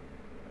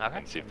 Okay.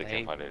 And see if they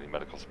can find any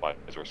medical supplies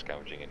as we're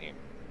scavenging in here.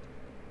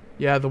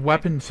 Yeah, the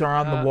weapons are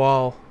on the Uh,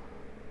 wall.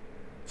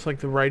 It's like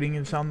the writing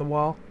is on the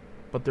wall,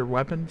 but they're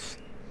weapons.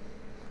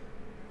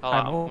 Hold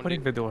I'm on,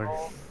 opening the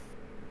door.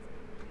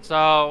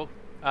 So,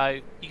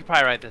 you can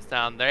probably write this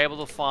down. They're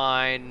able to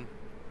find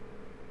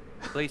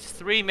at least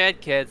 3 med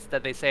kits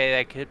that they say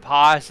that could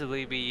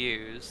possibly be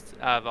used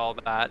out of all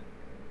that.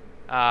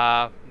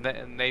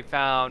 And they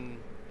found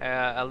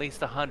at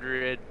least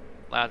 100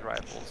 las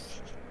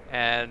rifles,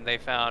 and they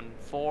found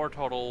 4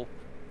 total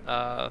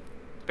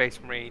Space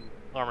Marine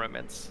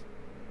armaments,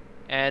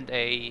 and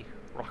a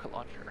rocket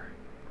launcher.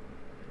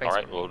 Space All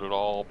right, Marine. load it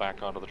all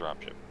back onto the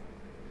dropship.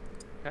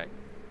 Okay.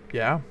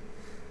 Yeah.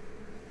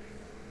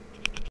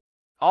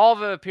 All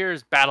of it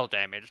appears battle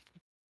damaged.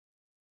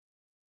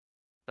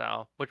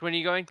 So, which one are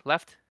you going?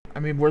 Left? I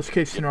mean, worst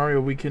case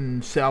scenario, we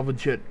can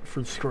salvage it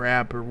for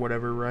scrap or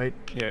whatever, right?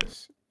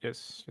 Yes,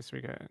 yes, yes,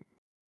 we can.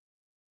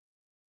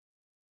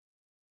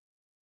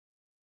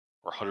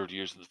 We're 100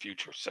 years in the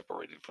future,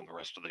 separated from the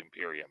rest of the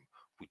Imperium.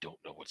 We don't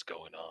know what's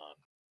going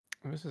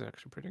on. This is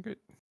actually pretty good.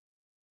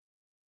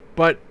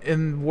 But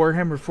in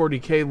Warhammer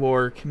 40k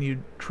lore, can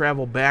you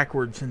travel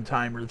backwards in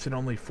time, or is it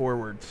only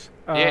forwards?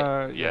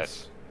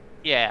 Yes.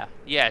 Yeah,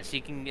 yes,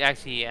 you can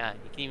actually, yeah,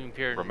 you can even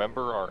appear.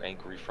 Remember our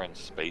angry friend's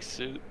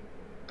spacesuit?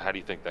 How do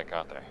you think that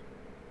got there?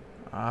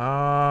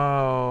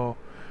 Oh.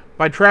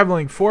 By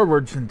traveling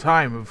forwards in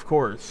time, of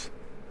course.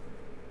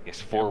 He's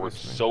forward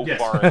obviously. so Yes.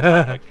 far in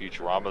time, like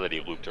Futurama, that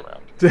he looped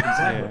around.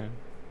 Exactly. Yeah,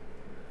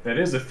 That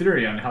is a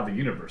theory on how the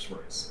universe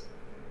works.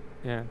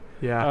 yeah.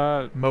 Yeah.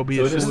 So Mobius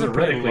it is is a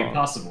pretty theoretically long-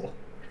 possible.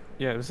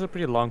 Yeah, this is a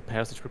pretty long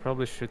passage. We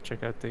probably should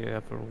check out the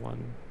other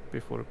one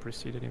before we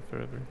proceed any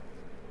further.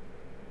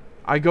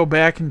 I go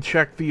back and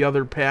check the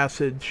other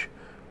passage.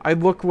 I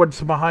look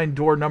what's behind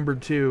door number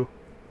 2.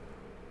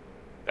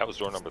 That was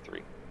door number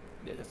 3.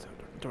 Yeah, that's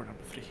door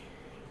number 3.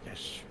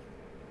 Yes.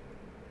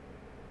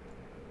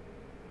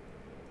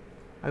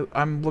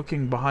 I'm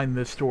looking behind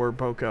this door,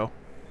 Boko.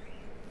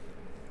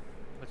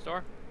 Which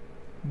door?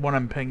 One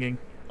I'm pinging.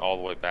 All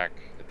the way back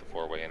at the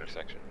 4-way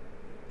intersection.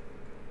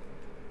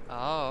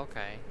 Oh,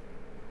 okay.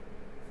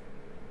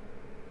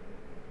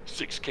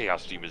 6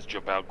 chaos demons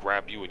jump out,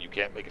 grab you, and you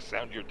can't make a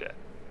sound, you're dead.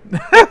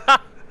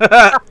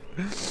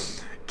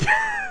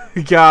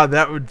 God,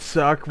 that would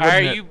suck, Are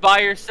wouldn't it? you by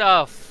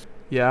yourself?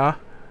 Yeah.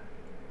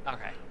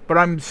 Okay. But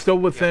I'm still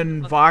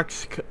within Yeah.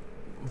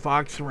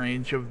 Vox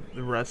range of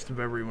the rest of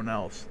everyone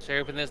else. Should I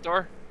open this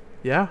door?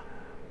 Yeah.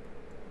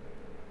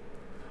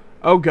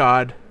 Oh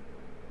God.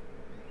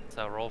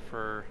 So roll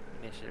for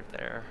initiative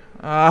there.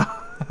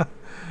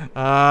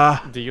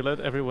 Do you let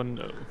everyone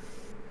know?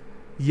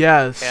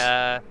 Yes.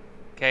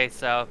 Okay,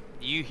 so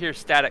you hear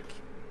static.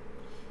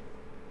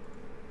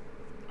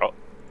 Oh.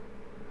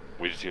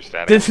 We just hear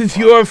static. This is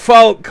your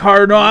fault,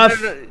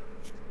 Karnoth.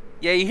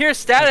 Yeah, you hear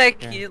static.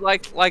 Okay. You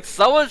like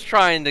someone's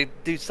trying to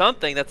do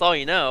something. That's all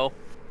you know.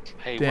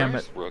 Hey, Damn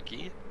where's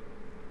Rookie?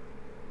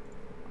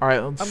 All right,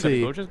 let's I'm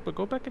see. gonna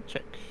go back and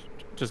check.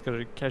 Just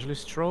gonna casually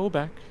stroll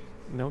back.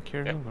 No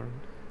care, no worry.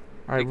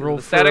 All right, Because roll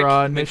the static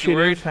for makes you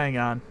worried. initiative. Hang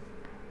on.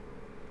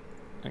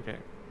 Okay.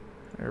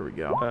 There we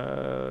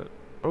go.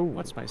 Oh,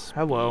 What's my speed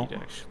hello.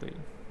 actually?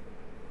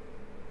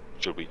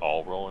 Should we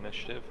all roll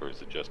initiative, or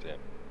is it just him?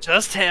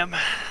 Just him.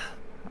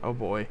 Oh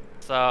boy.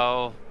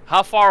 So,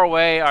 how far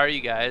away are you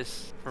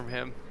guys from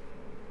him?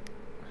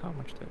 How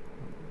much did?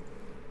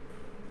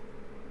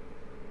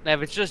 Now,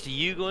 if it's just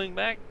you going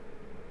back,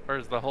 or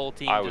is the whole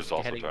team I just was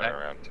also heading turning back?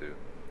 around, too.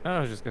 I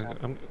was just gonna.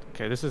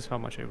 Okay, this is how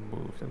much I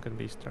moved. I'm gonna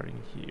be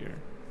starting here.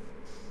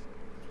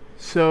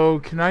 So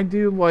can I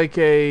do like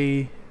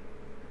a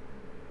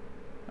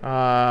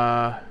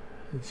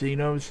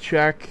Xenos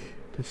check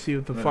to see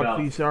what the What fuck about-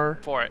 these are?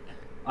 For it.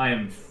 I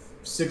am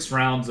 6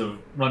 rounds of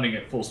running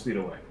at full speed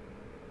away.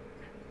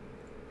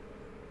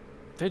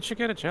 Did you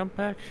get a jump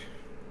pack?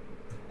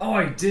 Oh,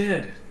 I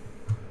did.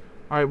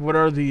 All right, what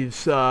are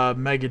these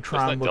Doesn't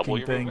Megatron that double looking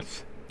your movement?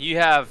 things? You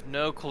have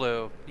no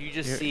clue. You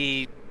just You're-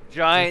 see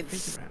giant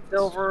figure outs.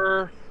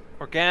 silver,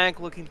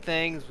 organic-looking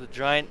things with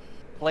giant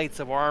plates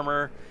of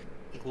armor,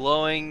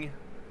 glowing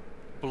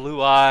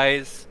blue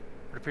eyes.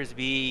 What appears to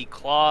be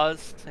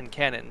claws and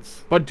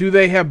cannons. But do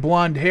they have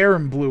blonde hair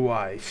and blue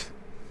eyes?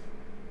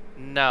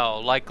 No,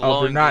 like Oh, they're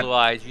glowing not- blue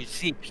eyes. You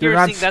see piercing. They're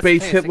not that's the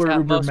Space thing that Hitler sticks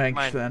out most in Ubermensch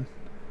mind. then.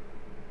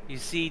 You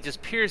see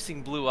just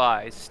piercing blue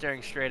eyes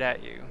staring straight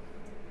at you.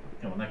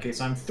 No, in that case,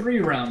 I'm 3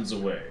 rounds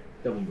away.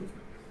 Double movement.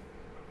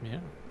 Yeah.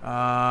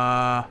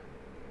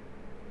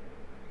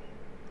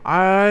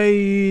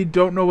 I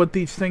don't know what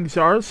these things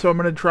are, so I'm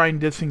gonna try and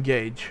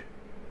disengage.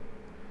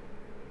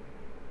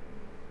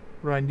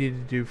 What do I need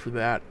to do for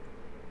that?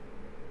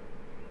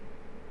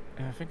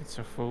 I think it's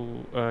a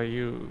full.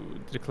 You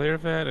declare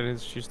that, and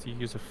it's just you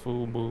use a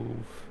full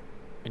move,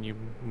 and you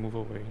move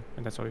away,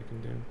 and that's all you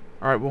can do.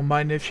 Alright, well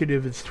my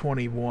initiative is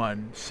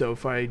 21, so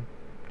if I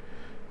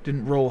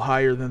didn't roll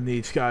higher than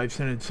these guys,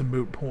 then it's a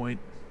moot point.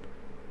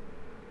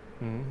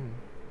 Mm-hmm.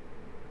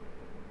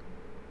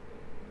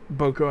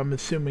 Boko, I'm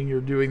assuming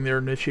you're doing their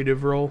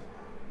initiative roll?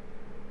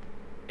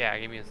 Yeah,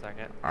 give me a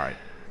second. Alright.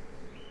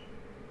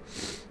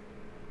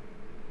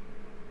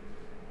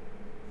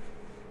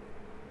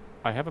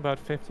 I have about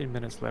 15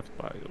 minutes left,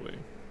 by the way.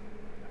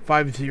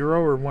 5-0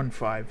 or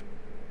 1-5?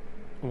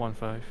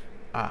 1-5.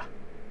 Ah.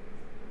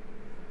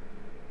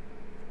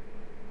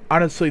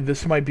 Honestly,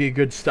 this might be a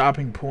good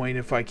stopping point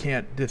if I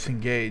can't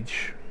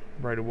disengage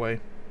right away.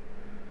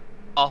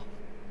 Oh.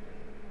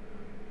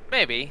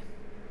 Maybe.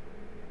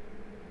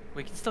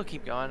 We can still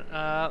keep going.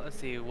 Let's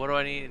see. What do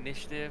I need?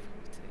 Initiative?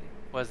 Let's see.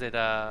 Was it,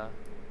 what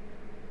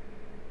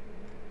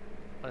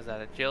is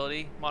that?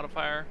 Agility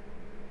modifier?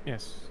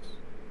 Yes.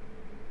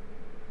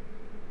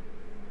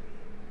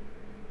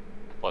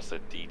 Plus a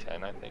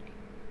D10, I think.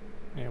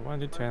 Yeah,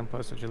 1d10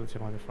 plus agility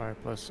modifier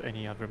plus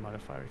any other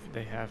modifier if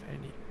they have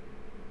any.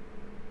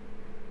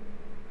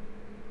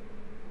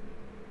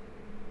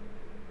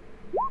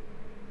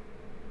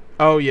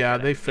 Oh yeah,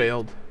 they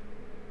failed.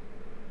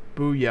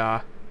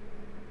 Booyah.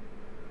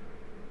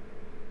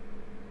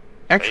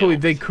 Actually,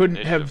 Failed. they couldn't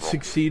have Initiative roll.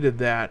 succeeded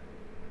that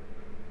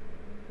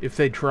if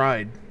they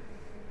tried.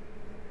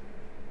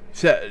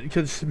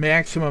 Because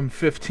maximum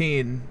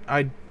 15,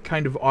 I'd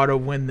kind of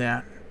auto-win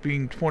that,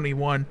 being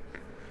 21.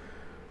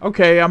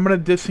 Okay, I'm going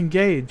to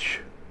disengage.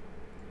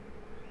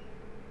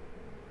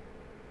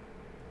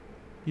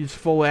 Use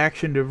full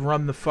action to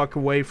run the fuck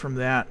away from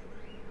that.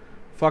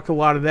 Fuck a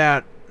lot of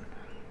that.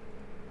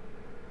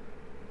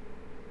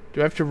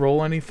 Do I have to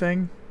roll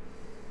anything?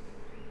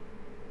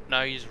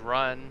 No, you just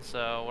run,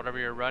 so whatever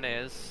your run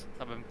is.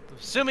 I'm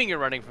assuming you're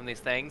running from these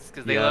things,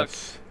 because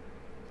Yes.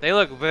 they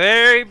look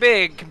very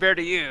big compared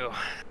to you.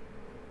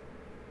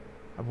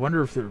 I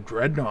wonder if they're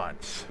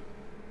dreadnoughts.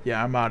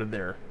 Yeah, I'm out of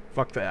there.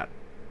 Fuck that.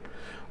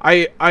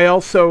 I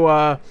also,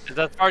 Is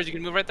that as far as you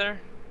can move right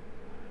there?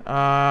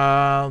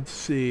 let's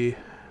see.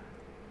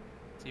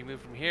 So you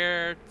move from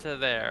here to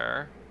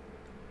there.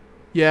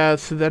 Yeah,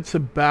 so that's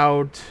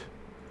about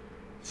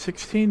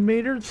 16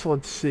 meters.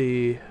 Let's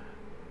see.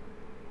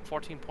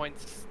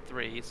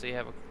 14.3, so you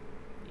have a...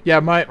 Yeah,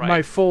 my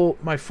right. full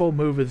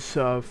move is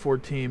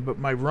 14, but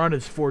my run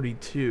is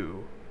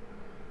 42.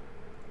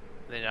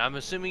 Then I'm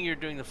assuming you're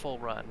doing the full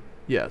run.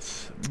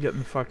 Yes, I'm getting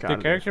the fuck out The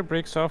of there. character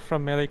breaks off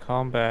from melee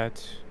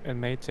combat and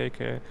may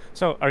take a...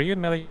 So, are you in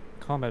melee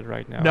combat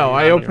right now? No, Are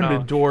I you opened a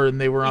running? door and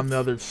they were on the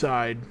other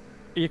side.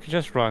 You can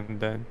just run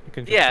then. You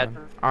can just Yeah. run.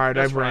 Alright,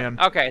 I just run. ran.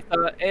 Okay,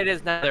 so it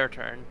is now their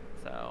turn,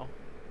 so...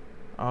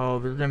 Oh,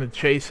 they're gonna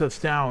chase us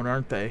down,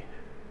 aren't they?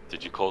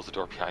 Did you close the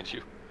door behind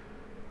you?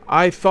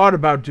 I thought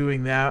about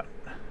doing that.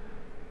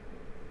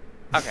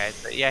 Okay,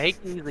 so yeah, he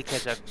can easily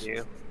catch up to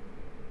you.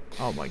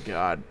 Oh my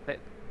god.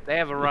 They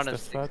have a run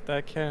It's of the thought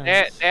that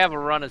counts. they have a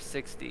run of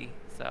 60,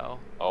 so...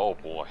 Oh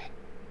boy.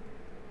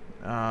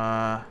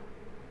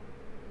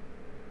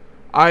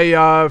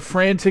 I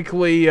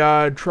frantically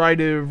try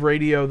to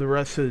radio the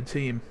rest of the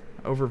team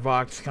over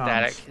Vox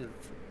comms.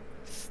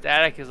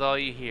 Static is all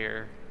you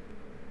hear.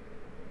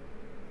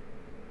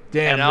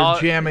 Damn, And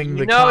they're jamming the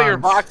You know comms. your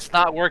Vox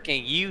not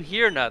working. You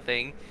hear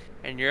nothing,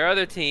 and your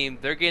other team,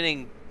 they're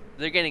getting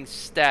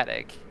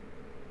static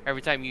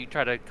every time you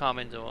try to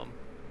comment to them.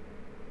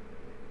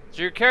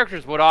 So your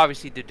characters would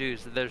obviously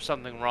deduce that there's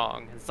something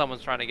wrong and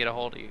someone's trying to get a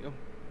hold of you.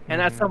 And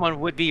that someone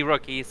would be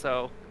Rookie,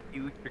 so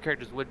your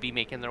characters would be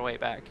making their way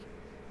back.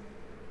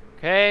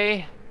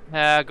 Okay, go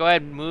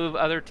ahead and move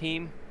other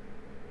team.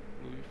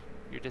 Move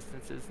your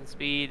distances and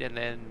speed, and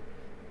then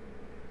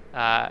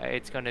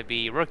it's going to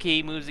be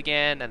Rookie moves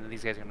again, and then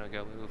these guys are going to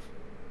go move.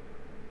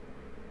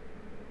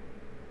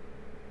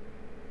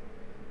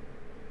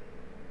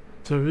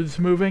 So who's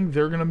moving?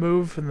 They're gonna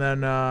move, and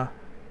then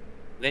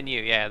Then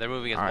you, yeah, they're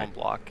moving as All one right.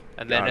 block.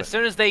 And Got then it. as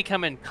soon as they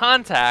come in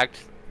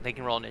contact, they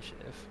can roll initiative.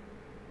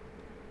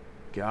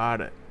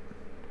 got it.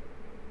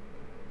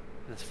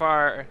 As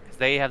far as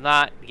they have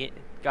not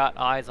got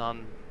eyes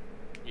on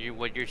you,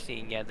 what you're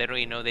seeing yet, they don't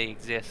even know they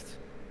exist.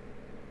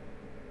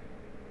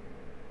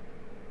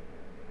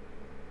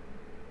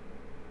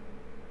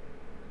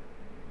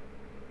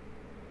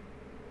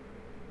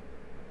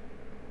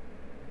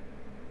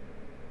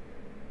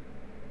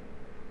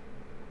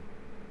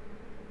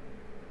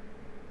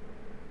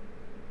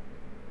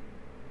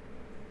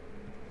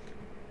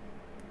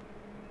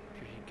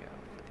 Here you go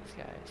for these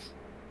guys.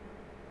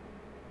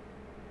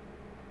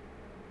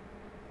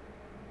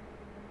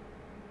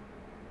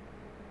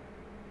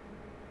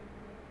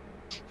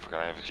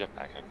 Forgot I have a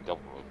jetpack. I can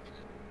double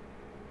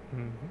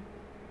move.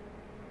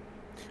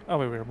 Oh,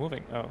 wait, we were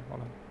moving. Oh,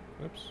 hold on.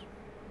 Oops.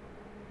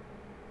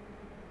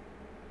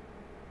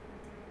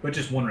 But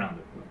just one round.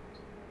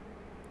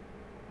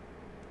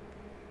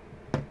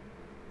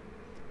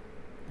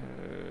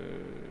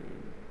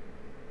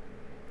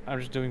 I'm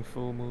just doing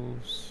full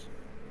moves.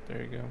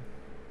 There you go.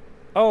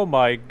 Oh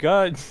my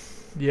god!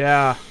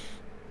 Yeah.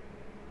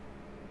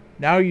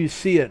 Now you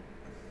see it.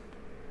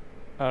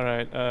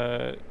 Alright,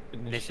 Initiative?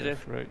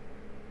 initiative, right.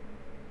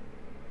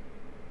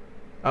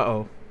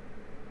 Uh-oh.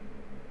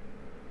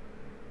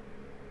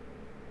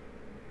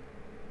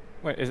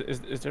 Wait,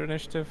 is there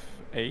initiative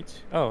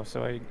 8? Oh,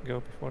 so I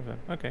go before them.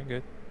 Okay,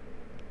 good.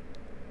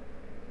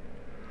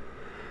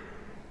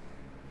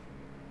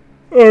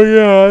 Oh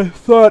yeah, I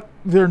thought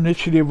their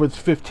initiative was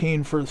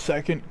 15 for a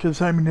second,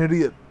 because I'm an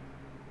idiot.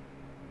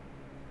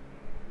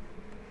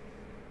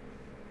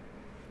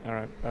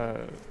 Alright,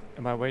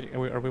 Am I waiting?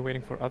 Are we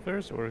waiting for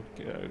others, or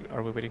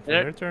are we waiting for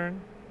Did their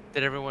turn?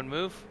 Did everyone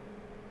move?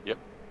 Yep.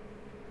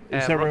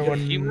 Is Brooke, did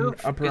you everyone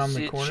move? up around Because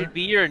the it corner? should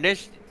be your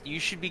initiative. You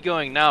should be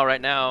going now,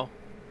 right now.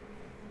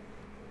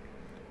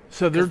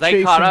 So they're Because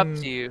they caught up to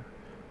chasing. you.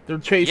 They're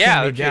chasing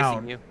Yeah, me they're chasing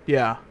down. you.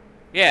 Yeah.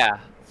 Yeah,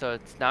 so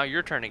it's now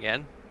your turn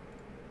again.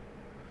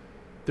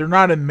 They're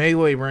not in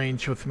melee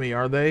range with me,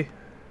 are they?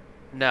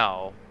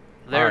 No,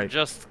 they're Alright.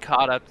 just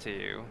caught up to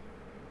you.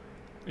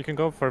 You can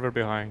go further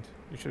behind.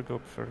 You should go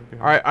further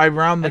behind. Alright, I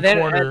round the And then-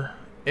 corner,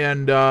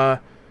 and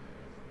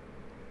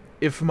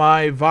if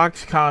my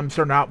Vox comms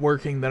are not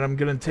working, then I'm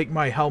gonna take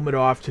my helmet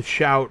off to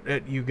shout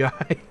at you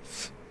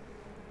guys.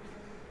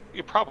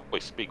 You probably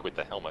speak with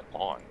the helmet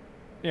on.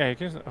 Yeah, you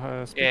can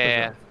speak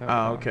Yeah. with that.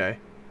 Oh, okay.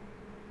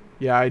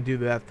 Yeah, I do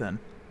that then.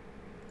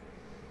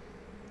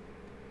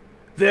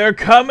 They're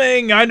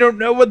coming! I don't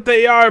know what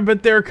they are,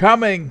 but they're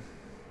coming!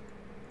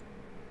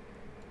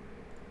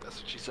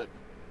 That's what she said.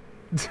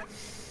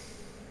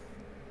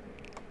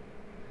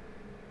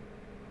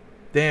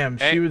 Damn,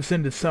 Hey. she was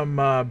into some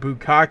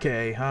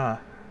bukkake, huh?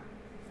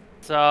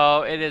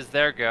 So it is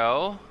their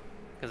go,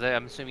 because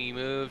I'm assuming you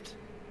moved.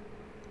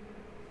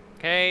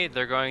 Okay,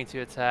 they're going to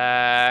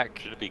attack.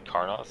 Should it be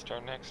Karnath's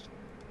turn next?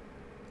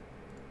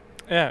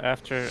 Yeah,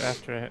 after.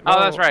 Oh,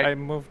 that's right. I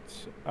moved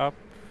up.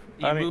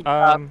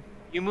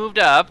 You moved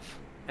up,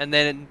 and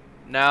then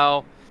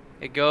now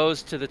it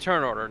goes to the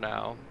turn order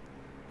now.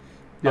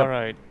 Yep. All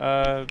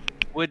right.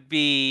 Would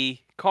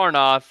be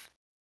Karnoth,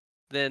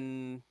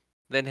 then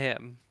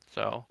him.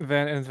 So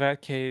Then in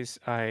that case,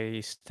 I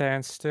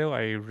stand still.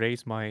 I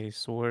raise my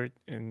sword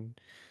and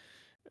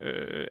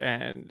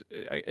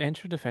I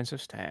enter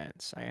defensive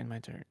stance. I end my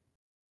turn.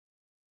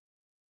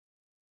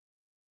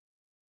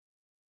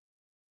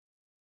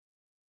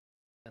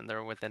 and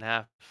they're within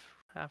half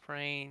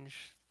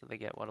range. So they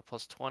get what, a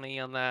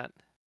 +20 on that?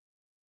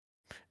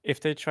 If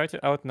they try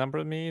to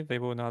outnumber me, they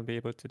will not be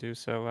able to do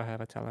so. I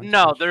have a talent.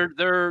 No, switch.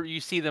 they're you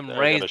see them They're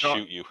raise gonna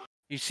shoot you.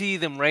 you see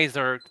them raise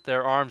their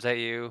arms at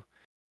you.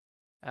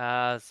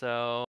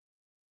 So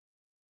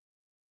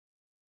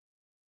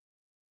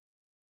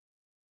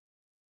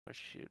let's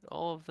shoot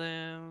all of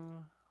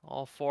them.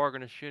 All 4 are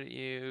gonna shoot at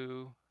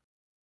you.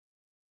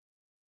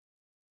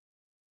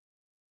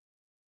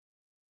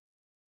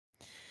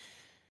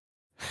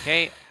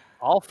 Okay,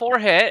 all 4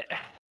 hit.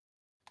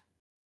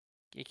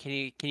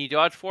 Can you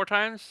dodge 4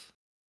 times?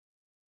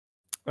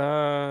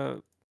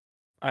 I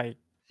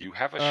You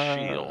have a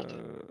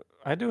shield.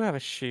 I do have a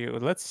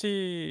shield. Let's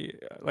see.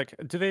 Like,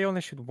 do they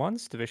only shoot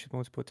once? Do they shoot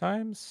multiple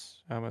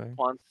times? How many?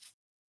 Once.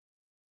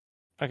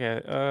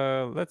 Okay.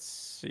 Let's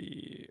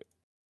see.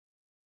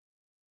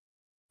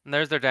 And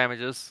there's their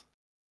damages.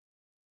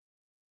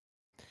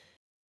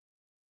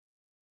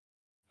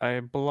 I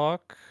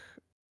block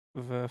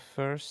the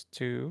first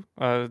 2.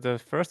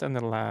 The first and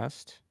the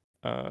last.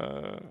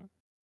 I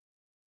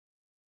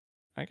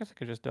guess I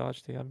could just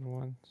dodge the other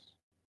ones.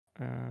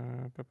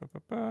 Where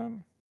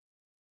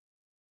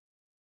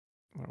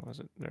was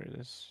it? There it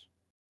is.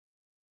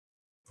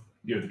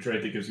 You have the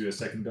trait that gives you a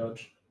second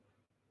dodge.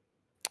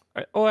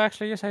 Oh,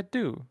 actually, yes, I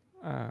do.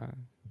 I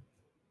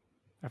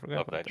forgot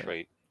Love about that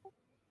trait.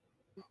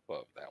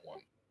 Love that one.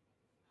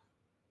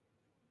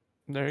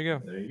 There you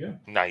go. There you go.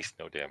 Nice,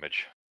 no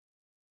damage.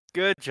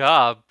 Good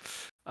job.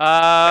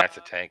 That's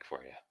a tank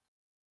for you.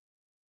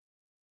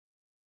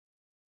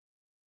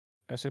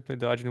 I simply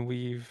dodge and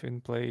weave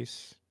in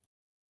place.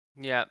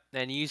 Yeah,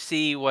 and you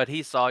see what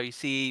he saw. You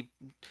see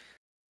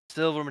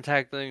silver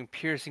metallic,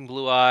 piercing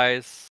blue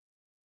eyes.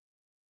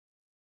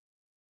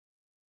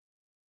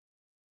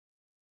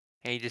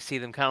 And you just see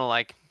them kind of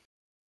like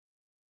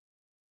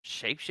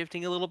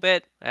shape-shifting a little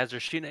bit as they're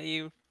shooting at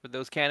you with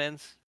those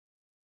cannons.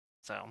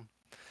 So.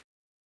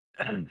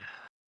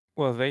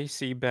 Well, they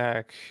see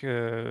back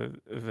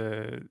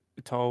the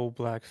tall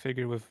black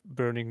figure with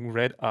burning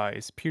red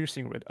eyes,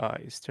 piercing red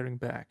eyes, staring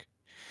back.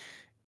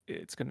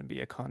 It's gonna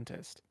be a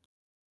contest.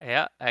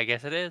 Yeah, I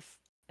guess it is.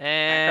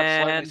 Back up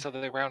slightly And so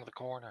that they round the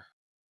corner.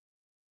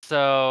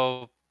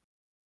 so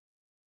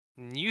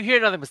you hear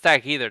nothing but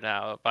static either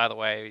now. By the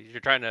way, you're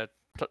trying to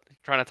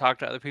talk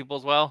to other people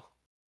as well,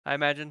 I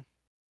imagine.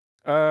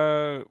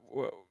 Well,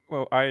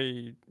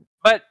 I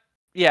But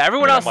yeah,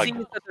 everyone Yeah, else I'm like-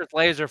 sees that there's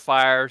laser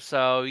fire,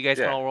 so you guys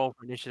can Yeah. all roll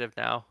for initiative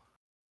now.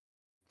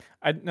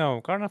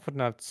 no, Karnaf would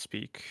not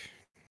speak.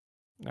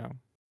 No.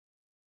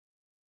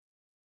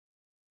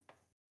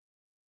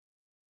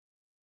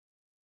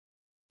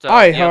 So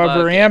I, you have,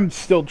 however, am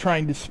still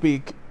trying to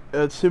speak,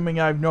 assuming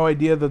I have no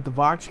idea that the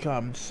Vox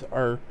comms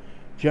are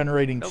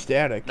generating Nope,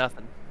 static.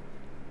 nothing.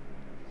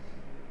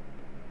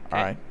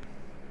 Alright.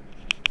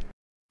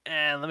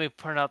 And let me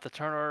print out the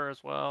turn order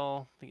as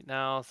well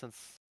now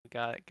since we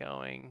got it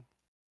going.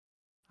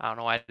 I don't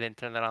know why I didn't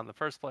turn that on in the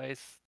first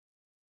place.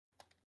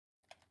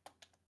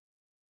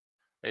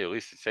 Hey, at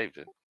least it saved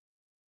it.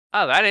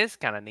 Oh, that is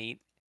kind of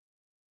neat.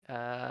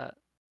 Uh,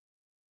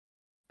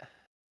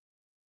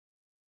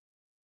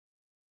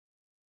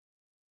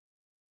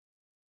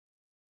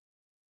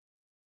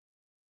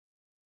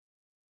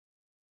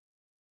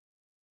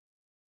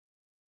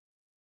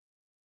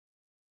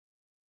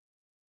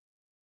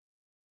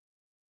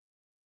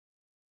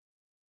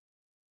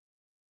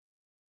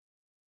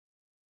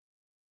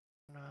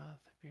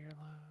 Spear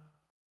low.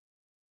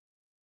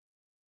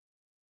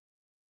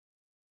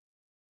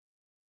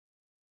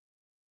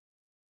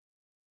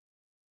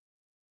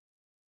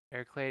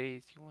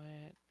 Heracles, you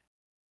went.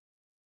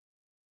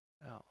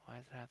 Oh, why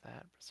does it have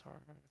that? Sorry,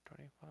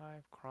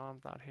 25.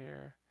 Crom's not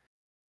here.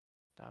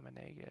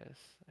 Dominagus.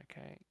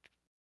 Okay.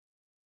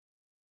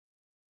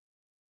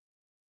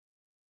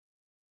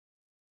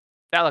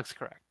 That looks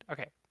correct.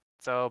 Okay.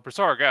 So,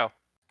 Brisora, go.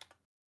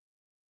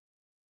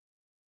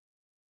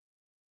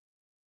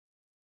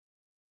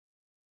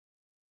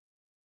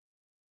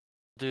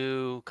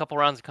 Do a couple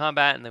rounds of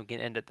combat and then we can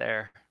end it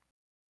there.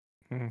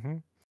 Mm-hmm.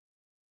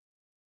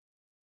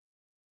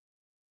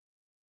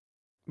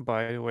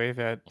 By the way,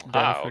 that Ah,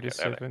 dam okay, there they-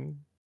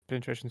 37,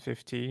 penetration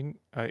 15,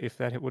 if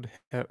that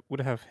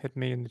would have hit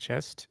me in the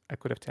chest, I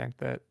could have tanked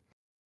that.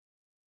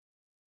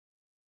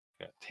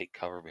 Gonna take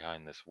cover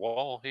behind this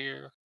wall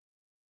here.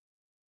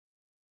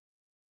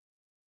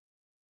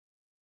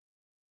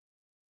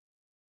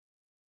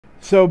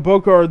 So,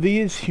 Boca, are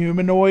these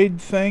humanoid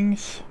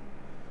things?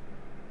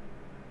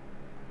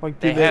 Like,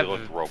 do They they... have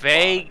look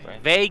robotic,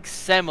 right? vague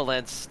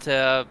semblance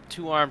to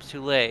 2 arms, 2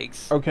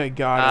 legs. Okay,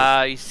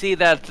 got it. You see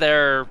that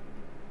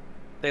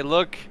they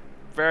look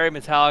very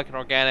metallic and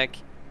organic,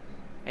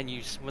 and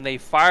when they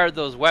fired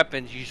those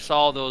weapons, you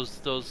saw those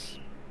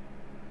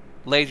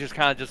lasers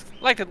kind of just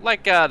like the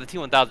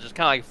T-1000 just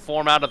kind of like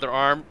form out of their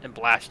arm and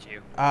blast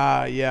you.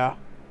 Yeah.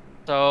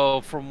 So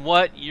from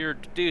what you're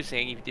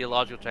deducing, if you do a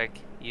logical check,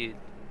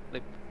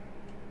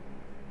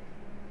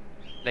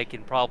 they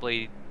can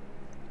probably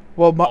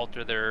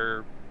alter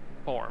their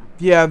form.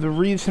 Yeah, the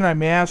reason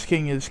I'm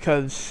asking is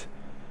because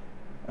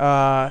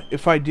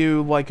if I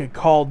do like a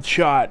called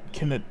shot,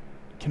 can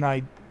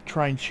I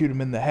try and shoot him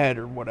in the head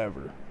or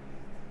whatever?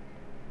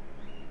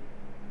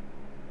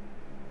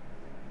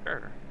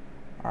 Sure.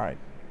 All right.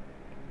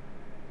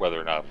 Whether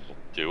or not it'll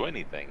do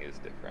anything is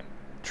different.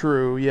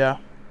 True, yeah.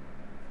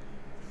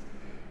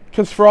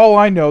 Because for all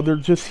I know, they're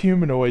just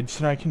humanoids,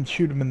 and I can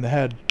shoot them in the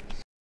head.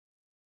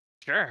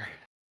 Sure.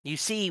 You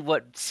see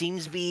what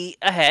seems to be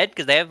a head,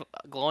 because they have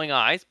glowing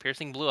eyes,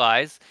 piercing blue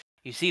eyes.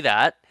 You see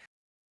that.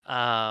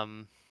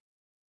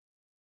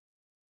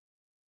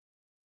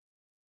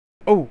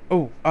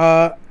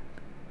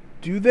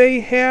 Do they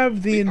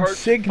have the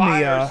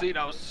insignia?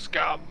 Fire,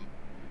 scum.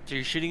 So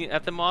you're shooting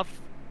at them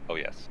off? Oh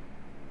yes.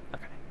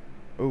 Okay.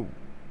 Oh.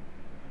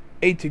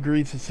 8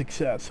 degrees of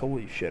success.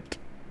 Holy shit.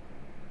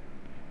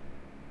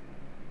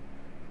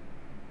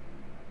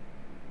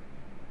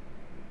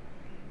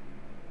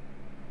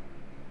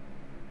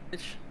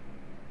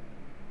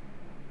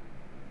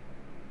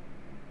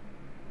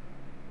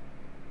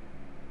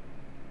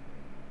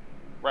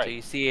 Right. So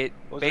you see it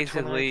What was the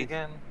twin basically. rates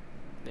again?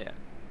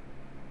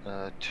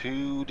 Yeah.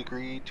 2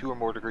 or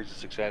more degrees of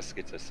success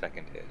gets a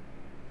second hit.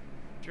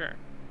 Sure.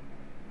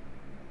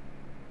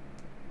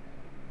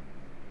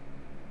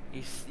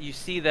 You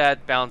see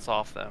that bounce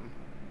off them.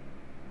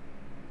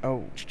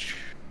 Oh.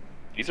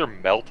 These are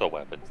melta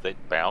weapons. They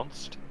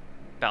bounced.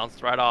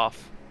 Bounced right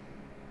off.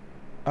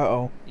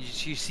 Uh-oh.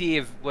 You see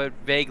what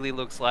vaguely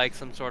looks like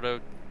some sort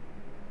of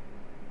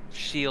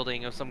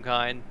shielding of some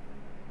kind.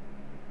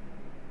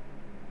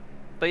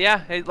 But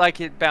yeah,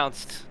 it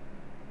bounced.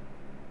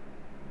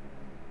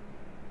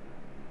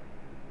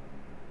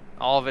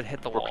 All of it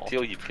hit the wall.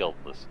 Until you killed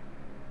this.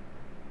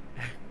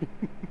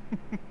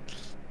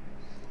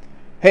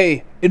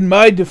 Hey, in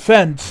my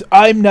defense,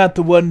 I'm not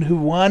the one who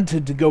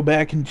wanted to go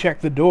back and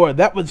check the door.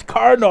 That was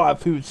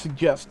Karnoth who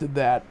suggested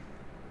that.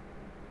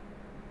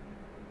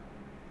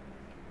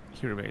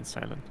 He remains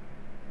silent.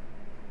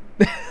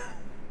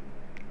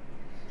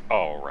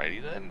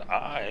 Alrighty then,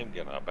 I'm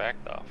gonna back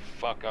the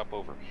fuck up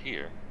over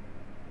here.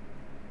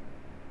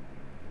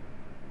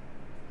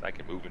 I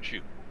can move and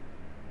shoot.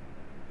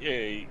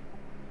 Yay!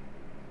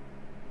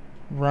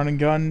 Run and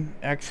gun,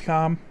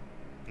 XCOM.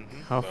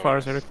 How far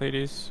is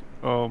Heracles?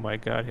 Oh my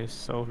god, he's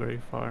so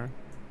very far.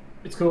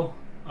 It's cool.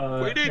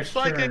 We need Next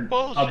psychic turn,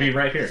 bullshit. I'll be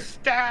right here.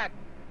 Stat!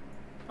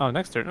 Oh,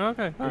 next turn.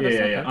 Okay. Oh, Yeah, that's yeah,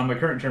 not yeah. bad. On my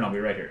current turn, I'll be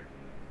right here.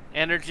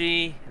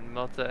 Energy and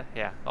Melta,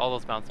 yeah, all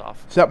those bounce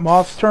off. Is that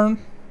Moth's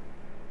turn?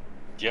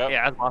 Yep.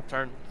 Yeah, it's my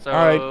turn. So,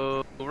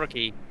 Alright.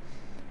 Rookie.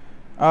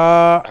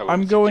 I would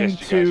I'm going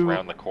suggest you guys to...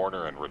 round the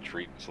corner and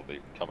retreat so they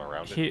come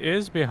around He it.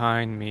 is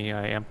behind me.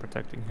 I am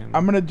protecting him.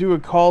 I'm going to do a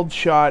called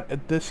shot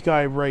at this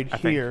guy right I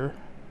think. here.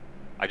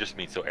 I just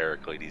mean so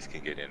Heracles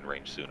can get in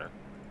range sooner.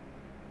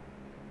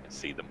 And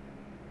see them.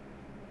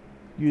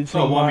 Using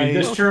Oh, well, I mean,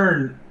 my... this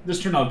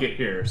turn I'll get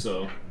here,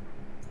 so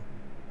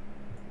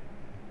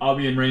I'll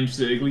be in range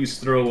to at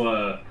least throw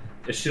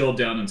a shield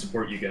down and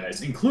support you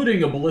guys,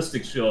 including a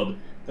ballistic shield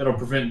that'll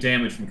prevent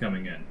damage from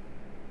coming in.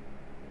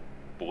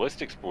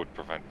 Ballistics would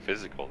prevent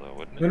physical, though,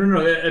 wouldn't it?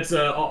 No. It's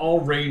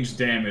all range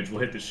damage will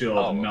hit the shield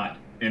Oh, and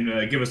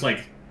okay. not give us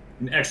like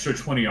an extra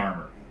 20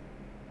 armor.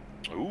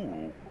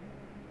 Ooh.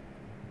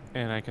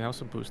 And I can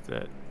also boost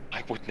that.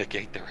 I would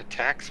negate their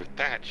attacks with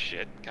that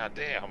shit.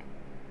 Goddamn.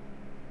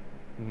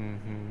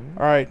 Mm-hmm.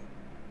 Alright.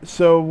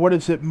 So, what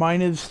is it?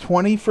 Mine is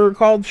 20 for a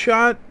called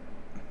shot?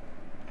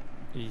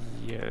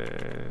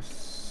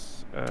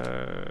 Yes.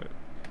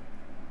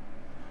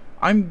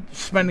 I'm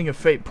spending a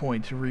fate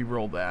point to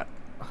re-roll that.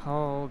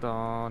 Hold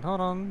on,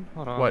 hold on,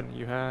 hold on. What?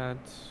 You had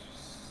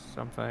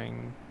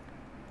something.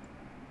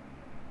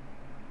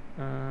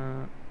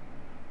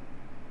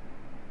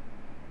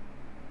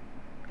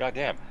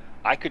 Goddamn,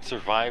 I could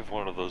survive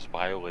one of those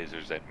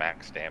biolasers at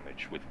max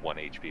damage with 1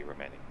 HP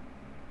remaining.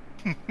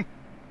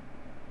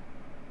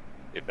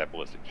 If that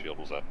ballistic shield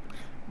was up.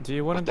 Do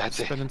you want But to that's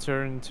spend it. a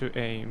turn to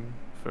aim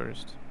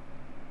first?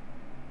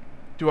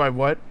 Do I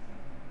what?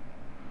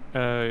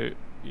 Your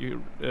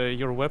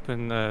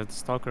weapon,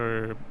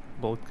 Stalker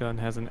bolt gun,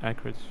 has an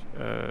accurate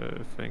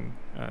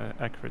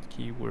accurate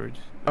keyword.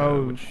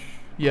 Oh, which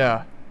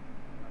Yeah.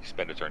 You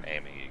spend a turn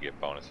aiming, you get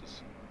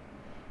bonuses.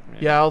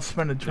 Yeah, I'll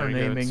spend a there turn you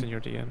go, it's in aiming. your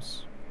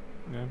DMs.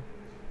 Yeah.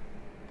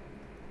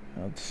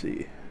 Let's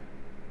see.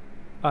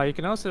 You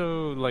can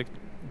also like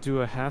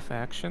do a half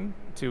action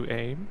to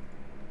aim.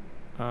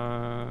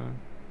 Hold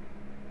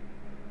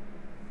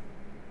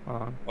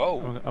on.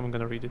 Oh, I'm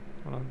gonna read it.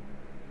 Hold on.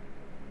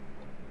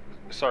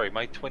 sorry,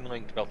 my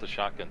twin-linked melted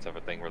shotguns have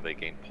a thing where they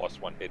gain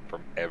 +1 hit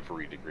from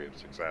every degree of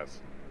success.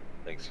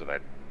 Thanks to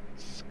that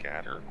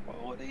scatter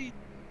quality.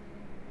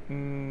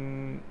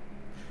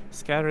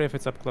 Scatter if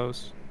it's up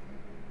close.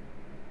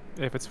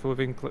 If it's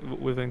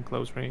within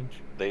close range.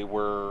 They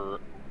were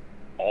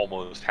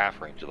almost half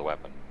range of the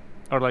weapon.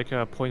 Or like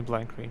point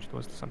blank range,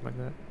 was something like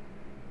that.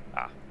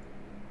 Ah.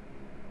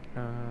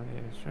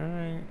 Yes,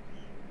 right.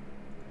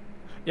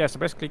 Yeah, so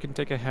basically you can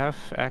take a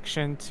half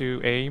action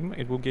to aim.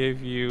 It will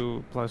give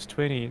you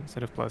 +20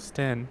 instead of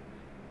 +10.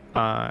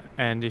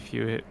 And if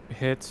you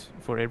hit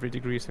for every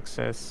degree of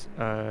success,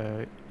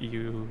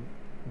 you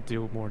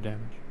deal more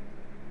damage.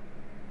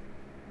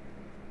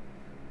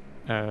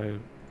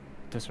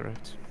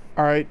 Tesseract.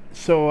 Alright,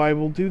 so I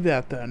will do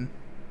that then.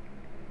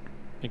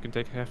 You can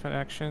take half an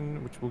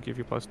action, which will give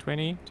you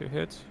 +20 to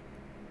hit.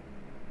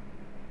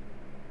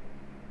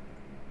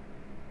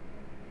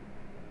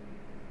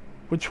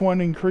 Which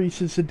one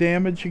increases the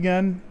damage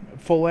again?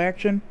 Full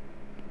action?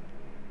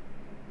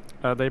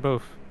 They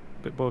both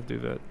do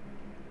that.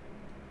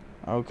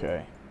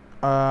 Okay.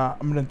 I'm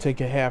gonna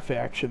take a half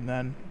action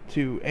then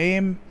to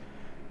aim,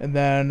 and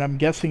then I'm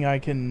guessing I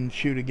can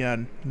shoot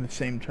again in the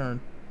same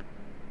turn.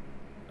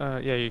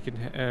 Yeah, you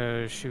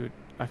can shoot.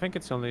 I think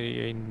it's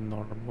only a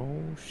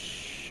normal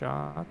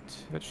shot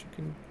that you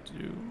can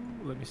do.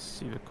 Let me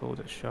see the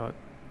cold shot.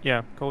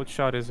 Yeah, cold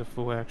shot is a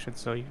full action.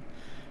 So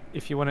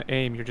if you want to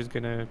aim, you're just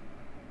gonna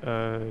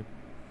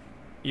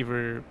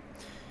either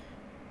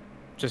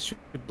just shoot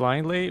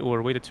blindly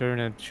or wait a turn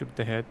and shoot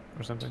the head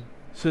or something.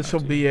 So this will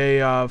be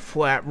a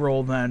flat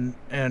roll then,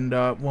 and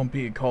won't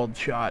be a cold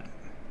shot.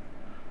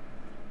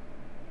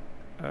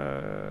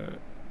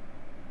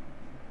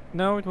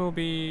 No, it will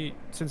be,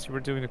 since you were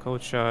doing a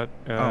cold shot,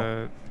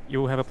 you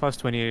will have a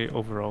 +20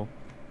 overall.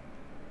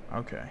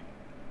 Okay.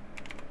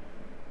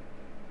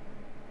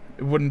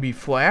 It wouldn't be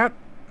flat?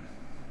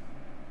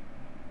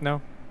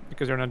 No,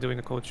 because you're not doing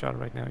a cold shot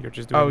right now. You're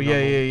just doing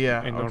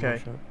yeah. a normal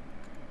Okay. shot.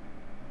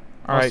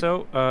 Alright.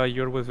 Also,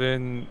 you're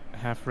within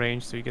half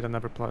range, so you get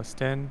another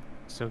 +10.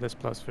 So that's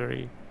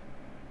 +30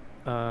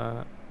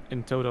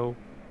 in total.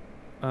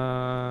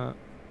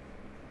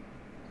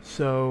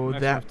 So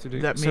Actually,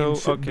 that so,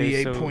 means it'd be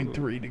okay, so-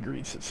 8.3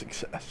 degrees of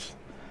success.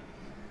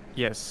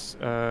 Yes,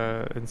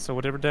 and so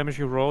whatever damage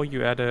you roll,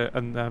 you add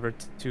another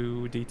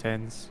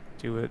 2d10s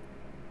to it.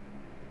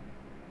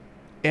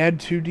 Add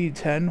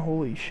 2d10,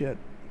 holy shit.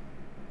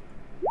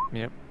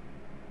 Yep.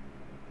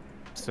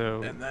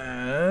 So, And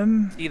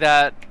then... See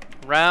that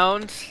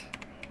round?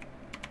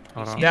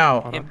 hold on,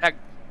 Now- hold on. Impact.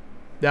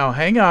 Now,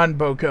 hang on,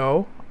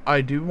 Boko.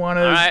 I do want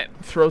to Alright.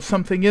 throw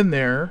something in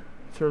there.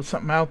 Throw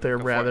something out there,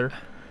 Go for rather. it.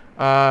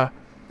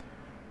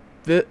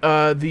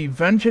 The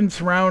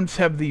vengeance rounds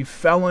have the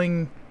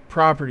felling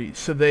properties,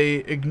 so they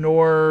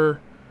ignore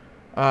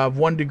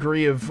 1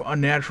 degree of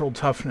unnatural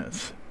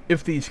toughness,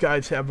 if these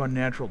guys have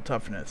unnatural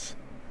toughness.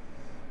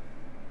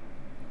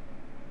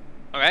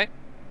 Okay.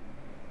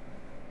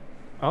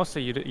 Also,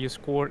 you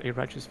scored a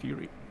Righteous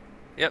Fury.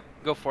 Yep.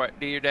 Go for it.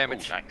 Do your Oh,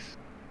 damage. nice.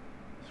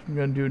 So I'm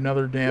going to do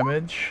another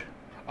damage.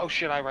 Oh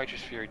shit, I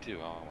Righteous Fury too.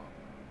 Oh, well.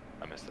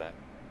 I missed that.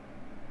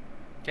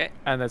 Okay.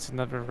 And that's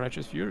another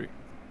Righteous Fury.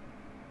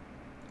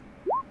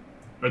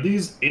 Are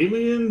these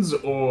aliens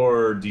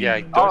or demons?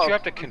 Yeah, don't you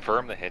have to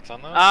confirm the hits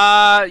on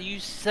those? You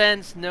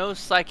sense no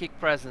psychic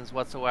presence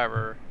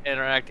whatsoever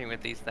interacting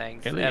with these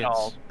things at Aliens.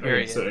 all. Okay,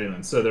 Period. so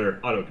aliens. So they're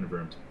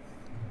auto-confirmed.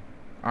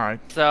 Alright.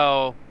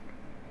 So,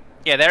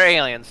 yeah, they're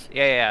aliens.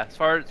 Yeah. As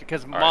far as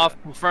because Alright. Moth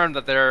confirmed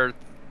that they're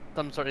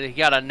some sort of. He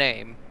got a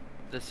name,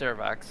 the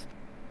Cervax.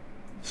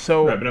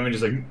 So, Right, but I mean,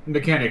 just like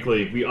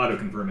mechanically, we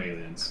auto-confirm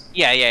aliens.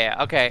 Yeah.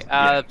 Okay.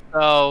 Yeah.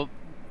 So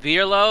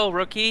Virlo,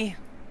 rookie.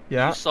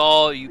 yeah.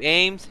 You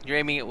aimed. You're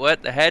aiming at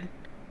what? The head,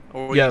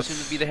 or Yes. you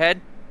assume to be the head.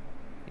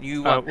 And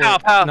you Well,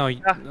 pow. no,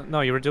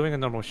 no, you were doing a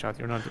normal shot.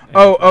 You're not. aiming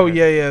Oh, for the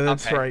head. yeah,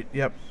 that's Okay. right.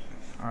 Yep.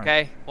 Alright.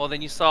 Okay. Well,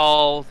 then you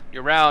saw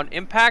your round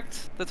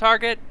impact the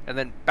target and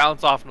then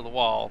bounce off into the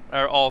wall,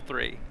 or all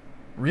three.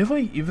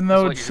 Really? Even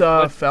though what it's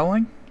you're- what-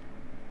 felling?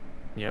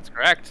 That's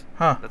correct.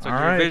 Huh. That's what all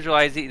you're right.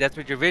 visualizing. That's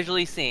what you're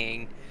visually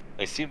seeing.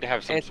 They seem to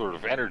have some It- sort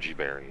of energy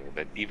barrier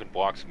that even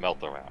blocks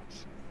melta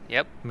rounds.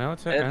 Yep.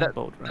 Melta that- and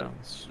bolt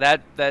rounds.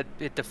 That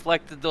it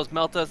deflected those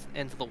meltas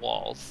into the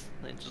walls.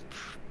 It just,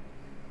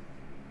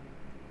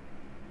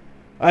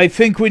 I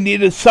think we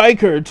need a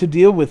psyker to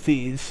deal with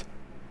these.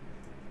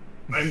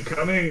 I'm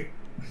coming.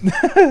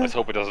 Let's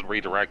hope it doesn't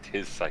redirect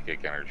his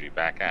psychic energy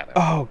back at him.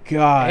 Oh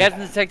God. he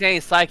hasn't detected any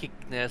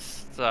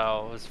psychicness,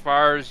 so as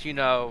far as you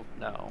know,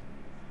 no.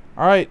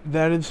 All right,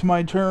 that is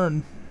my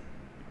turn.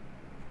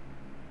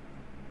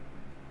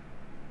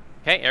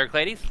 Okay, Eric,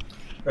 ladies.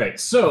 Right,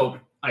 so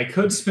I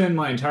could spend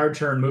my entire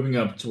turn moving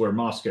up to where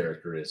Moss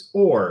character is,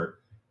 or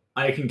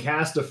I can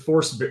cast a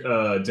Force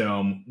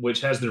Dome,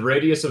 which has the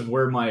radius of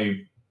where my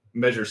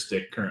measure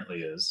stick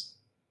currently is.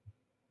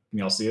 Can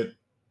y'all see it?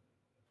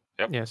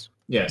 Yes.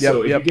 Yeah, Yep,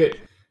 so if yep. you get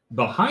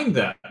behind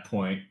that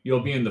point, you'll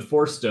be in the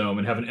Force Dome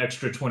and have an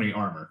extra 20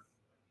 armor.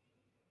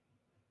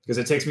 Because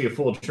it takes me a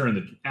full turn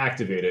to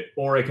activate it,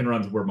 or I can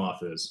run to where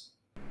Moth is.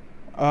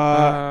 They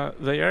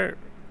are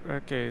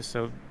okay.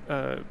 So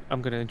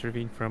I'm gonna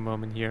intervene for a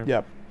moment here.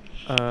 Yep.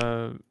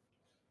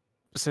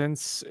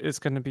 Since it's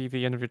gonna be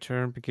the end of your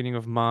turn, beginning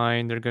of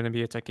mine, they're gonna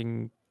be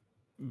attacking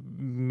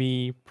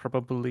me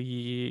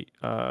probably,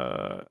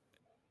 and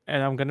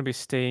I'm gonna be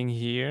staying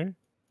here,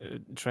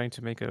 trying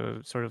to make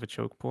a sort of a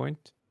choke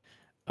point.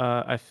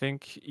 I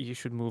think you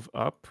should move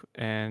up,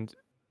 and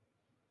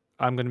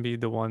I'm gonna be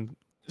the one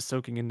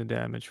soaking in the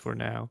damage for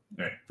now.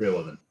 All right, very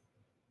well then.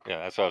 Yeah,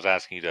 that's why I was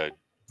asking you to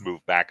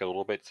move back a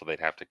little bit so they'd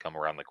have to come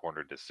around the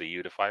corner to see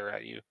you to fire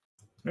at you.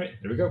 All right,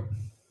 there we go.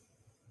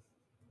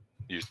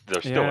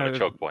 They're still in Yeah. a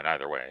choke point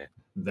either way.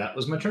 That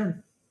was my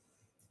turn.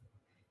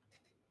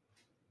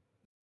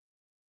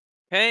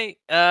 Okay.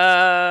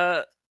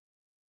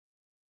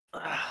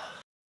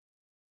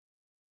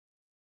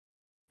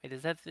 Wait,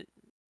 is that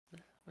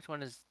which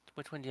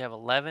one do you have?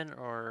 11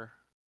 or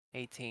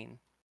 18?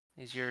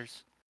 Is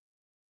yours?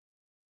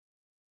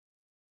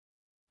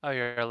 Oh,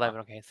 you're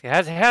 11. Okay, so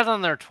it has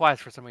on there twice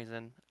for some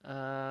reason.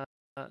 And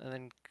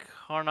then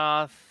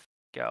Karnoth,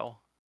 go.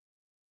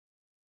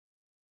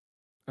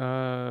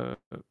 I'm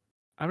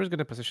just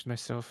gonna position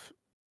myself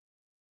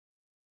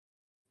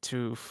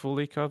to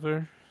fully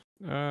cover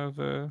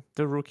the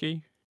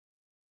rookie.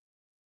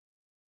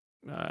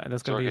 That's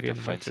Is there gonna like be a the end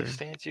of my defensive turn.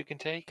 stance you can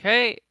take?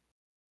 Okay.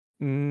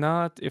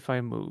 Not if I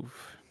move.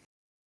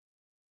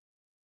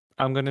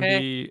 I'm gonna Okay.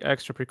 be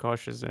extra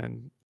precautious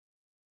and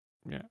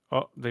yeah.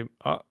 Oh, they.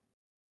 Huh?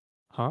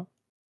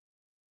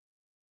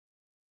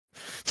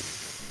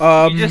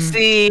 You just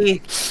see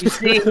his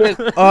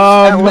that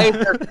Um,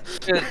 laser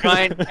his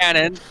giant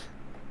cannon,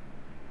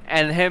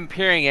 and him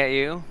peering at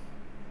you.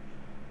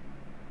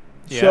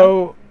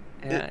 So,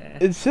 Yeah.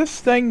 is this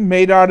thing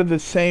made out of the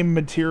same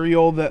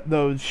material that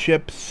those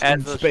ships As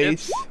in those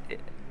space?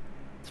 ships?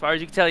 As far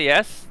as you can tell,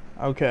 yes.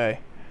 Okay,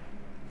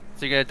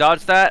 So you're gonna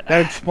dodge that?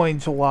 that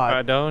explains a I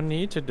lot. don't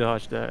need to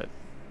dodge that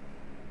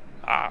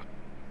Ah,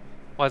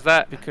 What's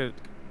that? because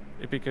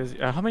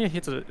how many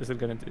hits is it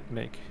gonna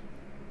make?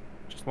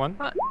 Just one?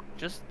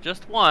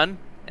 Just one.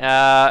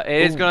 It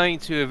is Ooh. going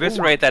to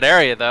eviscerate that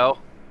area though,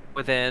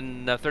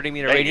 within a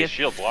 30-meter hey, his radius.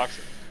 shield blocks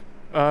it.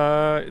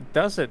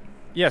 Does it?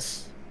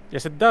 Yes.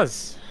 Yes, it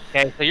does.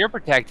 Okay, so you're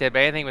protected, but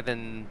anything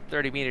within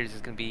 30 meters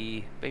is gonna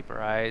be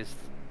vaporized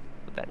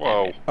with that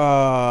Whoa.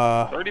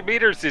 damage. 30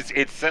 meters is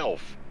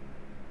itself.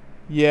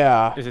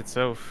 Yeah. Is it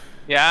so?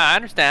 Yeah, I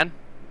understand.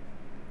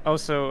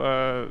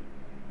 Also,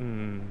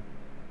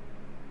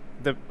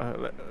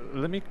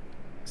 let me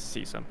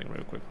see something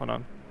real quick. Hold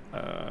on.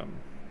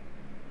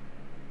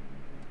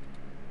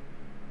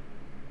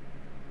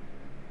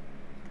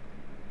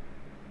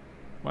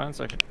 One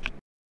second.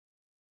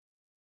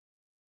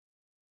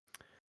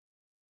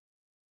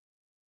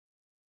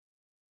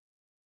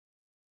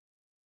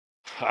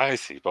 I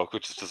see.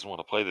 Boku just doesn't want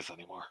to play this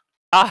anymore.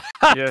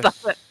 Yes.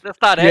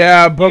 That's not it.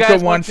 Yeah, You Boca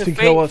guys wants want to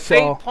kill us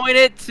fate all. point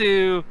it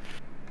to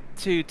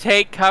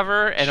take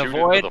cover and Shoot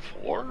avoid. into the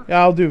floor?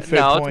 Yeah, I'll do fate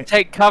No, point. to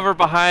take cover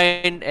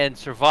behind and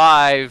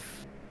survive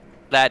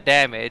that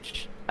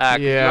damage. 'Cause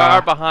you Yeah.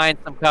 are behind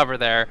some cover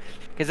there,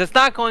 because it's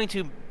not going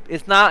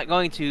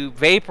to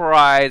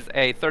vaporize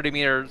a 30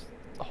 meters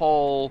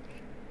hole,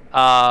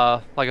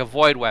 like a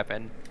void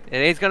weapon.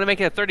 It is going to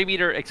make it a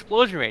 30-meter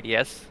explosion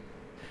radius.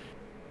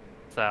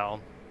 So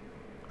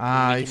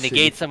I you can see.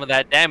 negate some of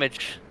that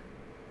damage.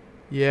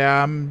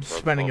 Yeah, I'm Throw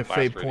spending a blast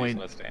fate radius point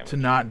less damage. to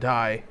not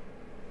die.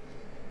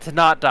 To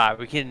not die,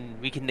 we can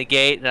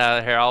negate.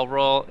 Here, I'll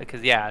roll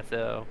because yeah.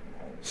 So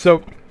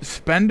So,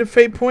 spend a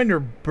fate point or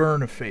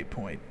burn a fate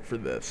point for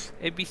this?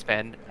 it'd be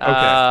spend.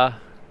 Okay.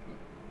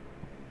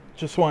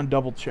 Just want to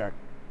double check.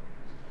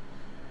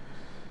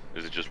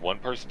 Is it just one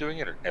person doing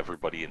it, or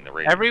everybody in the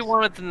radius?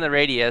 Everyone within the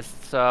radius.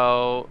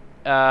 So,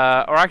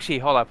 or actually,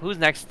 hold up. Who's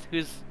next?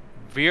 Who's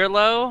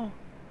Virlo?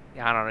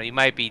 Yeah, I don't know. You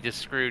might be just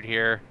screwed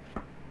here.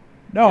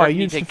 No, Or I can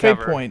you used the take fate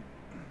cover? point.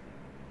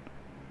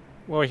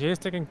 Well, he is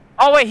taking.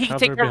 Oh wait, he can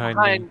take Cover cover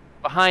behind me.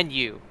 behind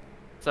you.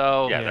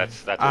 So Yeah, Yeah.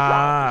 that's what Ron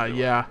Ah, was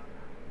doing. yeah.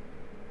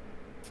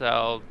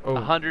 So Oh.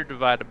 100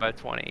 divided by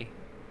 20.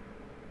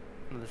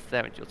 And that's the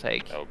damage you'll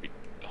take. That would be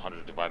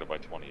 100 divided by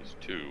 20 is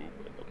 2,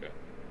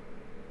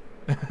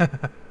 but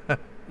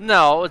okay.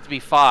 No, it'd be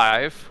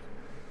 5.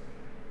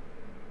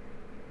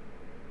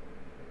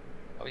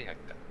 Oh yeah,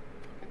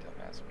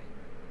 dumbass me.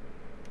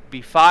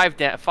 Be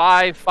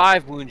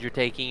 5 wounds you're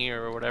taking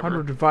or whatever.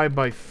 100 divided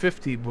by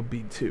 50 would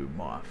be 2,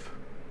 Moth.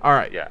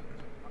 Alright. Yeah.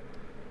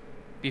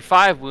 Be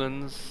 5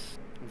 wounds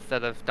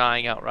instead of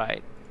dying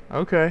outright.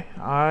 Okay,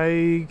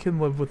 I can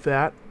live with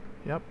that.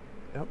 Yep.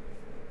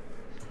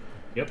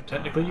 Yep,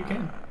 technically you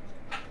can.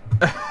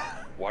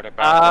 What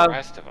about the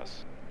rest of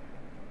us?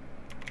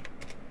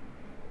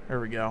 There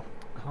we go.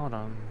 Hold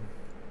on.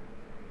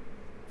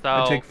 So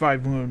I take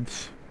 5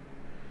 wounds.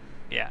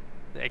 yeah,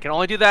 they can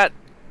only do that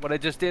what I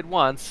just did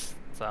once.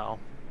 So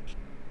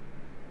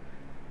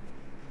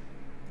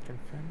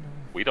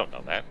We don't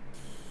know that.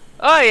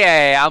 oh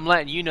yeah, I'm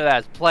letting you know that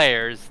as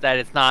players that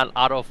it's not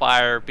auto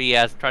fire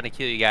BS trying to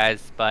kill you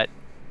guys, but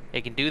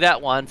it can do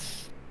that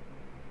once.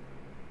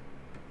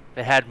 If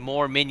it had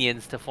more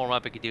minions to form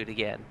up, it could do it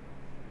again.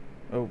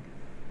 Oh.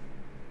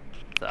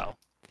 So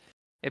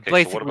it Okay,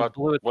 basically so what about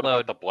blew its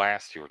load. the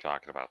blast you were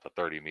talking about, the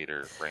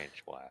 30-meter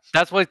range blast?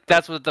 That's what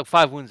the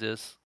 5 wounds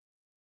is.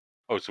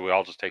 Oh, so we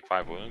all just take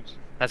 5 wounds?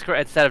 That's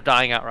correct. Instead of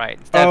dying outright,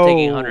 instead of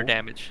taking 100 Oh.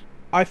 damage.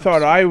 I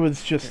thought I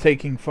was just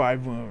taking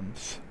 5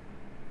 wounds.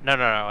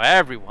 No.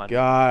 Everyone.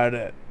 Got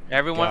it.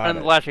 Everyone Got in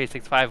the it. last race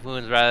takes 5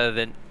 wounds rather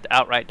than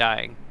outright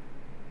dying.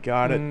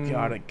 Got it.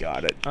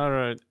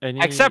 Alright.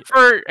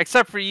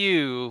 Except for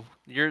you,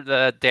 you're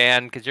the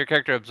Dan, because your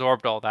character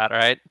absorbed all that,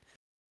 right?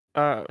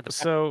 I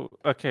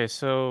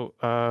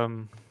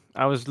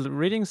was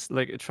reading,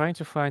 trying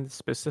to find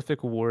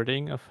specific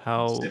wording of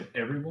how Is it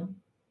everyone?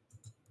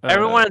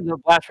 Everyone in the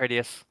blast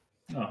radius.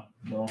 Oh,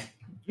 well.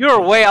 You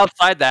were way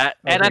outside that,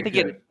 and I Okay, think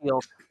you had a good.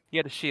 shield. You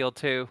had a shield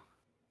too.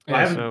 Well, I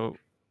Yeah, haven't- so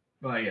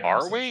Well, yeah, Are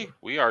that's we? true.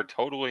 We are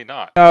totally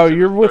not. Oh, Consider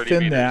you're 30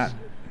 within meters. that.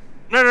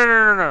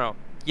 No.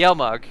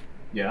 Yelmug.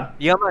 Yeah?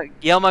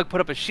 Yelmug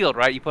put up a shield,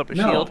 right? You put up a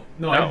shield?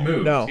 No, I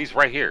moved. No. He's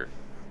right here.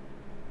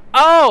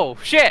 Oh,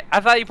 shit! I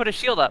thought you put a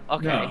shield up.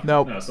 Okay.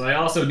 Nope. No, so I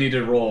also need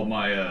to roll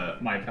my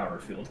my power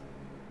field.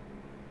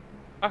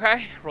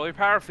 Okay, roll your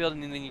power field,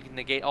 and then you can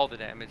negate all the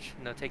damage.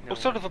 No, take no. Oh,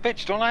 son of a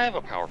bitch, don't I have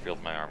a power field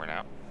in my armor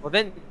now? Well,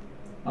 then,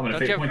 I'm gonna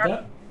Don't you fate have point power-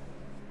 that.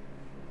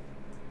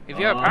 if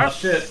you have Aw, power,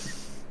 shit.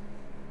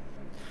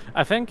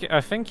 I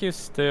think you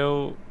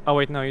still. Oh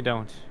wait, no, you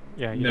don't.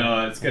 Yeah, you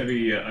No, it's gonna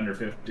be under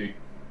 50.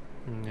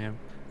 don't. Yeah.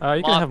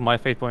 You can Moth. have my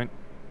fate point.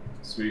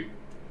 Sweet.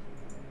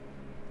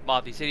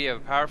 Moth, you said you have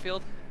a power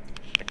field?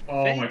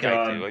 Oh I my think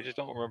I do. god. I just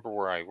don't remember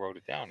where I wrote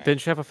it down at.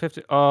 Didn't you have a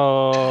 50?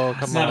 Oh,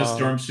 come It's on. not a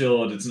storm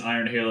shield, it's an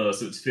iron halo,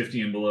 so it's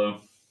 50 and below.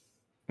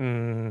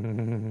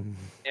 Anyone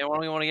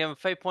want to give him a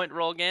fate point to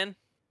roll again?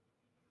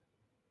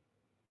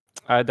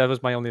 That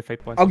was my only fate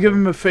point. I'll so give far.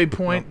 him a fate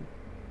point.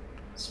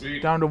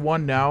 Sweet. Down to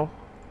 1 now.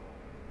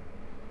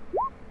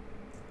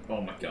 Oh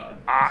my god.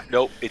 Ah,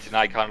 nope, it's an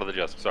icon of the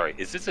just. Sorry,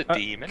 is this a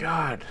demon?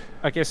 God.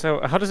 Okay, so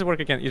how does it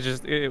work again? You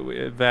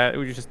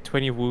just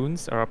 20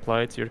 wounds are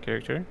applied to your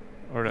character,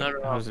 or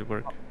No. how does it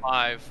work?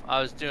 5.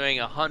 I was doing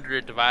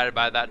 100 divided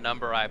by that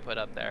number I put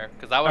up there,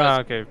 because I was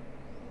Okay.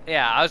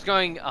 yeah, I was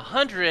going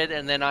 100,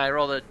 and then I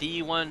rolled a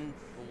D1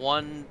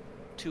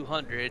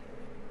 200,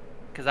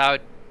 because I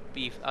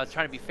was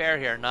trying to be fair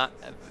here, not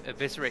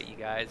eviscerate you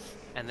guys,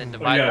 and then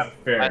divide yeah, it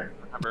fair. by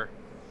the number.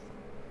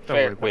 Don't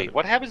worry Fair. about Wait, it.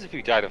 what happens if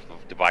you divide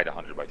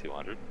 100 by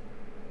 200?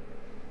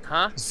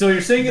 Huh? So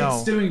you're saying No.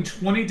 it's doing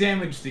 20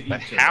 damage to each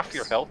That's of half us?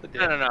 your health a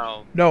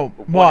No. No,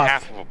 One Moth.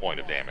 half of a point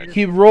of damage.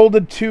 He rolled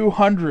a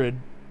 200.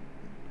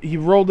 He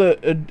rolled a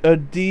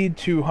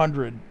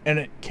D200, and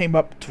it came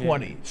up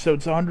 20. So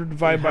it's 100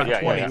 divided by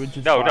 20, which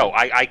is No,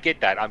 5. I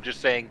get that. I'm just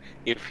saying,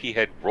 if he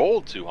had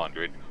rolled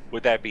 200,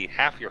 would that be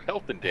half your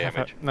health and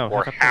damage,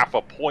 or half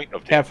a point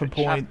of damage? Half a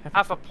point.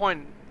 Half a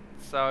point,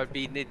 so it'd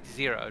be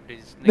 0. It'd be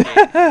just negate.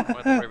 Don't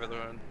have to worry about the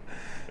ruin.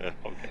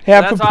 Okay.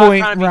 Half That's a why I'm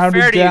point trying to be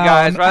rounded fair to down. you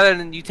guys, rather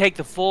than you take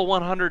the full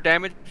 100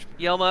 damage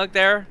Yelmug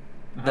there,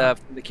 Uh-huh.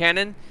 the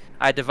cannon.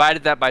 I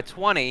divided that by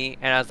 20,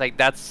 and I was like,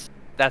 that's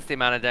the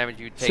amount of damage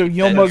you take. So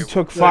instead of Yelmug your-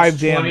 took So 5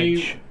 that's 20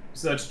 damage.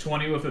 So that's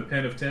 20 with a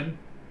pin of 10?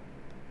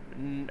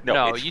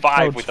 No, it's you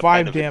 5 it's with a 5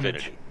 pen of damage.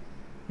 infinity.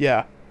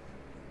 Yeah.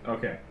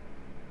 Okay.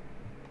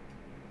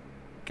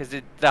 because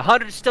the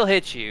 100 still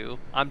hits you.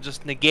 I'm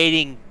just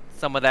negating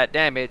some of that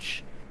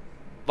damage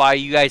by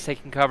you guys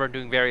taking cover and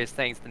doing various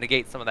things to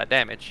negate some of that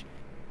damage.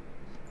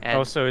 And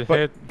Also, it but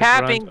hit the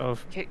capping, brunt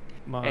of ca-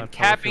 my and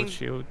power capping- field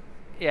shield.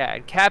 yeah,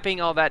 and capping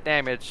all that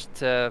damage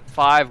to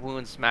 5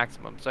 wounds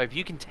maximum. So if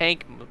you can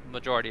tank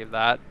majority of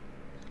that,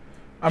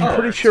 I'm Oh,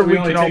 pretty sure so we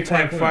only can all take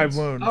tank 5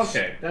 wounds.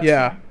 Okay. That's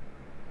Yeah. fine.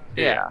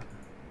 yeah.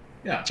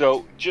 Yeah.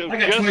 So, I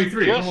got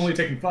 23. I'm only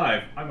taking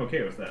 5. I'm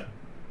okay with that.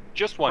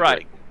 just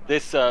wondering,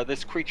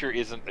 this creature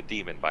isn't a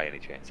demon by any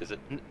chance, is it?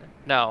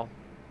 No.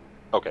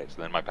 Okay,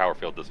 so then my power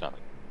field does nothing.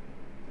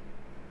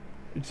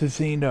 It's a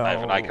Xeno. I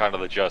have an icon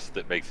of the just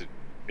that makes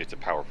it's a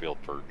power field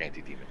for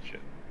anti-demon shit.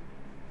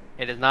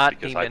 It is not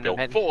Because I demon.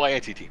 built full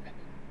anti-demon.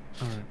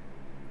 Alright.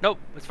 Nope.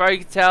 As far as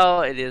you can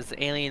tell, it is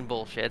alien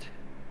bullshit.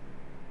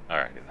 All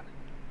right.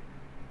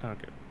 Then.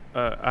 Okay.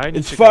 I need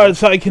As to far go.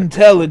 as I can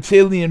tell, it's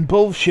alien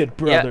bullshit,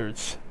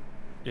 brothers.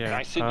 Yeah.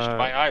 I singed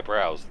my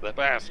eyebrows. The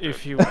bastard.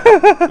 If you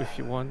if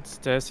you want,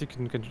 Tess, you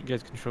can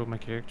get control of my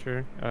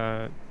character.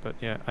 But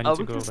yeah, I need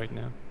to we go can right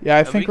now. Yeah,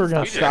 I we think can we're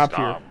gonna stop stop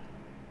here.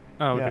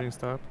 Oh, we're Yeah. getting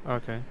stopped.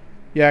 Okay.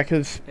 Yeah,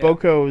 because Yeah.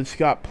 Boko has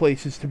got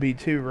places to be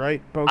too,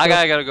 right? Boko? I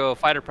gotta go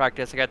fighter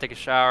practice. I gotta take a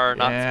shower,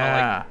 not smell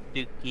Yeah.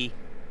 like dookie,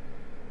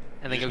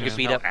 and then You're go gonna get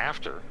beat smell up.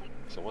 after.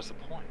 So what's the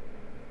point?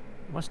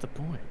 What's the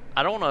point?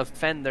 I don't want to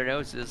offend their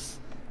noses.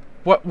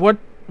 What's You're the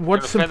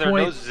gonna their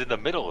point? noses in the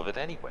middle of it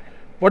anyway.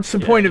 What's the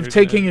Yeah, point of you're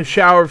taking gonna- a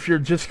shower if you're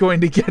just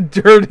going to get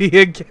dirty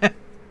again?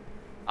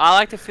 I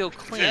like to feel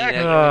clean Exactly.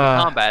 in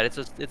combat.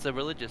 It's a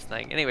religious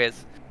thing.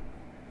 Anyways,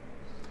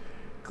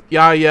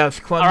 Yeah, yes,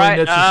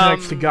 cleanliness is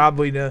next to um,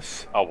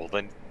 godliness. Oh well,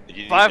 then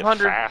you need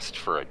 500 to fast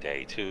for a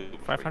day too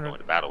before you 500. go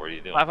into battle. What are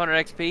you doing? 500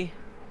 XP.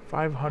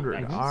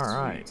 500. Nice. All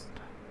right. Sweet.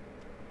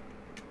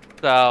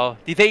 So,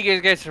 do you think you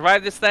guys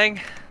survive this thing?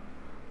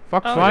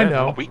 Fuck Oh, if I yeah.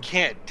 know. Well, we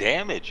can't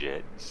damage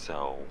it,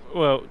 so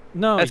Well,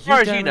 no. As far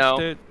as you know.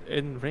 damaged it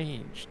in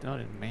range, not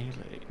in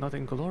melee, not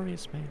in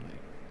glorious melee.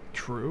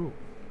 True.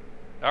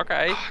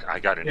 Okay. I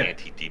got an Yeah.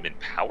 anti-demon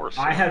power. I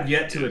sword. have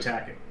yet to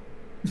attack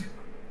it.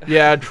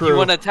 Yeah, true. You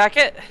want to attack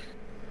it?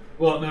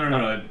 Well,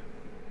 no.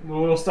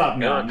 We'll stop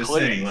now. I'm just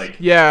saying, like,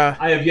 Yeah.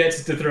 I have yet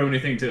to throw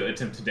anything to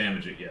attempt to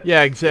damage it yet.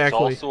 Yeah, It's exactly.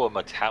 also a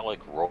metallic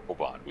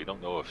robot. We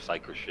don't know if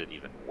Psycho shit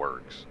even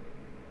works.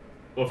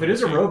 Well, if it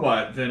is a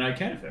robot, then I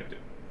can affect it.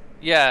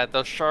 Yeah,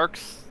 those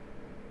sharks.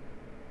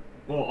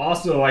 Well,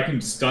 also I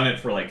can stun it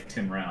for like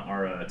 10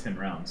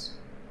 rounds.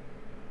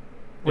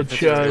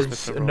 Which it's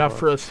is a enough robot.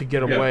 for us to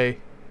get Yeah. away.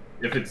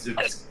 If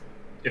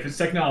it's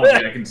technology,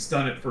 I can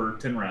stun it for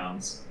 10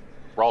 rounds.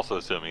 We're also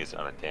assuming it's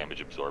on a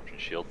damage absorption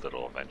shield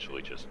that'll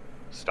eventually just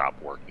stop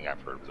working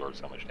after it absorbs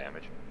so much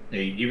damage.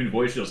 Hey, even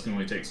voice shields can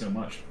only take so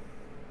much.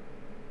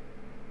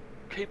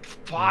 Keep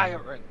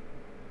firing.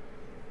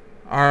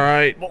 All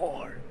right.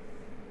 More.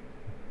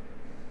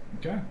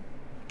 Okay.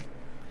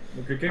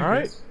 Well, good game. All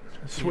right. guys.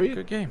 Sweet.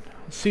 Good game.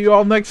 See you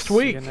all next See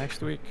week. you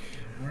next week.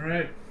 All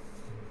right.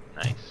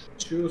 Nice.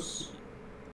 Cheers.